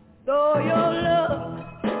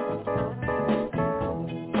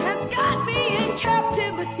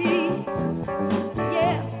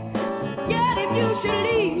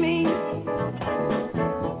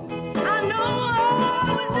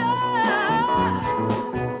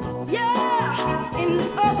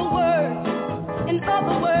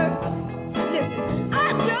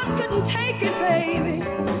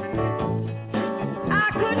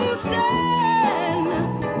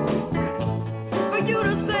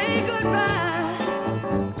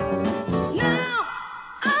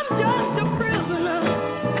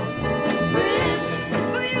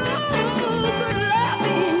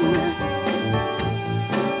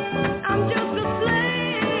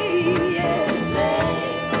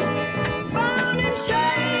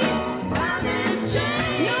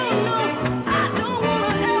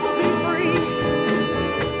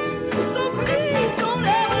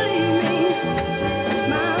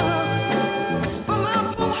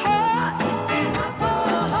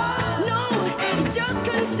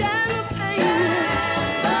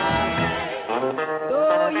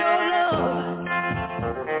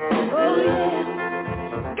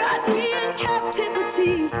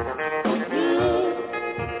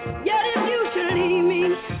 Yet if you should leave me,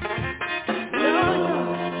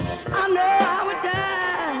 Lord, I know I would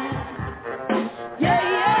die. Yeah,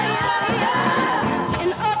 yeah, yeah, yeah. In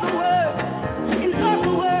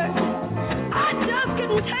other words, I just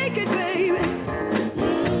couldn't take it, baby.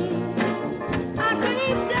 I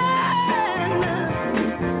couldn't stand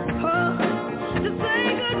to say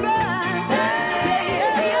goodbye. Yeah,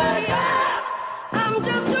 yeah, yeah, yeah. I'm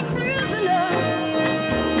just a prisoner.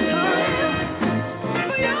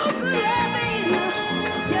 For your good loving.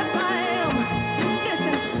 Yes, I am.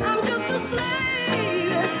 Listen, I'm just a slave.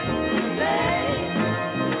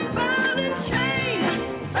 Bound in chains.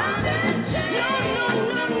 No,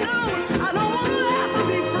 I don't want to have to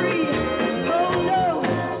be free. Oh, no.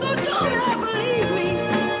 So don't ever leave me.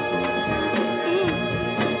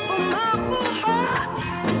 For my full heart.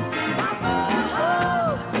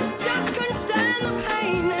 Just couldn't stand the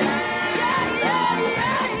pain. Yeah.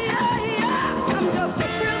 I'm just a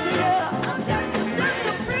prisoner. Just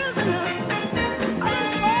a prisoner. I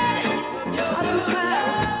done tried it. I done tried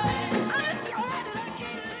it. I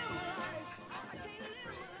can't live.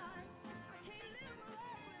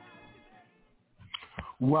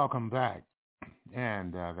 Welcome back.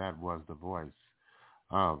 And that was the voice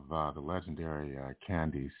of the legendary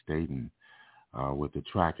Candy Staten with the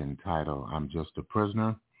track entitled I'm Just a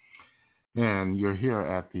Prisoner. And you're here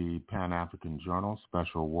at the Pan-African Journal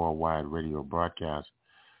special worldwide radio broadcast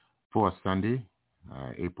for Sunday,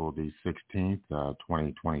 April the 16th,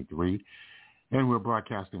 2023. And we're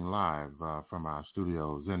broadcasting live from our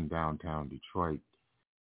studios in downtown Detroit.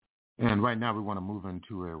 And right now we want to move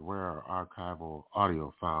into a rare archival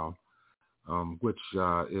audio file, which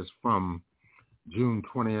is from June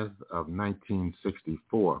 20th of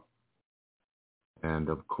 1964. And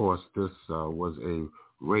of course, this was a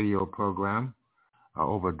radio program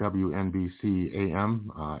over WNBC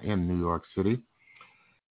AM in New York City.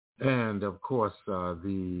 And of course,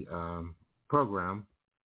 the program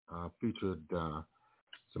featured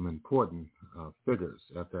some important figures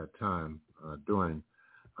at that time during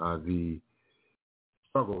the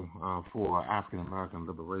struggle for African-American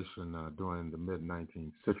liberation during the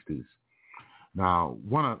mid-1960s. Now,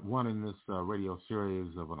 one in this radio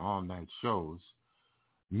series of an all-night shows,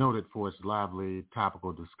 noted for its lively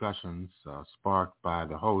topical discussions sparked by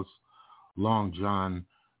the host's Long John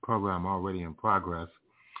program already in progress.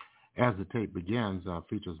 As the tape begins,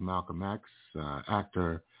 features Malcolm X,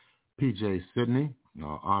 actor P.J. Sidney,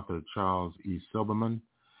 author Charles E. Silverman,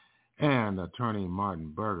 and attorney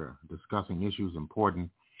Martin Berger discussing issues important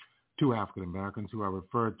to African Americans who are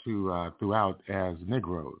referred to throughout as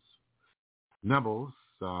Negroes. Nubbles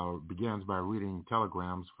begins by reading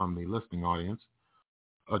telegrams from the listening audience,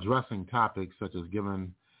 addressing topics such as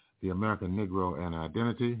giving the American Negro an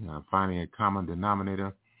identity, finding a common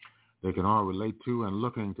denominator they can all relate to, and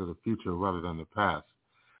looking to the future rather than the past.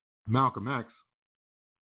 Malcolm X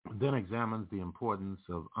then examines the importance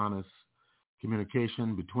of honest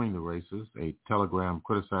communication between the races. A telegram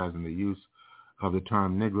criticizing the use of the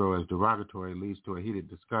term Negro as derogatory leads to a heated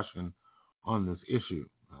discussion on this issue.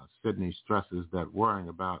 Sidney stresses that worrying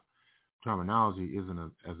about terminology isn't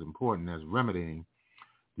as important as remedying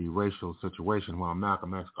the racial situation, while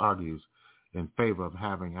Malcolm X argues in favor of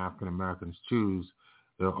having African Americans choose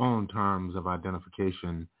their own terms of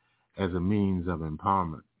identification as a means of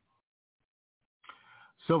empowerment.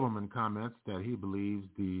 Silverman comments that he believes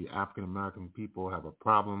the African American people have a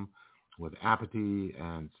problem with apathy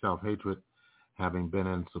and self-hatred, having been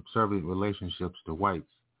in subservient relationships to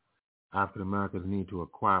whites. African Americans need to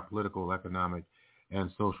acquire political, economic,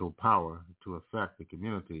 and social power to affect the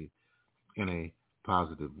community in a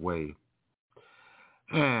positive way.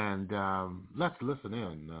 And let's listen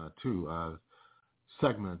in to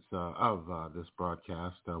segments of this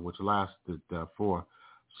broadcast, which lasted for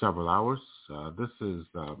several hours. This is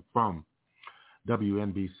from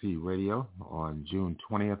WNBC Radio on June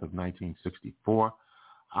 20th of 1964,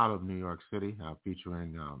 out of New York City,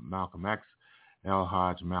 featuring Malcolm X, El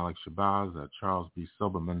Hajj Malik Shabazz, Charles B.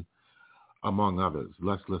 Silverman, among others.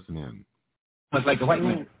 Let's listen in. It's like the white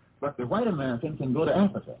man, but the white American can go to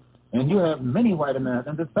Africa. And you have many white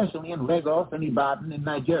Americans, especially in Lagos and Ibadan in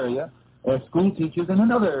Nigeria, as school teachers and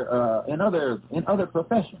in other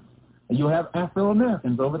professions. You have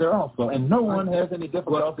Afro-Americans over there also, and no one has any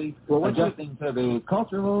difficulty adjusting to the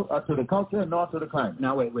cultural, to the culture, nor to the climate.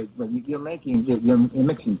 Now, wait. You're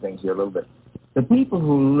mixing things here a little bit. The people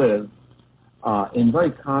who live in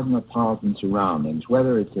very cosmopolitan surroundings,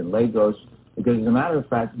 whether it's in Lagos, because as a matter of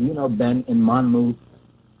fact, you know Ben in Monmouth,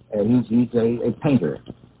 he's a painter,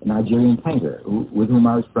 a Nigerian painter, with whom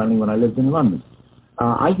I was friendly when I lived in London.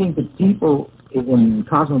 I think that people in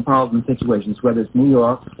cosmopolitan situations, whether it's New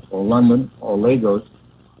York or London or Lagos,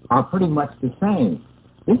 are pretty much the same.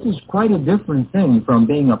 This is quite a different thing from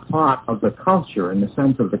being a part of the culture in the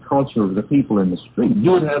sense of the culture of the people in the street.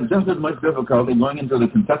 You would have just as much difficulty going into the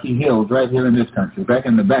Kentucky hills right here in this country, back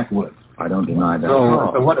in the backwoods. I don't deny that.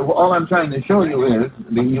 So all I'm trying to show you is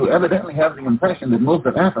that you evidently have the impression that most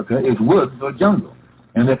of Africa is woods or jungle,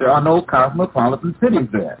 and that there are no cosmopolitan cities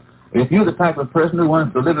there. If you're the type of person who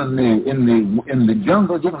wants to live in the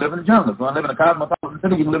jungle, you can live in the jungle. If you want to live in a cosmopolitan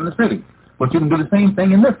city, you can live in the city. But you can do the same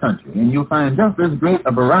thing in this country, and you'll find just as great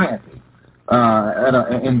a variety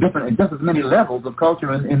in just as many levels of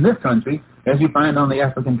culture in this country as you find on the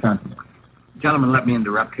African continent. Gentlemen, let me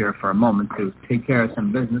interrupt here for a moment to take care of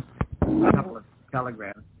some business. A couple of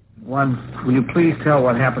telegrams. One, will you please tell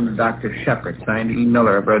what happened to Dr. Shepard, signed E.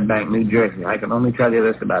 Miller of Red Bank, New Jersey. I can only tell you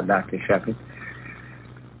this about Dr. Shepard.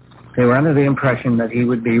 They were under the impression that he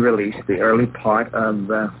would be released the early part of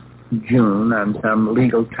June on some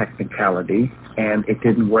legal technicality, and it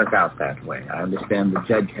didn't work out that way. I understand the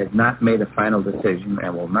judge has not made a final decision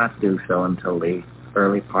and will not do so until the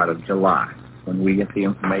early part of July. When we get the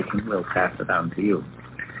information, we'll pass it on to you.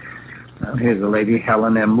 Now, here's the lady,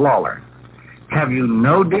 Helen M. Lawler. Have you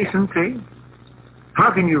no decency?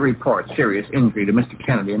 How can you report serious injury to Mr.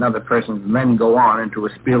 Kennedy and other persons and then go on into a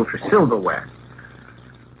spiel for silverware?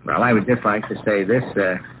 Well, I would just like to say this,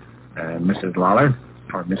 Mrs. Lawler,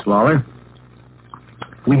 or Miss Lawler.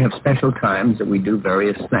 We have special times that we do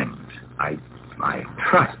various things. I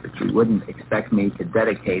trust that you wouldn't expect me to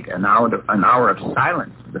dedicate an hour of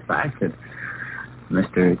silence to the fact that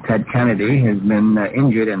Mr. Ted Kennedy has been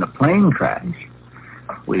injured in a plane crash.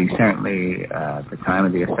 We certainly, at the time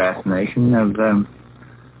of the assassination of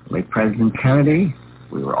late President Kennedy,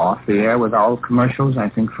 we were off the air with all commercials, I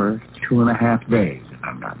think, for 2.5 days, if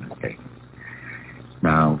I'm not mistaken.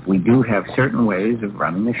 Now, we do have certain ways of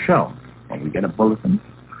running the show. When we get a bulletin,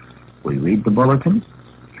 we read the bulletin,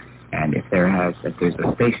 and if there's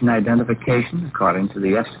a station identification according to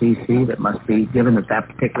the FCC that must be given at that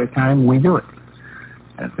particular time, we do it.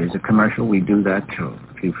 And if there's a commercial, we do that too.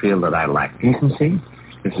 If you feel that I lack decency,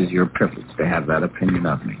 this is your privilege to have that opinion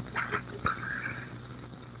of me.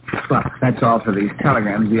 Well, that's all for these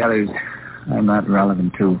telegrams. The others are not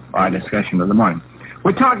relevant to our discussion of the morning.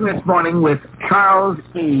 We're talking this morning with Charles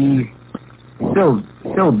E.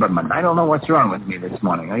 Silverman. I don't know what's wrong with me this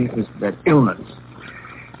morning. I think it's that illness.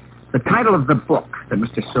 The title of the book that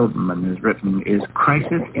Mr. Silverman has written is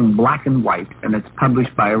Crisis in Black and White, and it's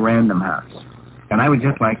published by Random House. And I would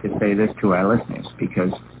just like to say this to our listeners,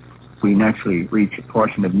 because we naturally reach a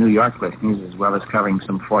portion of New York listeners as well as covering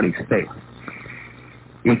some 40 states.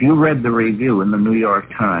 If you read the review in the New York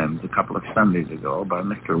Times a couple of Sundays ago by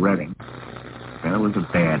Mr. Redding, and it was a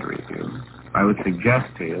bad review, I would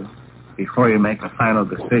suggest to you, before you make a final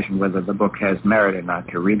decision whether the book has merit or not,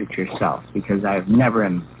 to read it yourself, because I've never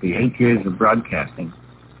in the 8 years of broadcasting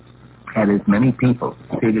had as many people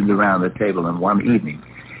seated around the table in one evening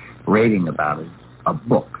rating about a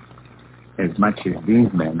book as much as these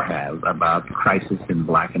men have about Crisis in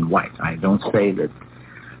Black and White. I don't say that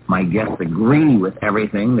my guests agree with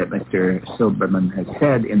everything that Mr. Silverman has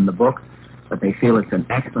said in the book, but they feel it's an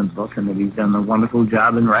excellent book and that he's done a wonderful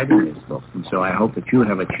job in writing this book. And so I hope that you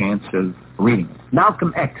have a chance of reading it.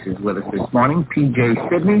 Malcolm X is with us this morning, P.J.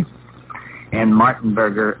 Sidney, and Martin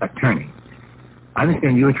Berger, attorney. I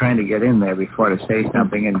understand you were trying to get in there before to say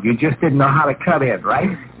something, and you just didn't know how to cut in,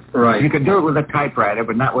 right? Right. You could do it with a typewriter,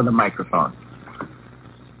 but not with a microphone.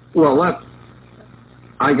 Well,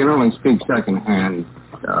 I can only speak secondhand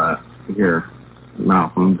here,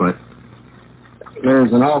 Malcolm, but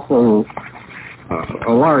there's an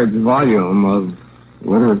a large volume of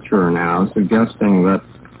literature now suggesting that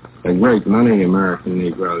a great many American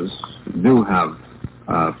Negroes do have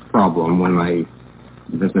a problem when they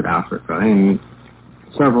visit Africa in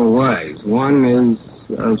several ways. One is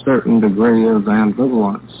a certain degree of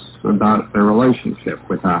ambivalence about their relationship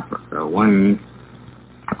with Africa. One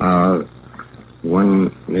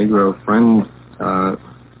Negro friend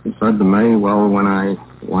said to me, well, when I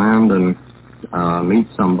land and meet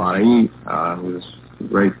somebody whose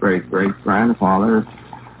great-great-great-grandfather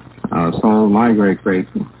sold my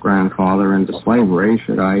great-great-grandfather into slavery,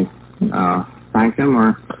 should I thank him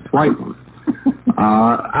or slight him?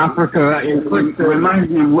 Africa it reminds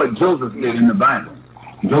me of what Joseph did in the Bible.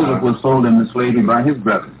 Joseph was sold into slavery by his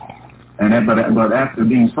brothers. But after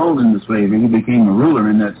being sold into slavery, he became a ruler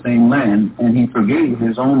in that same land, and he forgave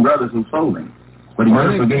his own brothers who sold him. But he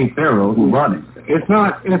never forgave Pharaoh who bought him. It's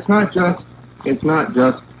not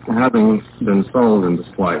just having been sold into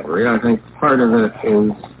slavery. I think part of it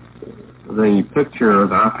is the picture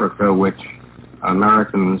of Africa which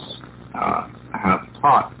Americans have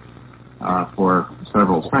taught for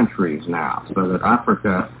several centuries now, so that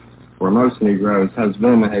Africa, for most Negroes, has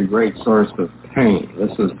been a great source of pain.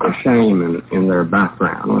 This is the shame in their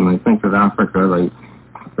background. When they think of Africa, they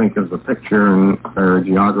think of the picture in their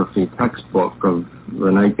geography textbook of the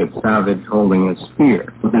naked savage holding a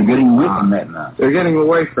spear. But they're getting away from that now. They're getting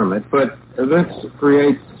away from it, but this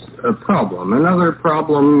creates a problem. Another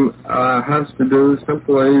problem has to do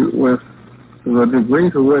simply with the degree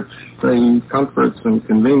to which the comforts and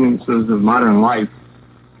conveniences of modern life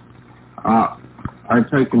are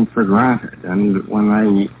taken for granted. And when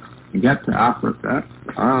they get to Africa,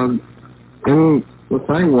 in the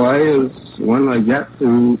same way as when they get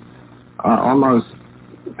to almost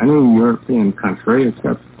any European country,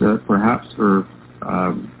 except perhaps for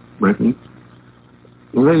Britain,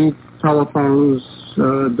 the telephones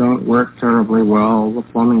don't work terribly well, the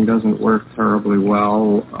plumbing doesn't work terribly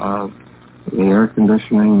well, the air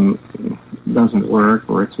conditioning doesn't work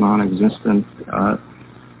or it's non-existent.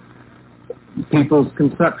 People's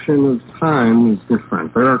conception of time is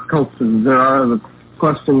different. There are the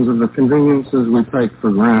questions of the conveniences we take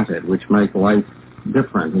for granted, which make life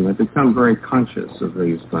different, and they become very conscious of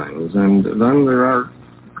these things. And then there are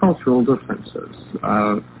cultural differences.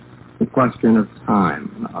 The question of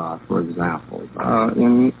time, for example.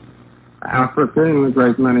 In Africa, in a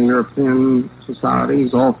great many European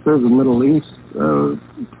societies, all through the Middle East,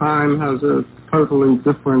 time has a totally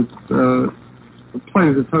different,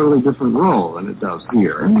 plays a totally different role than it does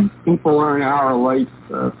here. People are an hour late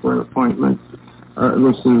for an appointment.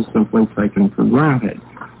 This is simply taken for granted.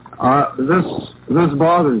 This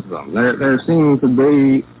bothers them. There seem to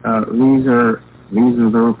be these are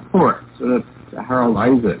the reports that Harold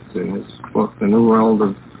Isaacs in his book The New World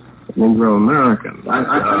of Negro Americans.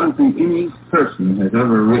 I don't think any person has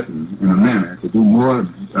ever written in a manner to do more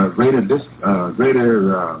greater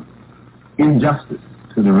injustice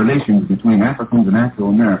to the relations between Africans and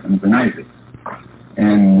Afro-Americans than Isaacs.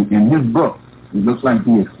 And in his book, it looks like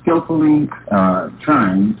he is skillfully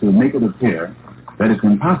trying to make it appear that it's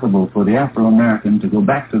impossible for the Afro-American to go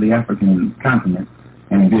back to the African continent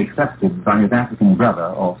and be accepted by his African brother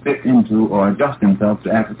or fit into or adjust himself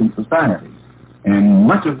to African society. And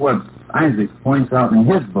much of what Isaac points out in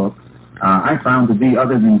his book, I found to be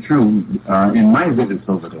other than true in my visits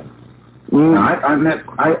over there.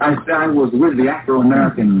 I was with the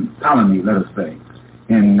Afro-American colony, let us say,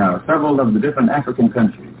 in several of the different African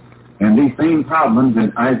countries. And these same problems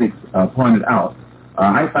that Isaac pointed out,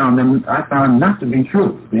 I found not to be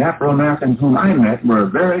true. The Afro-Americans whom I met were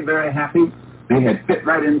very, very happy. They had fit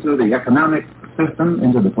right into the economic system,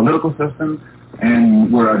 into the political system,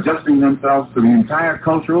 and were adjusting themselves to the entire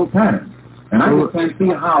cultural pattern. And I just can't see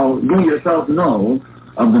how you yourself know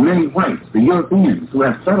of the many whites, the Europeans, who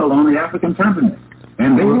have settled on the African continent.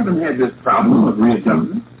 And they haven't had this problem of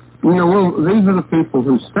readjustment. Well, these are the people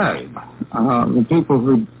who stayed. The people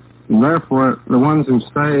who, therefore, the ones who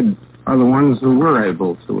stayed are the ones who were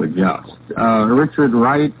able to adjust. Richard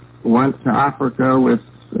Wright went to Africa with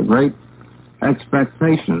great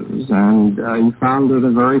expectations, and he found it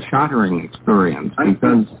a very shattering experience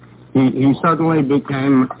because he suddenly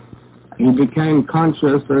became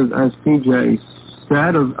conscious, as P.J.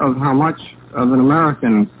 said, of how much of an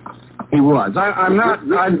American he was.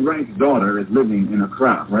 Richard Wright's daughter is living in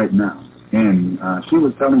Accra right now, and she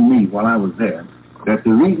was telling me while I was there that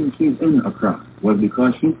the reason she's in Accra was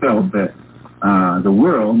because she felt that the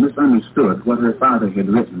world misunderstood what her father had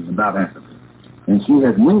written about Africa. And she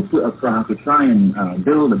has moved to Accra to try and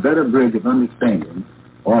build a better bridge of understanding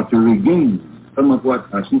or to regain some of what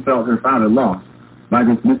she felt her father lost by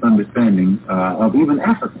this misunderstanding of even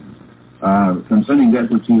Africans concerning that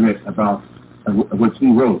which he read about, which he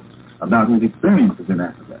wrote about his experiences in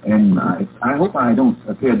Africa. And I hope I don't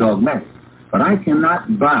appear dogmatic, but I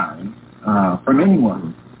cannot buy from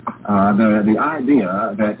anyone the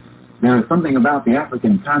idea that there is something about the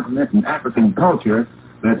African continent and African culture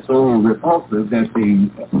that's so repulsive that the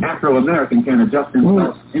Afro-American can adjust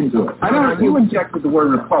himself into it. You injected the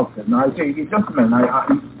word repulsive. Now, I say, just a minute.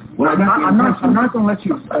 I'm not going to let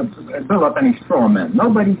you build up any straw men.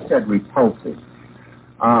 Nobody said repulsive.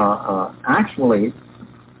 Actually,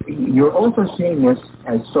 you're also seeing this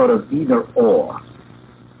as sort of either or.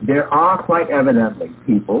 There are quite evidently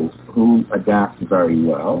people who adapt very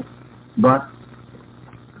well, but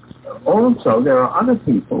also there are other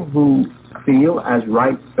people who feel as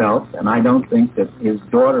Wright felt, and I don't think that his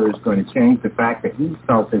daughter is going to change the fact that he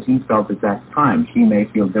felt as he felt at that time. She may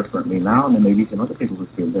feel differently now, and there may be some other people who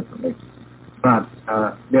feel differently. But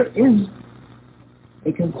there is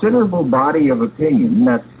a considerable body of opinion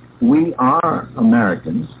that we are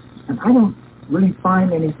Americans, and I don't really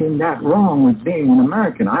find anything that wrong with being an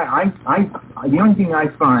American. The only thing I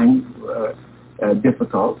find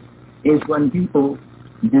difficult is when people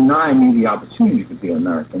deny me the opportunity to be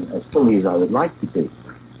American as fully as I would like to be.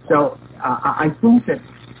 So I think that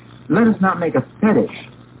let us not make a fetish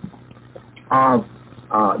of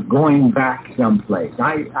going back someplace.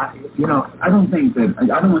 I don't think that,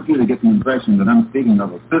 I don't want you to get the impression that I'm speaking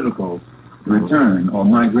of a physical return or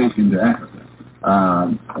migration to Africa.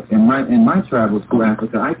 In my travels to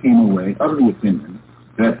Africa, I came away of the opinion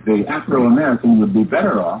that the Afro-American would be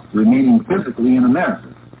better off remaining physically in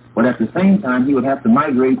America. But at the same time, he would have to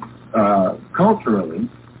migrate culturally,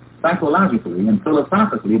 psychologically, and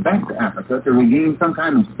philosophically back to Africa to regain some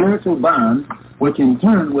kind of spiritual bond, which in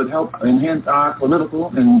turn would help enhance our political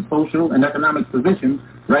and social and economic position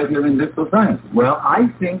right here in this society. Well, I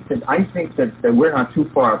think that we're not too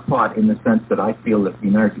far apart in the sense that I feel that the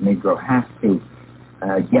American Negro has to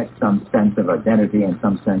get some sense of identity and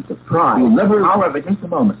some sense of pride. However, just a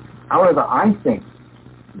moment. However, I think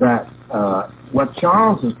that what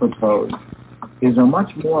Charles has proposed is a much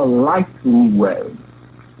more likely way,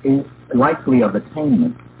 likely of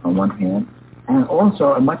attainment on one hand, and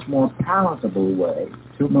also a much more palatable way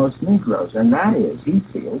to most Negroes, and that is, he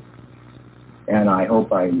feels, and I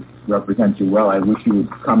hope I represent you well, I wish you would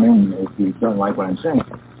come in if you don't like what I'm saying,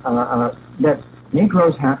 that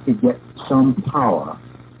Negroes have to get some power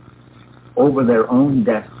over their own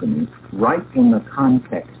destiny right in the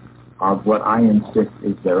context of what I insist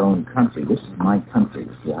is their own country. This is my country.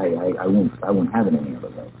 See, I won't have it any other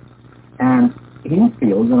way. And he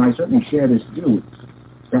feels, and I certainly share this view,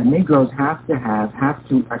 that Negroes have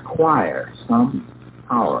to acquire some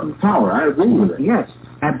power. Power, I agree with it. Yes,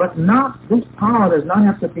 but this power does not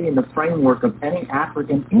have to be in the framework of any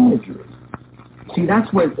African imagery. See,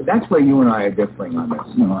 that's where you and I are differing on this.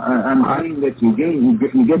 No, I'm saying that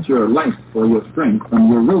you get your life or your strength from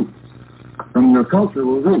your roots, from your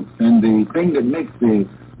cultural roots, and the thing that makes the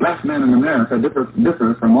black man in America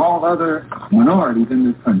differ from all other minorities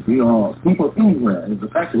in this country or people anywhere is the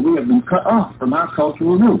fact that we have been cut off from our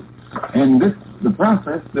cultural roots. And the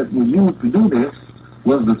process that was used to do this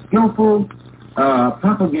was the skillful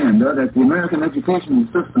propaganda that the American educational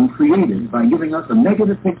system created by giving us a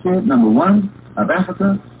negative picture, number one, of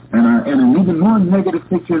Africa, and an even more negative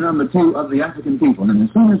picture, number two, of the African people. And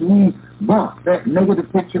as soon as we bought that negative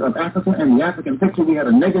picture of Africa and the African picture, we had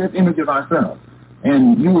a negative image of ourselves.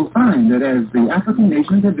 And you will find that as the African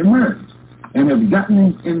nations have emerged and have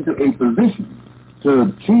gotten into a position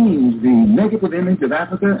to change the negative image of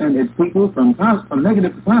Africa and its people from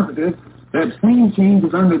negative to positive, that same change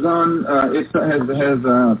has undergone, has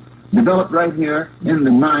developed right here in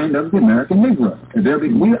the mind of the American Negro.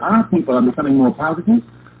 Our people are becoming more positive,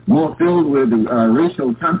 more filled with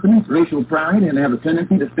racial confidence, racial pride, and have a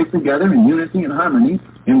tendency to stick together in unity and harmony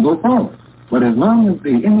and go forward. But as long as the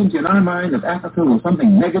image in our mind of Africa was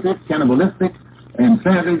something negative, cannibalistic, and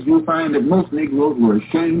savage, you'll find that most Negroes were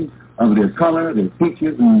ashamed of their color, their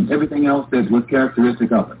features, and everything else that was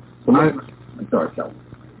characteristic of it. So sorry, Kelly.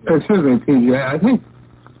 Excuse me, TJ. I think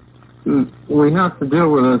we have to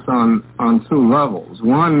deal with this on two levels.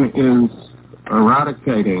 One is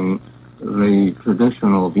eradicating the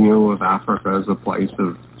traditional view of Africa as a place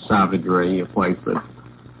of savagery, a place that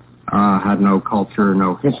had no culture,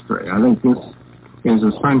 no history. I think this is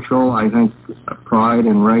essential. I think pride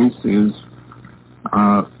in race is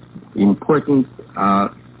important,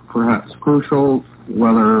 perhaps crucial,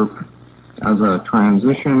 whether as a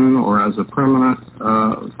transition or as a permanent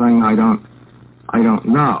thing, I don't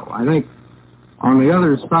know. I think on the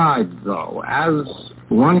other side, though,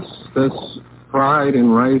 once this pride in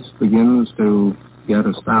race begins to get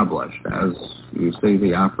established, as you see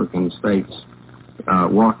the African states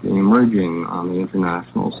emerging on the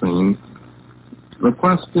international scene, the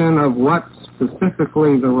question of what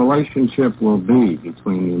specifically the relationship will be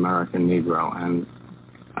between the American Negro and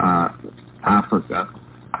Africa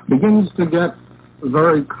begins to get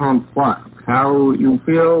very complex. How you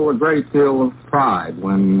feel a great deal of pride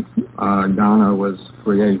when Ghana was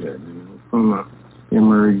created, Nkrumah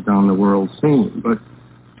emerged on the world scene. But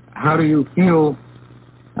how do you feel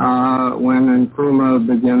when Nkrumah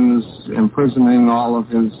begins imprisoning all of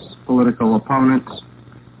his political opponents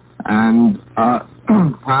and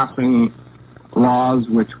passing laws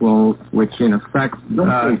which in effect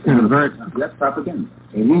convert? Let's stop again.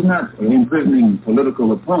 He's not imprisoning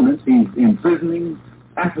political opponents. He's imprisoning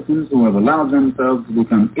Africans who have allowed themselves to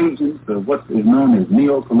become agents of what is known as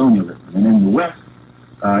neo-colonialism. And in the West,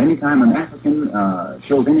 anytime an African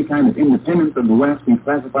shows any kind of independence of the West, he's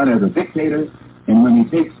classified as a dictator And when he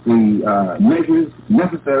takes the measures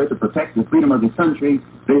necessary to protect the freedom of his country,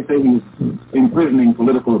 they say he's imprisoning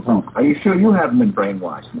political opponents. Are you sure you haven't been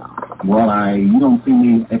brainwashed now? Well, you don't see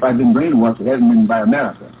me. If I've been brainwashed, it hasn't been by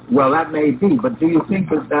America. Well, that may be, but do you think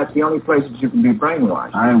that that's the only place that you can be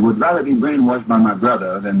brainwashed? I would rather be brainwashed by my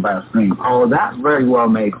brother than by a stranger. Oh, that very well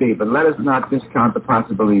may be, but let us not discount the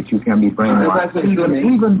possibility that you can be brainwashed,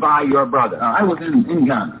 even by your brother. I was in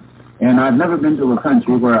Ghana, and I've never been to a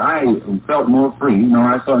country where I felt more free, where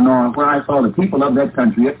I saw the people of that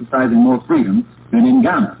country exercising more freedom than in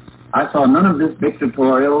Ghana. I saw none of this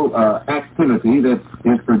dictatorial activity that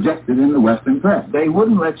is projected in the Western press. They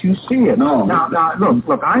wouldn't let you see it. No. Now,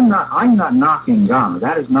 look. I'm not knocking Ghana.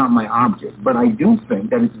 That is not my object. But I do think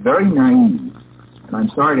that it's very naive, and I'm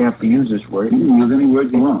sorry to have to use this word. You can use any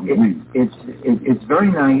word you want. It's very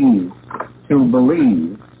naive to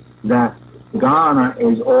believe that Ghana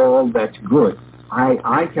is all that's good.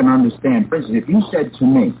 I can understand. For instance, if you said to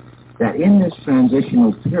me that in this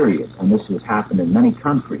transitional period, and this has happened in many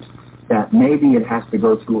countries, that maybe it has to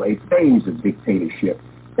go through a phase of dictatorship,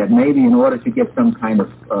 that maybe in order to get some kind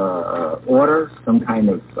of order, some kind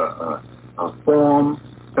of form,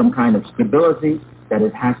 some kind of stability, that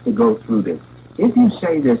it has to go through this. If you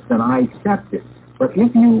say this, then I accept it. But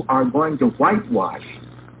if you are going to whitewash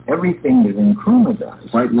everything that Nkrumah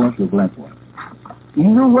does... Whitewash or blackwash?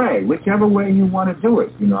 Either way, whichever way you want to do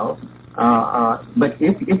it, you know. But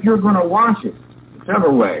if you're going to wash it,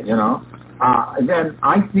 whichever way, you know, then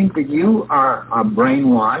I think that you are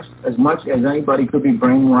brainwashed as much as anybody could be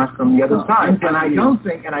brainwashed from the other side. And I don't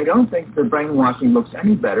think the brainwashing looks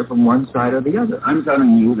any better from one side or the other. I'm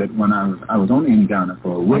telling you that when I was only in Ghana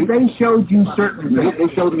for a week. Well, they showed you certain things. They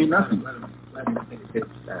showed me nothing.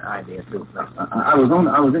 Idea too. I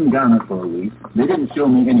was in Ghana for a week. They didn't show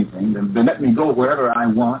me anything. They let me go wherever I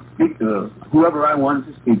want, speak to whoever I wanted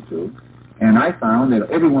to speak to. And I found that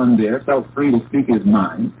everyone there felt free to speak his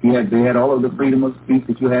mind. They had all of the freedom of speech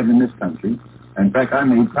that you have in this country. In fact, I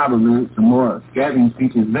made probably some more scathing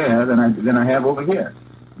speeches there than I have over here.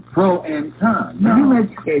 Pro and con. Now, you made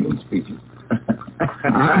scathing speeches.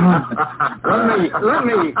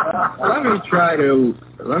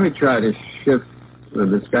 Let me try to shift the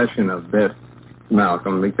discussion a bit,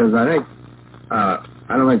 Malcolm, because I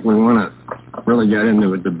don't think we want to really get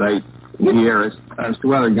into a debate here as to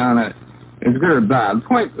whether Ghana is good or bad.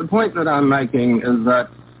 The point that I'm making is that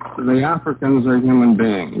the Africans are human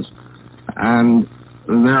beings, and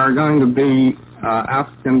there are going to be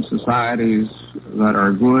African societies that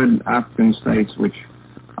are good, African states which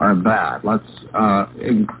are bad. Let's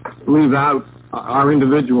leave out our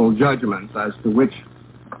individual judgments as to which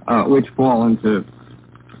fall into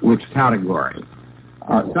which category.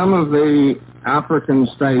 Some of the African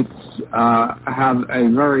states have a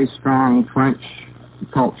very strong French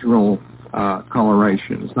cultural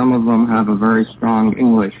coloration. Some of them have a very strong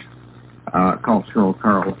English cultural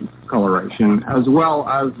coloration, as well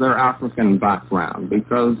as their African background,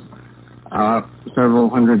 because several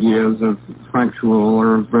hundred years of French rule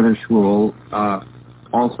or British rule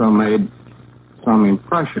also made some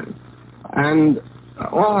impression. And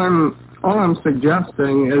all I'm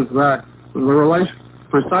suggesting is that the relation,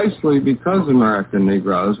 precisely because American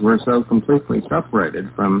Negroes were so completely separated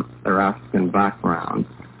from their African background,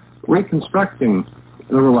 reconstructing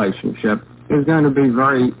the relationship is going to be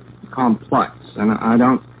very complex, and I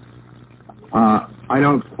don't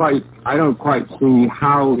quite see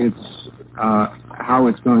how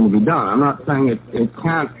it's going to be done. I'm not saying it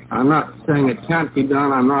can't be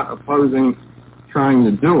done. I'm not opposing trying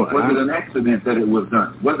to do it. Was it an accident that it was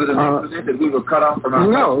done? Was it an accident that we were cut off from our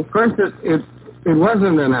No, of course it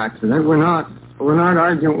wasn't an accident. We're not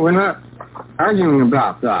arguing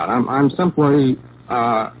about that. I'm simply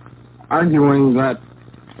arguing that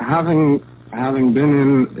having been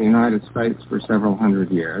in the United States for several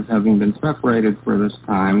hundred years, having been separated for this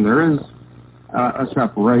time, there is a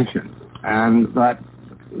separation, and that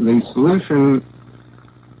the solution,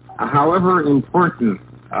 however important,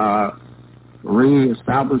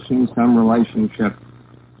 re-establishing some relationship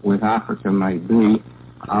with Africa may be,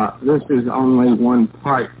 this is only one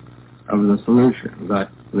part of the solution.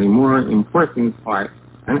 That the more important part,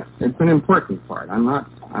 and it's an important part, I'm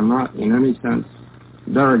not in any sense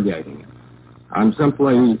derogating it. I'm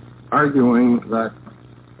simply arguing that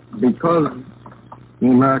because the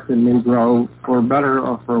American Negro, for better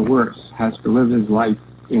or for worse, has to live his life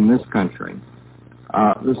in this country,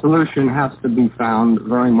 the solution has to be found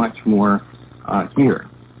very much more here.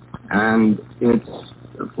 And it's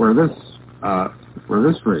for this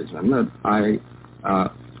reason that I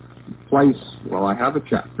I have a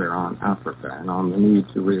chapter on Africa and on the need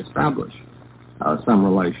to reestablish some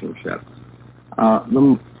relationship.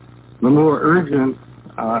 The more urgent,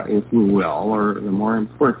 if you will, or the more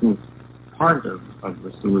important part of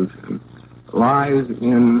the solution lies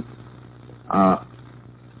in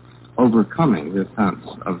overcoming the sense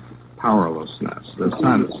of powerlessness.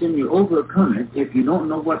 Can you overcome it if you don't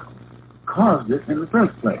know what caused it in the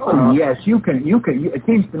first place? Oh, yes, you can. It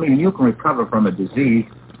seems to me you can recover from a disease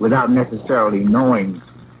without necessarily knowing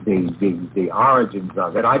the origins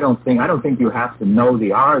of it. I don't think you have to know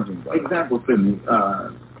the origins of it. Example, Sidney.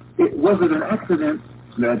 Was it an accident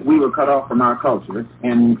that we were cut off from our culture,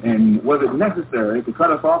 and was it necessary to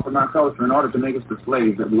cut us off from our culture in order to make us the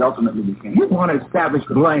slaves that we ultimately became? You want to establish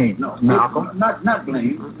blame, no, Malcolm. Not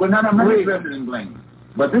blame. We're not interested in blame.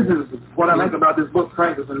 But this is what I like about this book,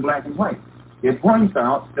 Crisis in Black and White. It points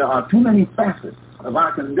out there are too many facets of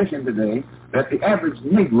our condition today that the average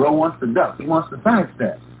Negro wants to duck. He wants to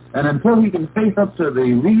sidestep. And until he can face up to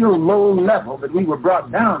the real low level that we were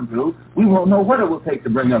brought down to, we won't know what it will take to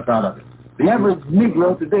bring us out of it. The average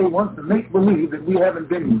Negro today wants to make believe that we haven't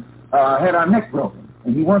been had our neck broken.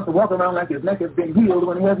 And he wants to walk around like his neck has been healed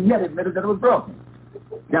when he hasn't yet admitted that it was broken.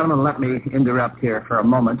 Gentlemen, let me interrupt here for a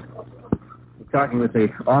moment. We're talking with the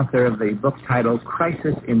author of the book titled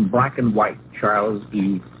Crisis in Black and White, Charles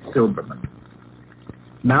E. Silverman.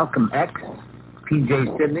 Malcolm X, P.J.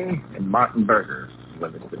 Sidney, and Martin Berger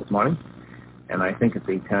with us this morning. And I think at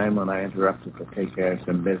the time when I interrupted to take care of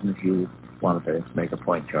some business, you wanted to make a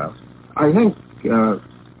point, Charles. I think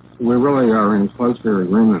we really are in closer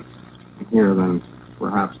agreement here than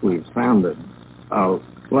perhaps we've sounded.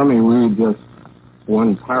 Let me read just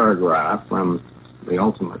one paragraph from the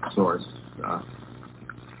ultimate source.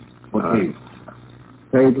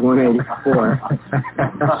 Page 184.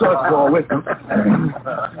 Source ball with them.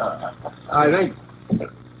 I think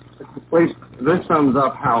at least this sums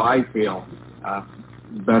up how I feel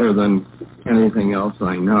better than anything else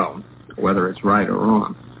I know, whether it's right or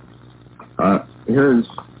wrong. Here's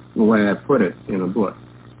the way I put it in a book.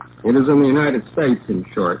 It is in the United States, in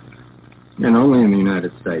short, and only in the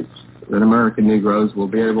United States, that American Negroes will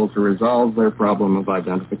be able to resolve their problem of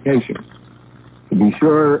identification. To be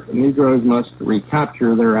sure, Negroes must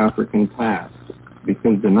recapture their African past,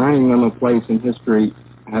 because denying them a place in history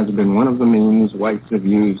has been one of the means whites have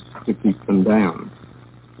used to keep them down.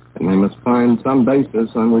 And they must find some basis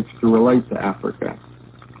on which to relate to Africa,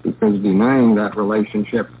 because denying that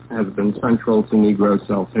relationship has been central to Negro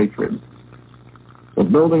self-hatred.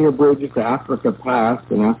 But building a bridge to Africa past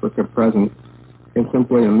and Africa present is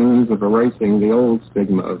simply a means of erasing the old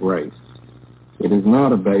stigma of race. It is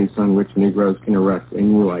not a base on which Negroes can erect a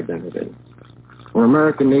new identity. For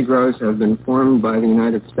American Negroes have been formed by the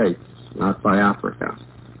United States, not by Africa.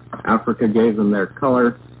 Africa gave them their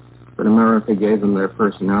color, but America gave them their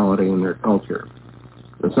personality and their culture.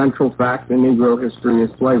 The central fact in Negro history is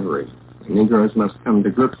slavery. Negroes must come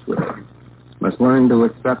to grips with it, must learn to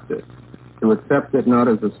accept it not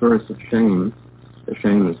as a source of shame, the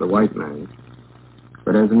shame is the white man,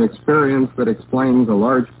 but as an experience that explains a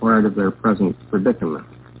large part of their present predicament.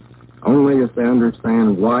 Only if they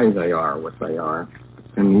understand why they are what they are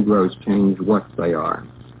can Negroes change what they are.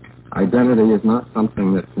 Identity is not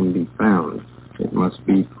something that can be found. It must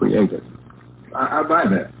be created. I buy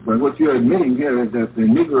that. But what you're admitting here is that the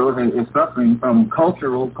Negro is suffering from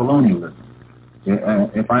cultural colonialism.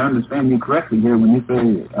 If I understand you correctly here, when you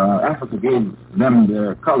say Africa gave them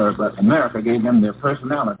their color, but America gave them their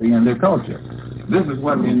personality and their culture. This is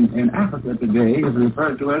what in Africa today is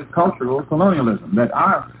referred to as cultural colonialism, that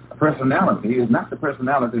our personality is not the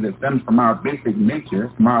personality that stems from our basic nature,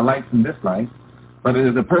 from our likes and dislikes, but it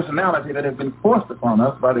is a personality that has been forced upon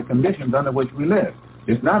us by the conditions under which we live.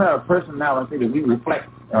 It's not a personality that we reflect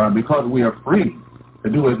because we are free to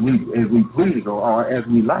do as we please or as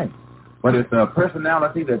we like. But it's a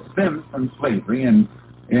personality that stems from slavery. And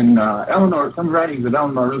in some writings of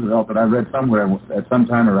Eleanor Roosevelt that I read somewhere at some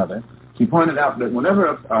time or other, she pointed out that whenever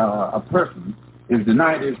a person is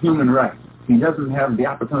denied his human rights, he doesn't have the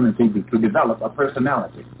opportunity to develop a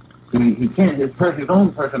personality. He can't. His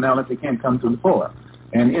own personality can't come to the fore.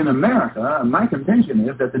 And in America, my contention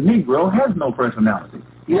is that the Negro has no personality.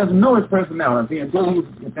 He doesn't know his personality until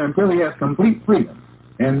he has complete freedom.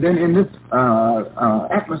 And then in this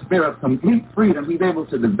atmosphere of complete freedom, he's able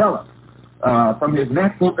to develop from his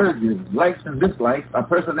natural urges, likes and dislikes, a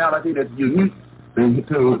personality that's unique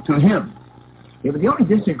to him. Yeah, but the only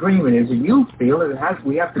disagreement is that you feel that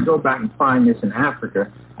we have to go back and find this in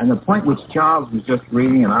Africa. And the point which Charles was just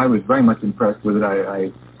reading, and I was very much impressed with it,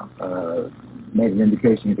 I made an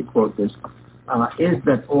indication to quote this, is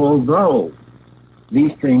that although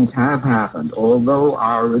these things have happened, although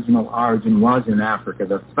our original origin was in Africa,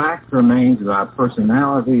 the fact remains that our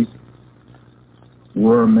personalities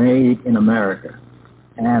were made in America.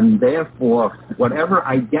 And therefore, whatever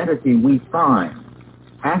identity we find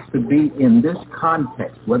has to be in this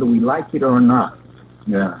context, whether we like it or not.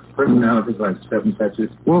 Yeah, personalities like Stephen Fetchit.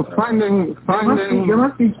 Well, There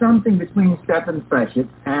must be something between Stephen Fetchit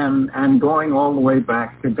and going all the way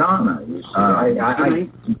back to Ghana.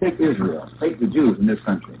 You take Israel, take the Jews in this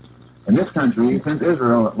country. In this country, since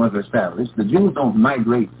Israel was established, the Jews don't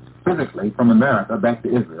migrate physically from America back to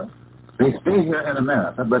Israel. They stay here in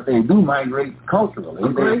America, but they do migrate culturally.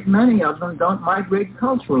 A great many of them don't migrate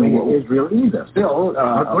culturally in Israel either. Still,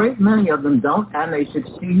 a great many of them don't, and they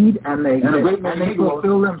succeed, and they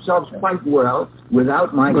fulfill themselves quite well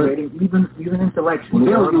without migrating, even intellectually.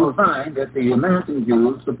 Still, you'll find that the American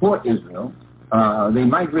Jews support Israel. They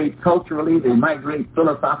migrate culturally, they migrate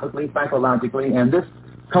philosophically, psychologically, and this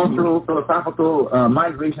cultural, philosophical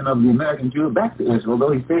migration of the American Jew back to Israel,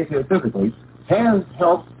 though he stays here physically, has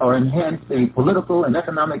helped or enhanced the political and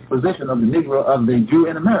economic position of the Negro, of the Jew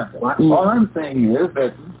in America. All I'm saying is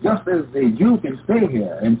that just as the Jew can stay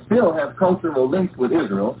here and still have cultural links with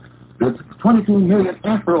Israel, the 22 million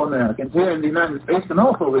Afro-Americans here in the United States can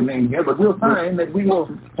also remain here, but we'll find that we will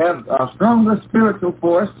have a stronger spiritual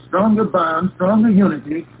force, stronger bond, stronger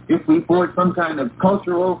unity if we forge some kind of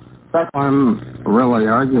cultural. I'm really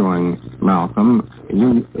arguing, Malcolm,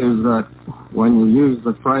 is that when you use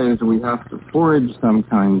the phrase we have to forge some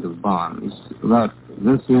kind of bonds, that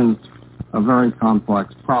this is a very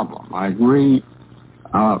complex problem. I agree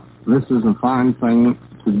this is a fine thing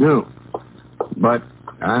to do,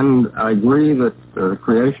 and I agree that the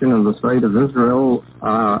creation of the State of Israel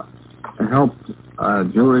helped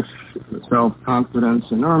Jewish self-confidence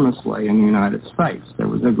enormously in the United States. There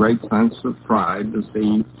was a great sense of pride to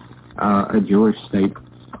see a Jewish state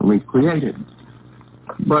recreated.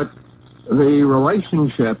 But the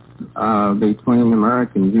relationship between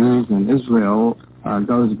American Jews and Israel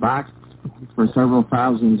goes back for several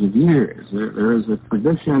thousands of years. There is a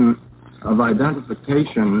tradition of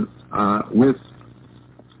identification with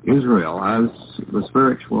Israel as the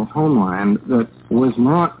spiritual homeland that was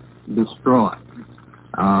not destroyed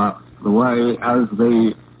the way as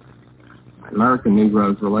the American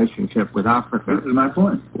Negro's relationship with Africa. This is my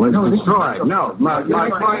point. Was destroyed. No, my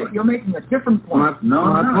point. You're making a different point.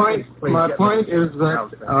 My point is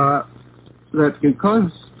that that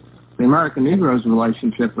because the American Negro's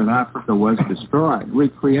relationship with Africa was destroyed,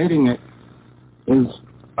 recreating it is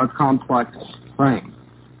a complex thing.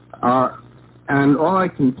 And all I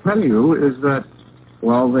can tell you is that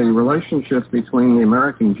while the relationship between the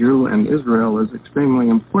American Jew and Israel is extremely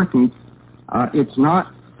important, it's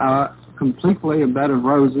not completely a bed of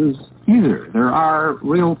roses either. There are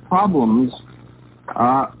real problems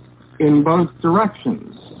in both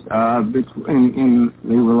directions in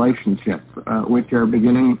the relationship, which are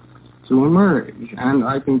beginning to emerge. And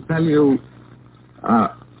I can tell you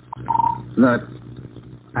that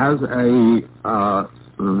as a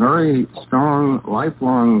very strong,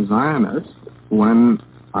 lifelong Zionist, when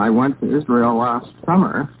I went to Israel last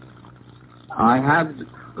summer, I had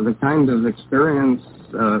the kind of experience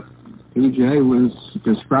PJ was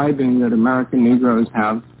describing that American Negroes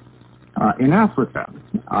have in Africa.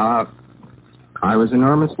 I was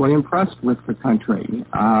enormously impressed with the country.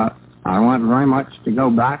 I want very much to go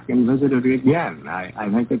back and visit it again. I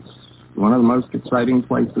think it's one of the most exciting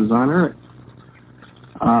places on earth.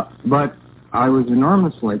 But I was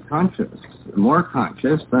enormously conscious, more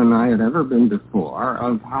conscious than I had ever been before,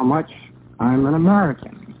 of how much I'm an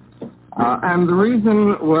American. And the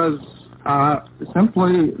reason was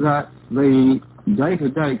simply that the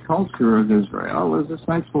day-to-day culture of Israel is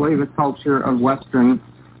essentially the culture of Western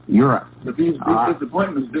Europe. But these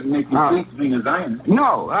disappointments didn't make you think being a Zionist.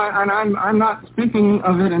 No, and I'm not speaking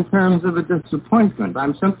of it in terms of a disappointment.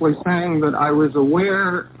 I'm simply saying that I was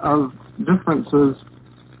aware of differences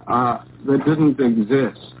that didn't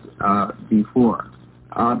exist before.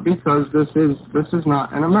 Because this is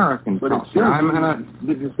not an American culture. But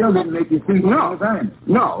it still didn't make you think being a Zionist.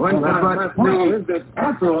 No. My point is that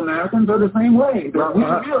Afro-Americans are the same way. But we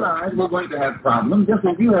realize we're going to have problems, just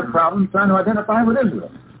as you have problems trying to identify with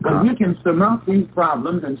Israel. But we can surmount these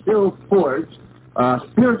problems and still forge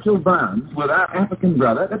spiritual bonds with our African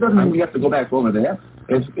brother. That doesn't mean we have to go back over there.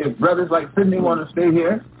 If brothers like Sidney want to stay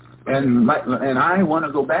here, and I want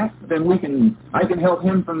to go back, then I can help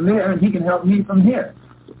him from there, and he can help me from here.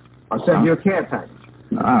 I'll send you a care package.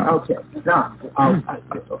 Okay. Now,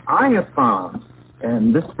 I have found,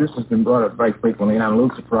 and this has been brought up very frequently, and I'm a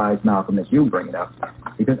little surprised, Malcolm, that you bring it up,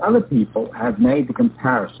 because other people have made the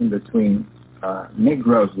comparison between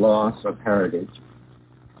Negro's loss of heritage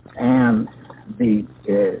and the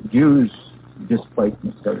Jews'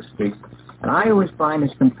 displacement, so to speak, And I always find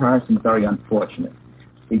this comparison very unfortunate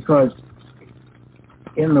because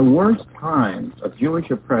in the worst times of Jewish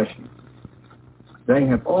oppression, they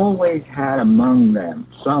have always had among them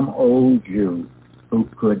some old Jew who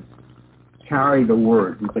could carry the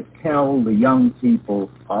word, who could tell the young people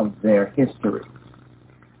of their history.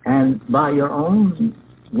 And by your own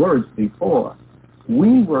words before,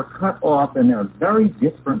 we were cut off in a very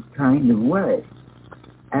different kind of way.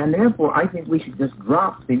 And therefore, I think we should just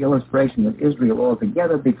drop the illustration of Israel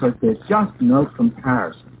altogether because there's just no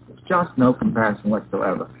comparison. There's just no comparison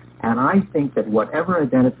whatsoever. And I think that whatever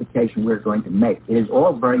identification we're going to make, it is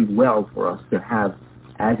all very well for us to have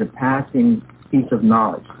as a passing piece of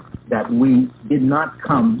knowledge that we did not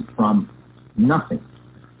come from nothing.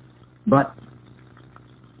 But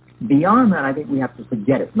beyond that, I think we have to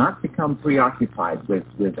forget it, not become preoccupied with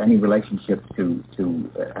any relationship to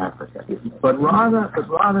Africa, but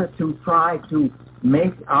rather to try to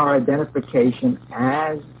make our identification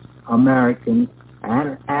as Americans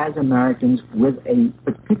and as Americans with a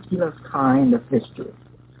particular kind of history.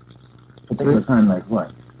 Particular kind like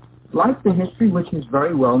what? Like the history which is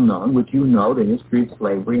very well known, which you know, the history of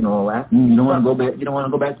slavery and all that. You don't want to go back. You don't want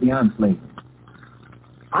to go back beyond slavery.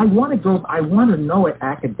 I want to know it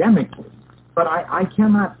academically, but I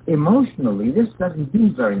cannot emotionally. This doesn't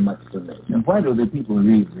do very much to me. And why do the people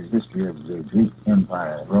read the history of the Greek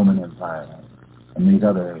Empire, Roman Empire, and these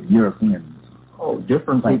other Europeans? Oh,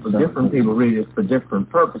 different people read it for different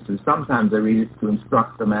purposes. Sometimes they read it to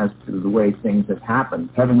instruct them as to the way things have happened.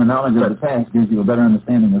 Having a knowledge of the past gives you a better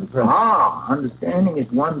understanding of the present. Understanding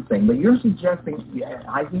is one thing, but you're suggesting,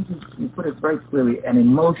 I think you put it very clearly, an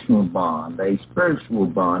emotional bond, a spiritual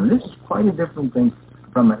bond. This is quite a different thing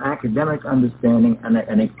from an academic understanding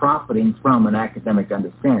and a profiting from an academic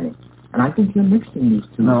understanding. And I think you're mixing these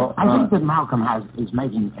two. No, I think that Malcolm is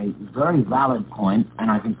making a very valid point,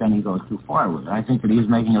 and I think then he goes too far with it. I think that he is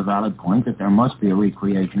making a valid point that there must be a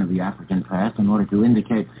recreation of the African past in order to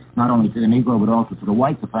indicate not only to the Negro but also to the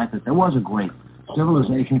white the fact that there was a great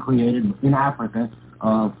civilization created in Africa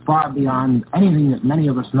far beyond anything that many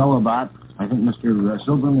of us know about. I think Mr.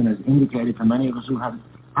 Silverman has indicated to many of us who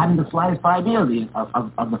haven't the slightest idea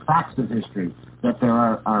of the facts of history that there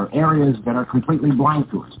are areas that are completely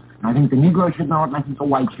blank to us. I think the Negro should know it, and I think the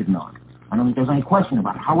white should know it. I don't think there's any question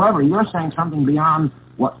about it. However, you're saying something beyond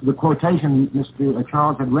what the quotation Mr.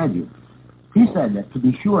 Charles had read you. He said that, to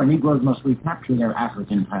be sure, Negroes must recapture their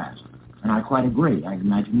African past. And I quite agree. I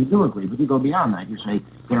imagine you do agree. But you go beyond that. You say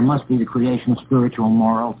there must be the creation of spiritual,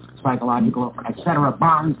 moral, psychological, etc.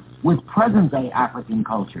 bonds with present-day African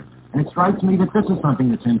culture. And it strikes me that this is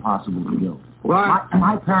something that's impossible to do. Well,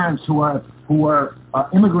 my parents, who are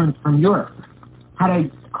immigrants from Europe, had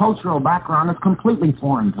a cultural background that's completely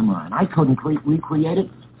foreign to mine. I couldn't recreate it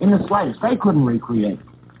in the slightest. They couldn't recreate it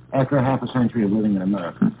after half a century of living in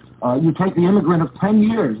America. You take the immigrant of 10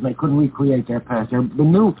 years, they couldn't recreate their past. The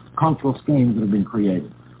new cultural schemes that have been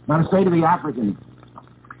created. Now, to say to the African,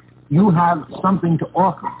 you have something to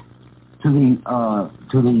offer to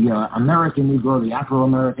the American Negro, the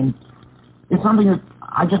Afro-American. It's something that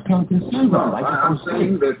I just can't conceive of. I'm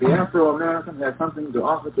saying that the Afro-American has something to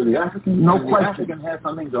offer to the African. No and question. The African has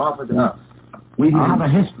something to offer to us. We have a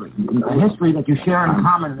history that you share in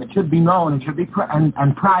common that should be known and should be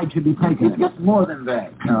and pride should be taken. It's more than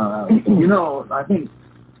that. I think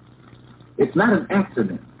it's not an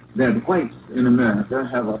accident that whites in America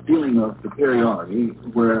have a feeling of superiority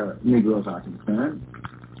where Negroes are concerned.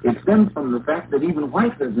 It stems from the fact that even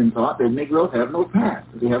whites have been taught that Negroes have no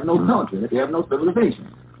past, that they have no culture, that they have no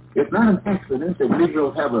civilization. It's not an accident that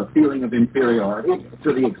Negroes have a feeling of inferiority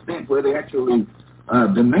to the extent where they actually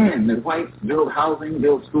demand that whites build housing,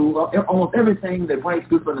 build schools, almost everything that whites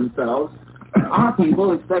do for themselves. Our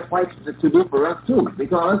people expect whites to do for us too,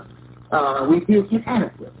 because we feel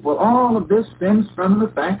inadequate. Well, all of this stems from the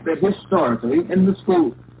fact that historically in the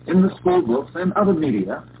school books and other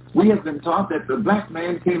media, we have been taught that the black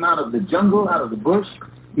man came out of the jungle, out of the bush.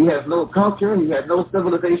 He has no culture. He had no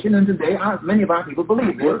civilization. And today, many of our people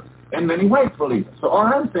believe this, and many whites believe it. So all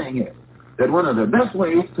I'm saying is that one of the best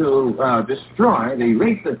ways to destroy the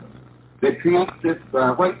racism that creates this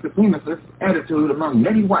white supremacist attitude among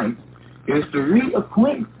many whites is to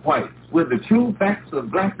reacquaint whites with the true facts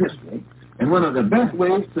of black history. And one of the best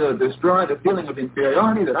ways to destroy the feeling of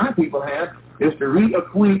inferiority that our people have is to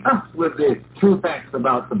reacquaint us with the true facts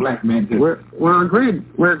about the black man's history. We're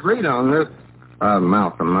agreed on this,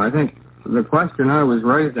 Malcolm. I think the question I was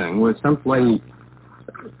raising was simply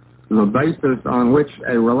the basis on which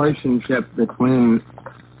a relationship between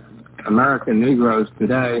American Negroes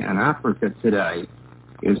today and Africa today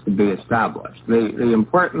is to be established. The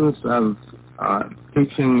importance of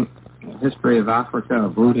teaching history of Africa,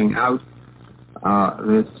 of rooting out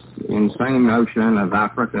this insane notion of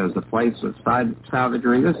Africa as a place of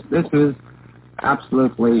savagery. This is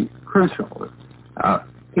absolutely crucial.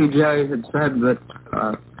 PJ had said that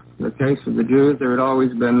in the case of the Jews, there had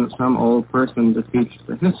always been some old person to teach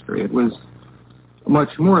the history. It was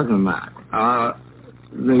much more than that.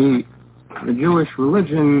 The Jewish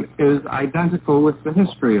religion is identical with the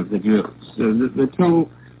history of the Jews. The two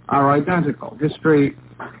are identical. History,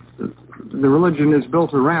 the religion is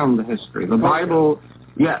built around the history. The Bible,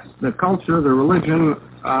 yes, the culture, the religion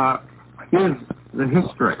is the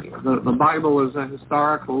history. The Bible is a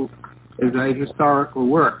historical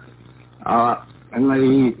work. And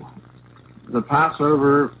the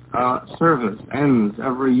Passover service ends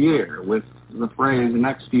every year with the phrase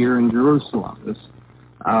 "next year in Jerusalem."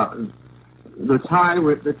 The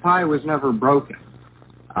tie was never broken.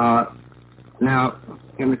 Now,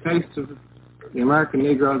 in the case of the American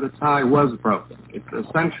Negro, the tie was broken. It's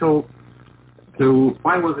essential to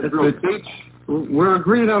teach. We're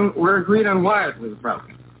agreed on why it was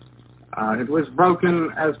broken. It was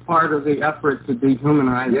broken as part of the effort to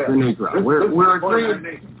dehumanize the Negro. We're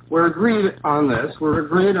agreed on this. We're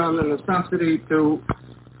agreed on the necessity to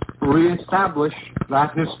reestablish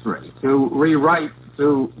that history, to rewrite,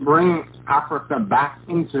 to bring Africa back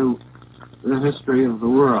into the history of the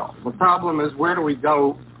world. The problem is, where do we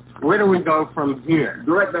go from here?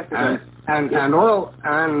 And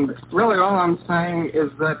really all I'm saying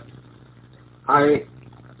is that I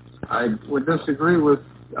would disagree with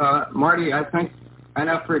Marty. I think an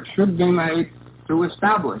effort should be made to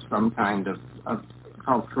establish some kind of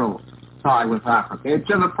cultural tie with Africa.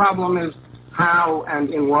 The problem is how and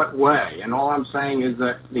in what way. And all I'm saying is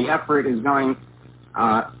that the effort is going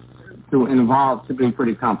to be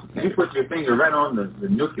pretty complicated. You put your finger right on the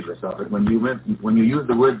nucleus of it when you use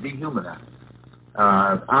the word dehumanize.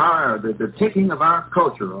 The taking of our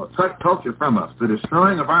culture, or culture from us, the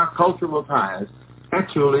destroying of our cultural ties,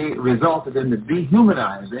 actually resulted in the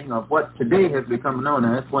dehumanizing of what today has become known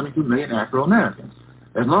as 22 million Afro-Americans.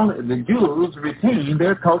 As long as the Jews retained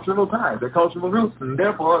their cultural ties, their cultural roots, and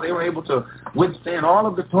therefore they were able to withstand all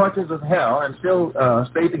of the tortures of hell and still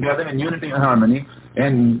stay together in unity and harmony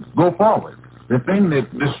and go forward. The thing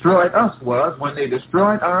that destroyed us was when they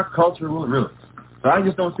destroyed our cultural roots. So I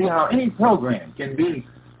just don't see how any program can be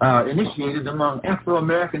initiated among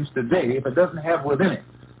Afro-Americans today if it doesn't have within it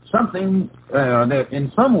something that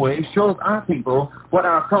in some way shows our people what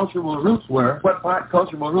our cultural roots were, what part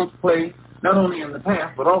cultural roots play not only in the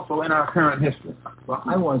past, but also in our current history. Well,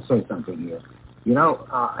 I want to say something here. You know,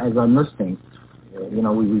 as I'm listening,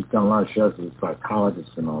 we've done a lot of shows with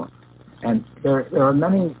psychologists and all, and there are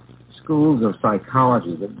many schools of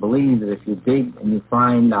psychology that believe that if you dig and you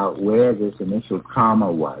find out where this initial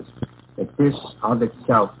trauma was, that this of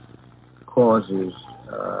itself causes,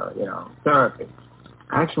 therapy.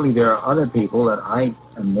 Actually, there are other people that I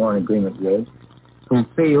am more in agreement with who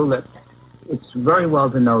feel that it's very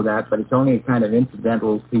well to know that, but it's only a kind of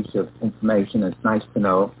incidental piece of information. It's nice to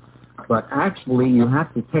know. But actually, you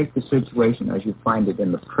have to take the situation as you find it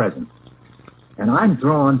in the present. And I'm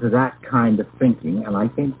drawn to that kind of thinking, and I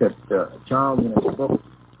think that Charles in his book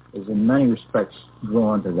is in many respects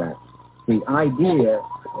drawn to that. The idea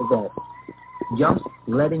that just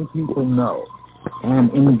letting people know,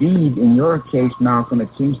 and indeed, in your case, Malcolm, it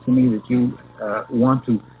seems to me that you want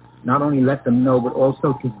to not only let them know, but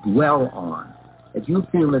also to dwell on. If you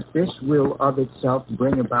feel that this will of itself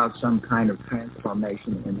bring about some kind of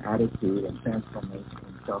transformation in attitude and transformation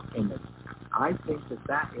in self-image, I think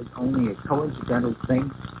that is only a coincidental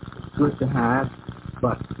thing. It's good to have,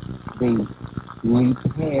 but the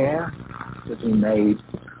repair to be made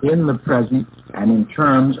in the present and in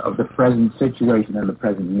terms of the present situation and the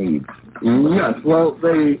present need. Yes, well,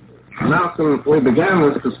 Malcolm, we began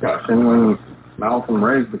this discussion when Malcolm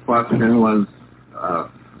raised the question, was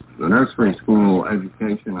the nursery school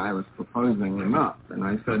education I was proposing enough? And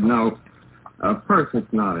I said, no, of course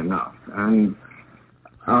it's not enough. And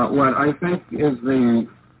what I think is the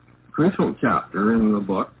crucial chapter in the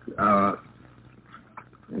book, the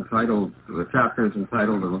chapter is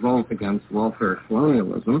entitled The Revolt Against Welfare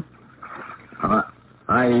Colonialism.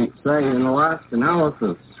 I say in the last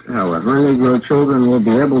analysis, however, Negro children will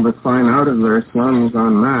be able to climb out of their slums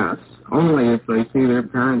en masse only if they see their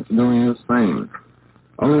parents doing the same,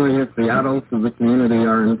 only if the adults of the community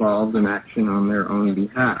are involved in action on their own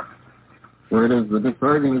behalf. For it is the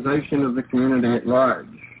disorganization of the community at large,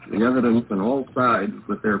 the evidence on all sides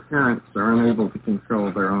that their parents are unable to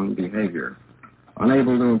control their own behavior,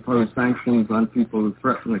 unable to impose sanctions on people who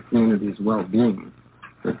threaten the community's well-being,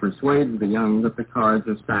 that persuades the young that the cards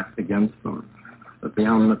are stacked against them. that the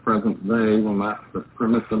omnipresent they will not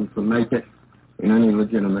permit them to make it in any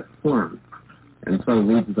legitimate form, and so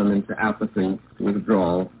leads them into apathy,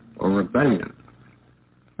 withdrawal, or rebellion.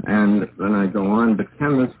 And then I go on, but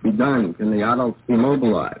can this be done? Can the adults be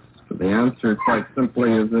mobilized? So the answer, quite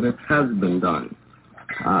simply, is that it has been done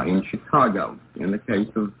in Chicago, in the case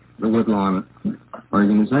of the Woodlawn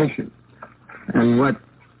organization. And what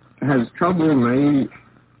has troubled me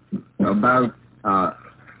about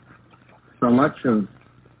so much of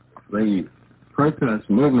the protest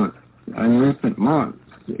movement in recent months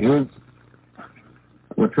is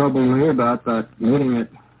what troubled me about that meeting at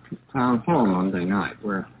Town Hall Monday night,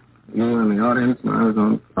 where you were in the audience and I was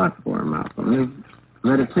on the platform, Malcolm, is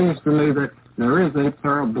that it seems to me that there is a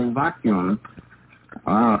terrible vacuum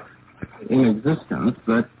in existence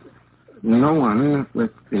that no one,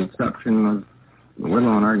 with the exception of the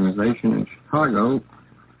Woodlawn organization in Chicago,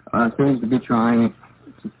 seems to be trying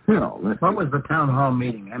to fill. What was the town hall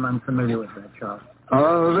meeting? I'm unfamiliar with that, Charles.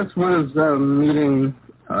 This was a meeting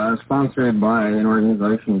sponsored by an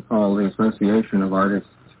organization called the Association of Artists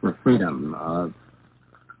for Freedom.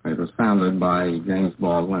 It was founded by James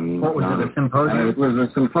Baldwin. What was it, a symposium? It was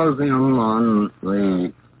a symposium on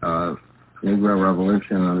the Negro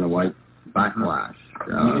Revolution and the white backlash.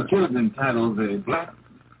 It should have been titled the Black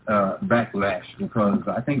Backlash, because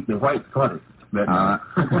I think the whites caught it. Well,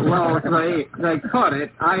 they caught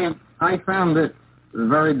it. I found it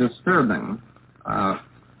very disturbing,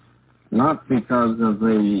 not because of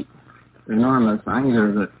the enormous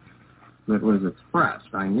anger that was expressed.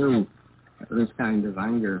 I knew this kind of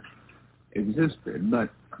anger existed, but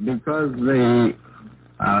because the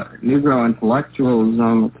Negro intellectuals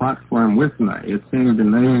on the platform with me, it seemed to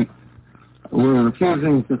me, were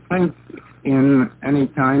refusing to think in any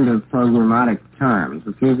kind of programmatic terms,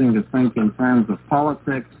 refusing to think in terms of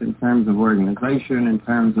politics, in terms of organization, in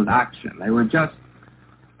terms of action. They were just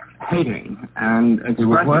hating and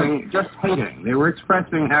expressing, just hating. They were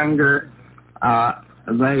expressing anger.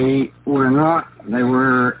 They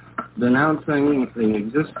were denouncing the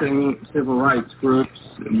existing civil rights groups,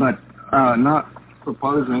 but not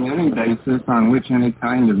proposing any basis on which any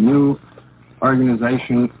kind of new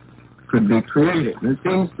organization could be created. It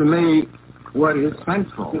seems to me what is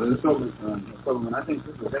central is... Silverman, I think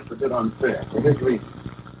that's a bit unfair.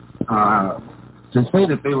 To say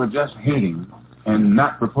that they were just hating and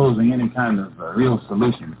not proposing any kind of real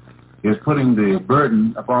solution is putting the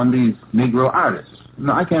burden upon these Negro artists.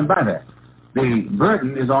 No, I can't buy that. The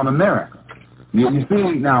burden is on America. You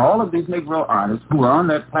see, now, all of these Negro artists who are on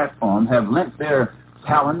that platform have lent their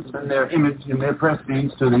talents and their image and their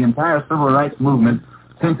prestige to the entire civil rights movement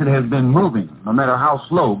since it has been moving, no matter how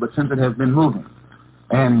slow, but since it has been moving.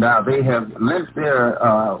 And they have lent their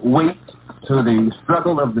weight to the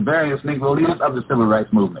struggle of the various Negro leaders of the civil rights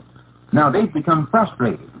movement. Now, they've become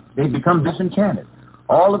frustrated. They've become disenchanted.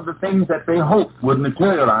 All of the things that they hoped would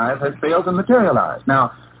materialize has failed to materialize.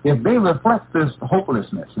 Now, if they reflect this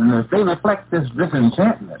hopelessness and if they reflect this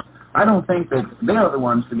disenchantment, I don't think that they are the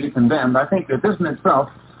ones to be condemned. I think that this in itself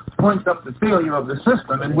points up the failure of the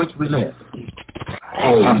system in which we live.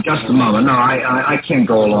 Oh, just a moment. No, I can't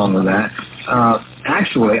go along with that.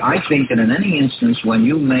 Actually, I think that in any instance when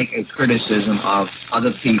you make a criticism of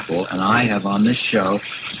other people, and I have on this show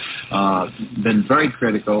been very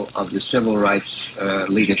critical of the civil rights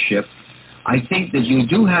leadership, I think that you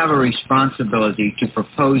do have a responsibility to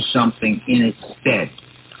propose something in its stead.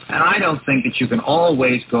 And I don't think that you can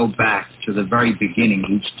always go back to the very beginning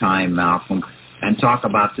each time, Malcolm, and talk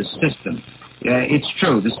about the system. It's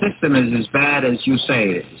true, the system is as bad as you say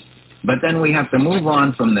it is. But then we have to move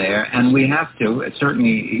on from there, and we have to,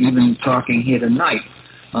 certainly even talking here tonight,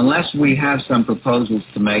 unless we have some proposals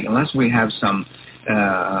to make, unless we have some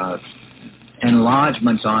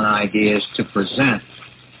enlargements on ideas to present,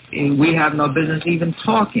 we have no business even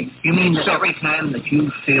talking. You mean that every time that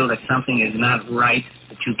you feel that something is not right,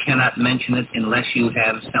 that you cannot mention it unless you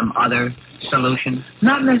have some other solution?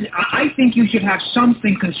 Not necessarily. I think you should have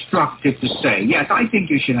something constructive to say. Yes, I think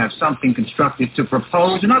you should have something constructive to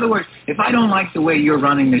propose. In other words, if I don't like the way you're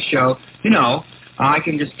running the show, I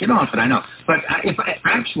can just get off it, I know. But I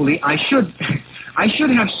should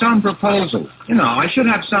have some proposal. I should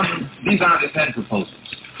have some... These artists had proposals.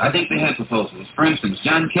 I think they had proposals. For instance,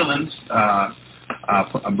 John Killens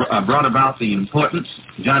brought about the importance.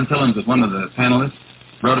 John Killens was one of the panelists,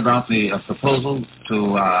 brought about the proposal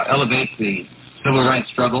to elevate the civil rights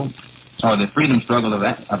struggle or the freedom struggle of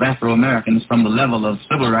Afro-Americans from the level of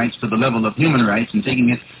civil rights to the level of human rights and taking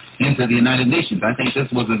it into the United Nations. I think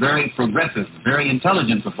this was a very progressive, very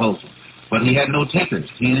intelligent proposal, but he had no takers.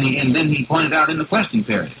 And then he pointed out in the question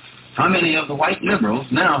period how many of the white liberals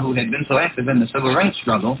now who had been so active in the civil rights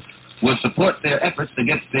struggle would support their efforts to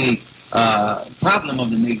get the problem of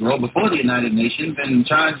the Negro before the United Nations and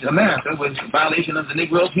charge America with violation of the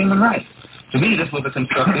Negro's human rights. To me, this was a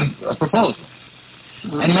constructive proposal.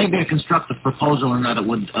 And maybe a constructive proposal in that it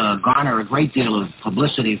would garner a great deal of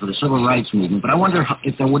publicity for the civil rights movement. But I wonder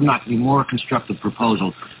if there would not be more constructive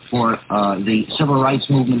proposal for the civil rights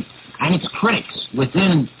movement and its critics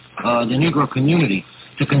within the Negro community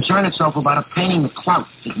to concern itself about obtaining the clout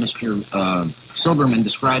that Mr. Silverman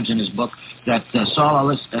describes in his book, that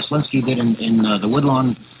Saul Aslinsky did in the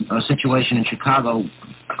Woodlawn situation in Chicago,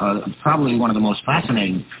 probably one of the most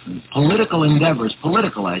fascinating political endeavors,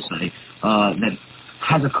 I say, that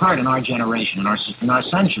has occurred in our generation, in our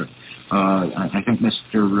century. I think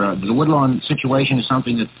the Woodlawn situation is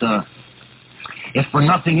something that, if for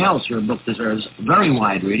nothing else, your book deserves very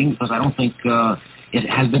wide reading, because I don't think it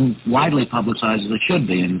has been widely publicized as it should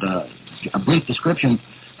be. And a brief description: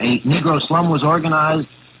 a Negro slum was organized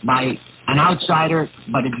by an outsider,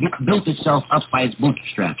 but it built itself up by its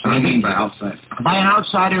bootstraps. What do you mean by outsider? By an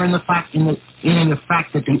outsider in the fact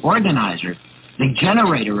that the organizer, the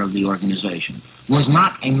generator of the organization, was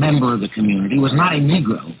not a member of the community, was not a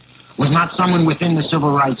Negro, was not someone within the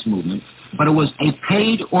civil rights movement, but it was a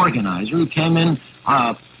paid organizer who came in,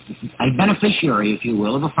 a beneficiary, if you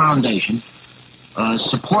will, of a foundation,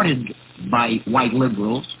 supported by white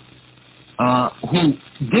liberals, who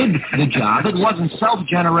did the job. It wasn't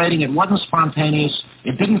self-generating, it wasn't spontaneous,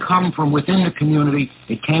 it didn't come from within the community,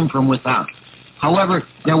 it came from without. However,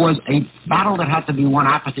 there was a battle that had to be won,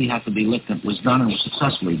 apathy had to be lit, that was done and was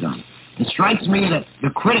successfully done. It strikes me that the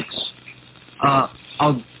critics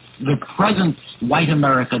of the present white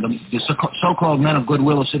America, the so-called men of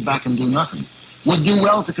goodwill who sit back and do nothing, would do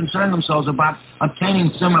well to concern themselves about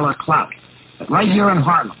obtaining similar clout. But right here in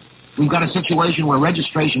Harlem, we've got a situation where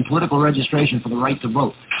political registration for the right to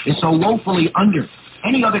vote, is so woefully under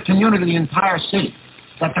any other community in the entire city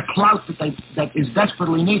that the clout that is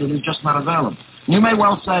desperately needed is just not available. You may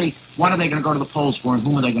well say, what are they going to go to the polls for and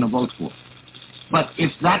whom are they going to vote for? But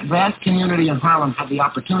if that vast community in Harlem had the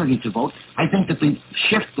opportunity to vote, I think that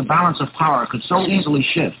the balance of power could so easily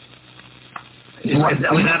shift. Are you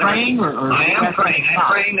praying? I am praying.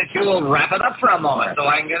 I'm praying that you will wrap it up for a moment so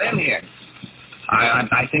I can get in here.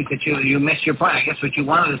 I think that you missed your point. I guess what you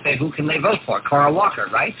wanted to say, who can they vote for? Cora Walker,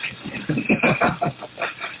 right?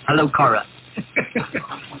 Hello, Cora.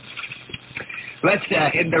 Let's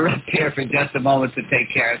interrupt here for just a moment to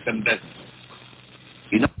take care of some business.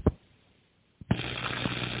 You know.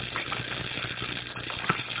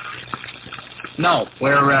 No,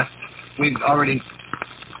 we've already.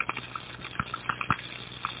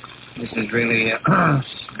 This is really a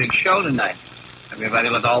big show tonight. Everybody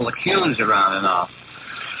with all the cues around and all.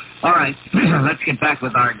 All right, let's get back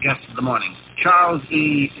with our guest of the morning. Charles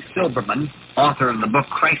E. Silverman, author of the book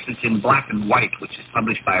Crisis in Black and White, which is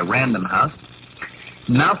published by Random House.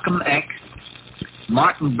 Malcolm X,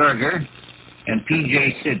 Martin Berger, and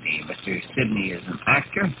P.J. Sidney. Mr. Sidney is an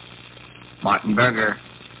actor. Martin Berger,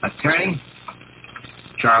 attorney.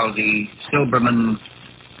 Charles E. Silverman,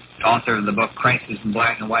 author of the book Crisis in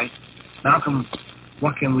Black and White. Malcolm,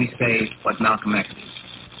 what can we say what Malcolm X is?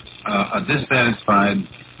 A dissatisfied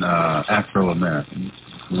Afro-American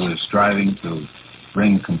who is striving to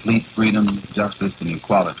bring complete freedom, justice, and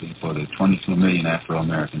equality for the 22 million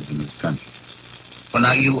Afro-Americans in this country. Well,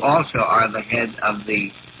 now you also are the head of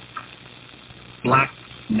the Black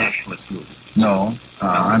nationalist movement. No,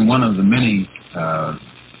 I'm one of the many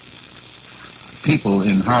people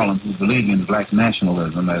in Harlem who believe in black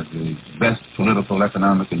nationalism as the best political,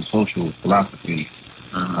 economic, and social philosophy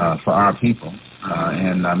for our people.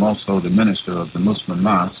 And I'm also the minister of the Muslim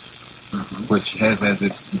Mosque, which has as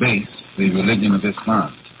its base the religion of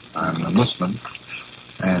Islam. I'm a Muslim,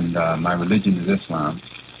 and my religion is Islam.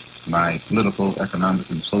 My political, economic,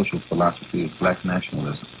 and social philosophy is black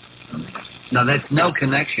nationalism. Now, that's no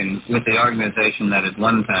connection with the organization that at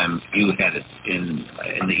one time you headed in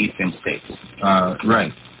the Eastern States.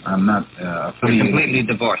 Right. I'm not affiliated. You're completely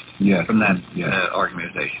divorced from that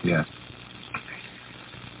organization. Yes.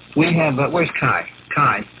 We have, where's Kai?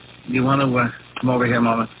 Kai, do you want to come over here a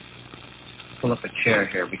moment? Pull up a chair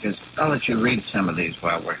here, because I'll let you read some of these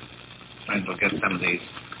while we're trying to get some of these.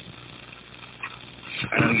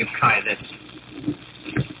 I'm going to give Kai this.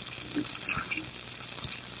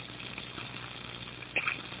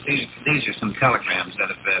 These are some telegrams that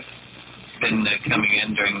have been coming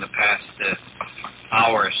in during the past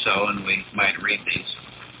hour or so, and we might read these.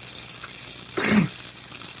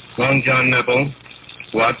 Long John Neville,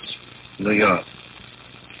 Watts, New York.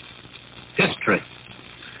 History.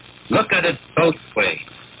 Look at it both ways.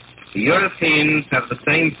 The Europeans have the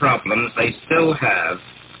same problems they still have,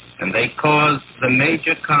 and they caused the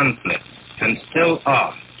major conflicts, and still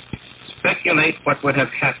are. Speculate what would have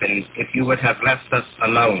happened if you would have left us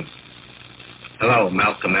alone. Hello,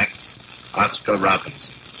 Malcolm X, Oscar Robbins.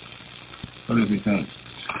 What does he think?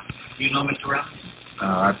 Do you know Mr. Robbins?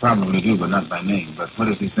 I probably do, but not by name. But what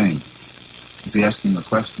does he think? Is he asking a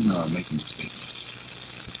question or making a statement?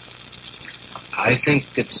 I think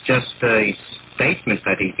it's just a statement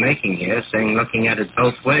that he's making here, saying looking at it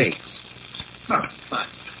both ways. Oh, fine.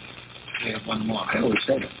 We have one more. I always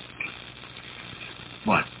say that.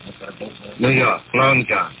 What? New York, Long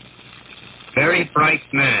John. Very bright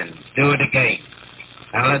man. Do it again.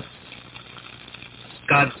 Alex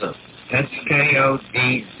Skodzos.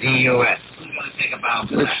 Skodzus.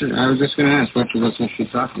 I was just going to ask, what's she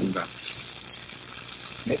talking about?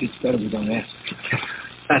 Maybe it's better we don't ask.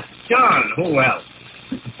 John, who else?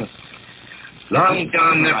 Long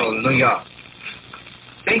John Neville, New York.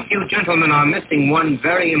 Think you gentlemen are missing one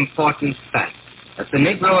very important fact, that the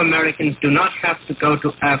Negro Americans do not have to go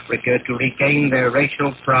to Africa to regain their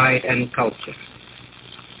racial pride and culture.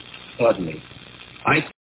 Pardon me.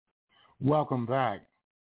 Welcome back.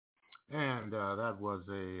 And that was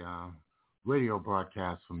a radio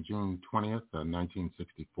broadcast from June 20th,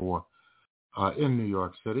 1964 in New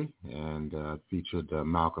York City, and featured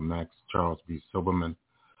Malcolm X, Charles B. Silverman,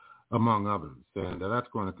 among others. And that's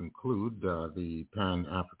going to conclude the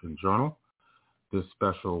Pan-African Journal, this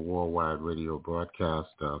special worldwide radio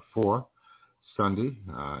broadcast for Sunday,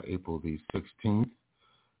 April the 16th,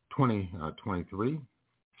 2023.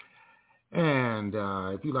 And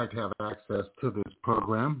if you'd like to have access to this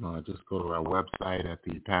program, just go to our website at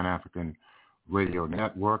the Pan-African Radio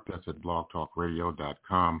Network. That's at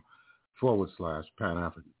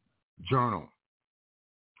blogtalkradio.com/Pan-African Journal.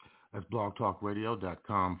 That's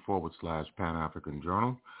blogtalkradio.com/Pan-African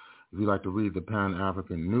Journal. If you'd like to read the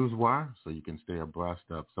Pan-African Newswire so you can stay abreast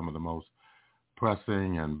of some of the most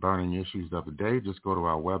pressing and burning issues of the day, just go to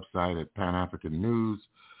our website at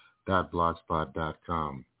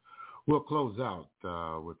panafricannews.blogspot.com. We'll close out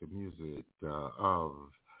with the music of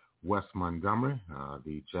Wes Montgomery,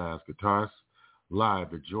 the jazz guitarist,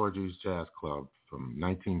 live at Georgie's Jazz Club from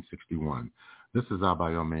 1961. This is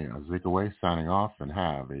Abayomi Azikiwe signing off, and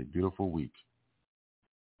have a beautiful week.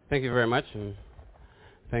 Thank you very much, and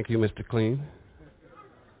thank you, Mr. Clean.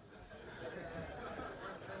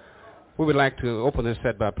 We would like to open this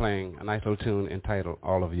set by playing a nice little tune entitled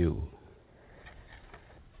All of You.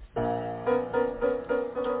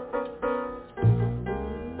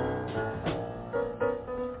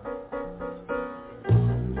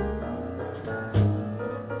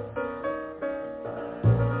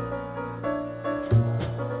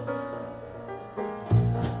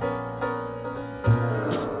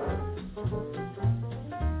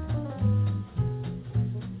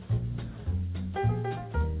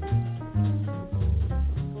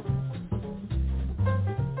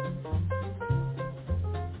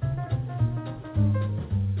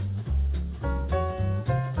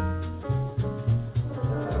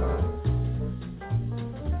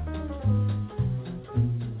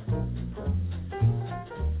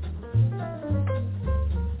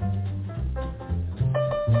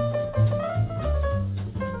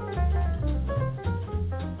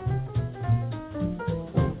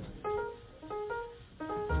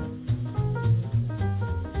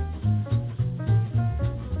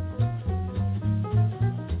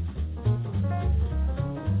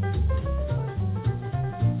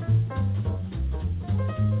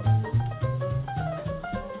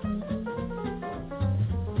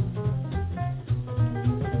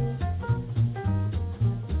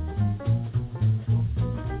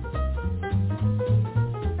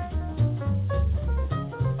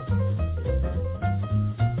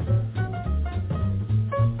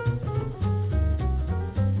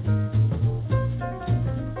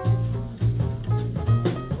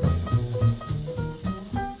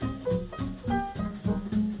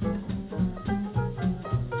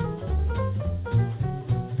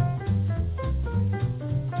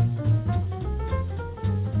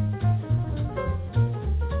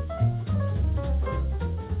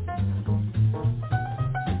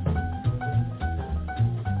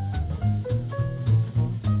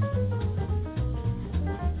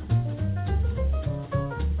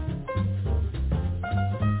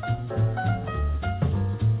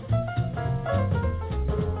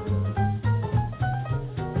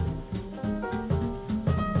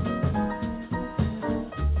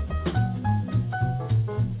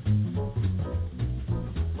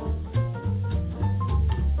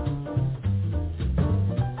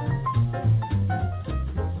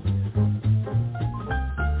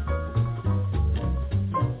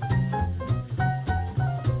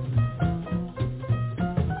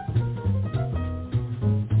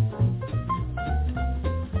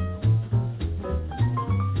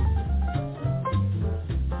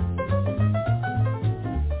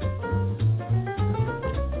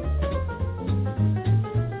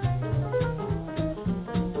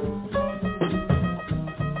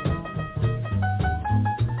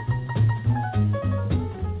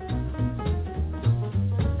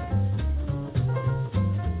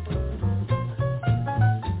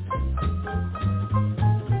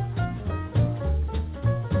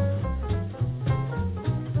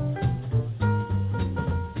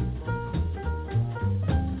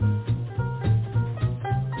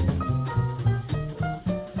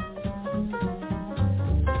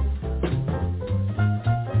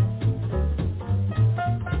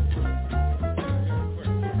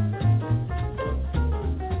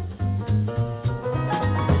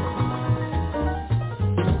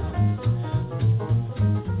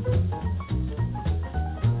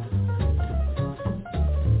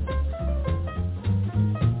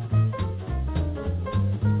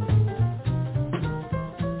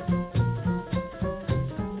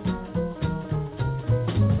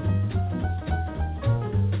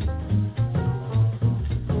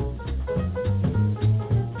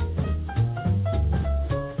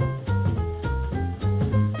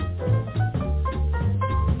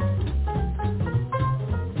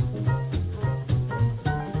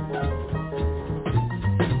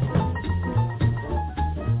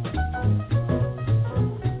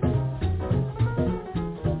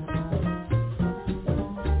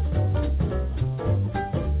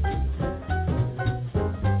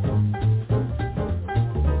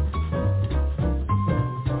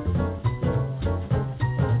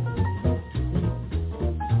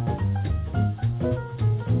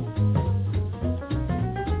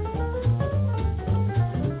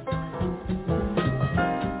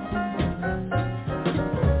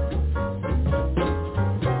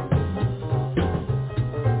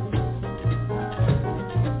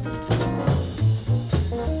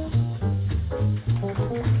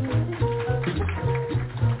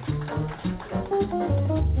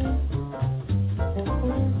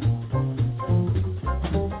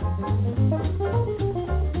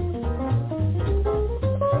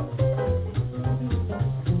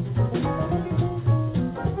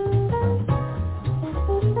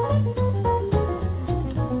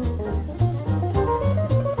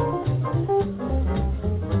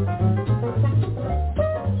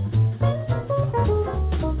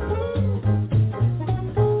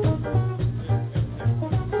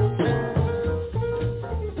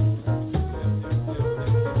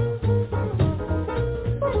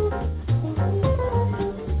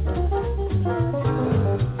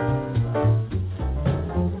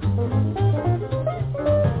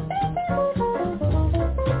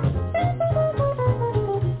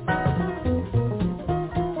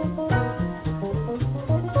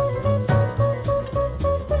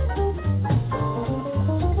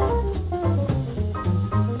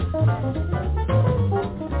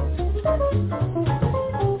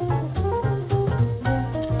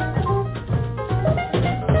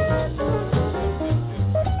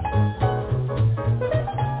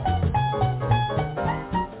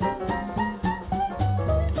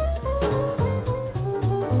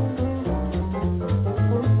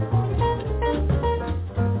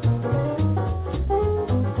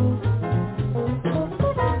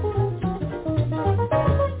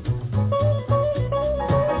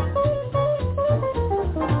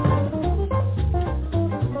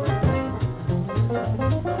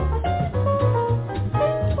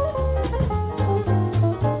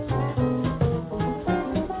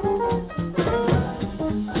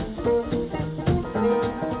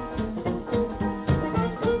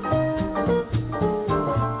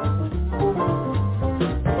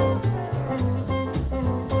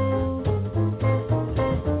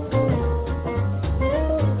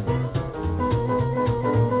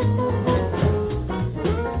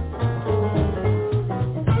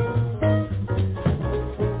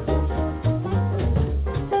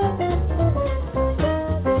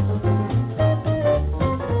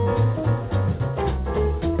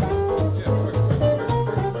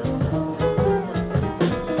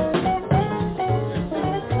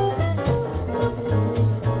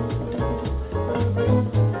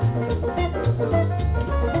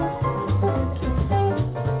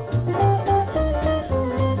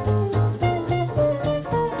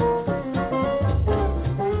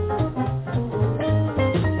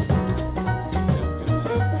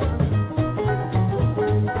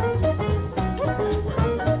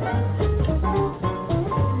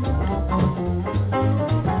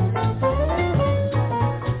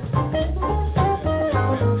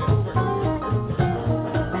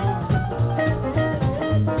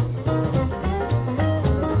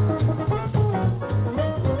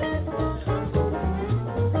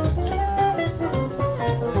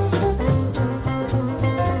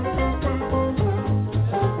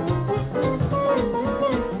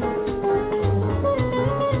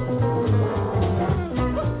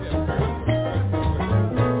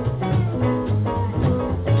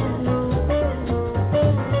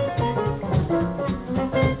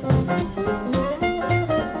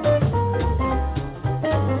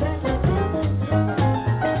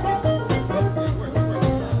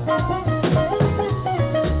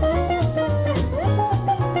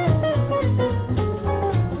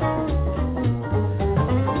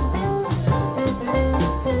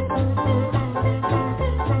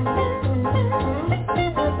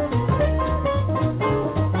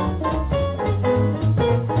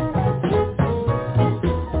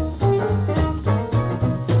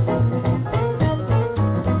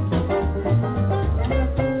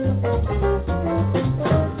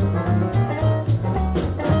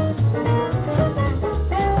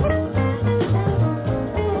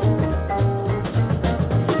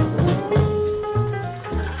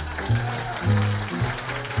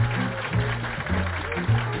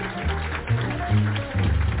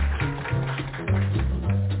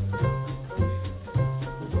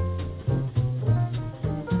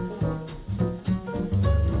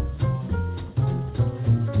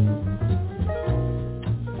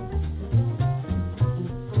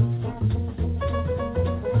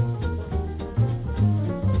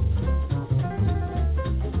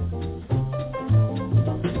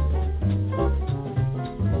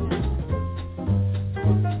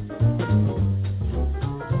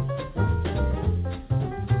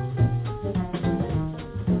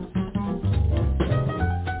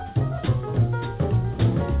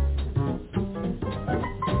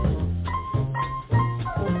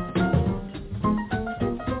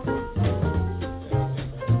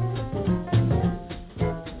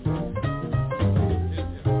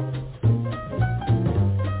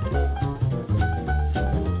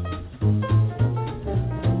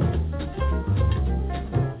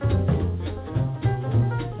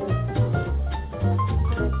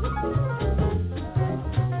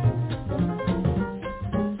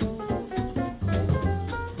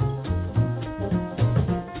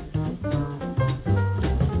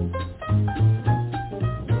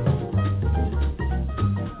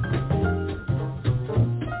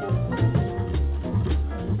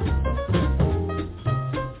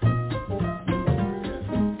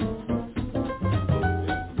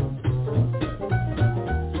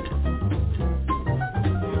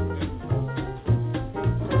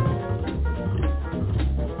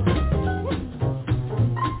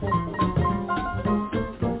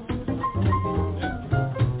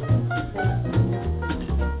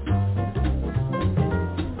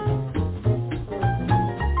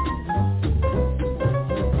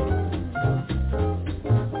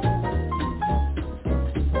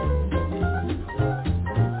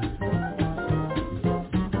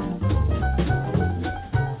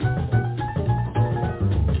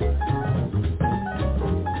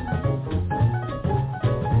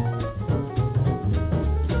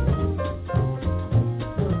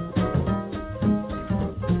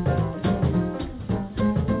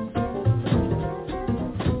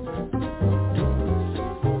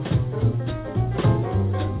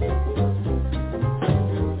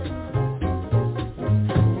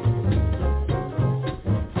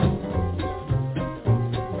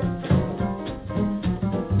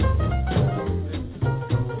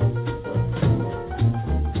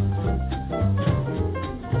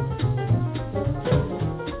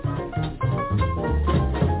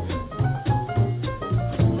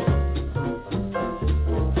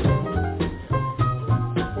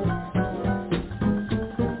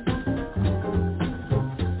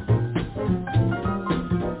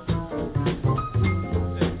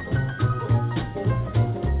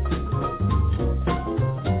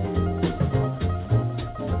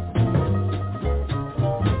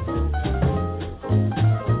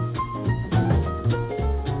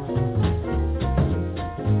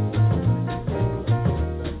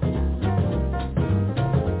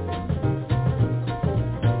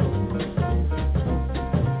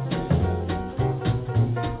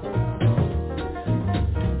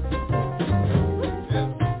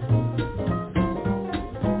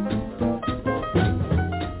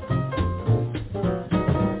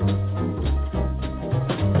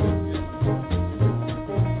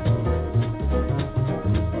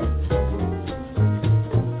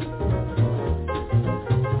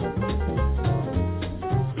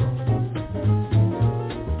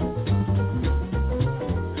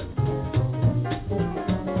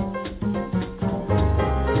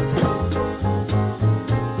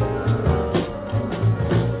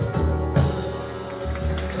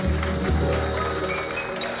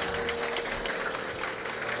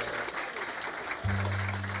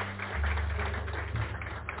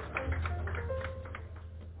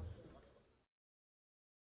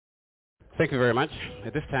 Thank you very much.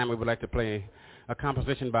 At this time, we would like to play a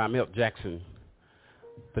composition by Milt Jackson,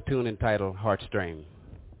 the tune entitled Heartstrain.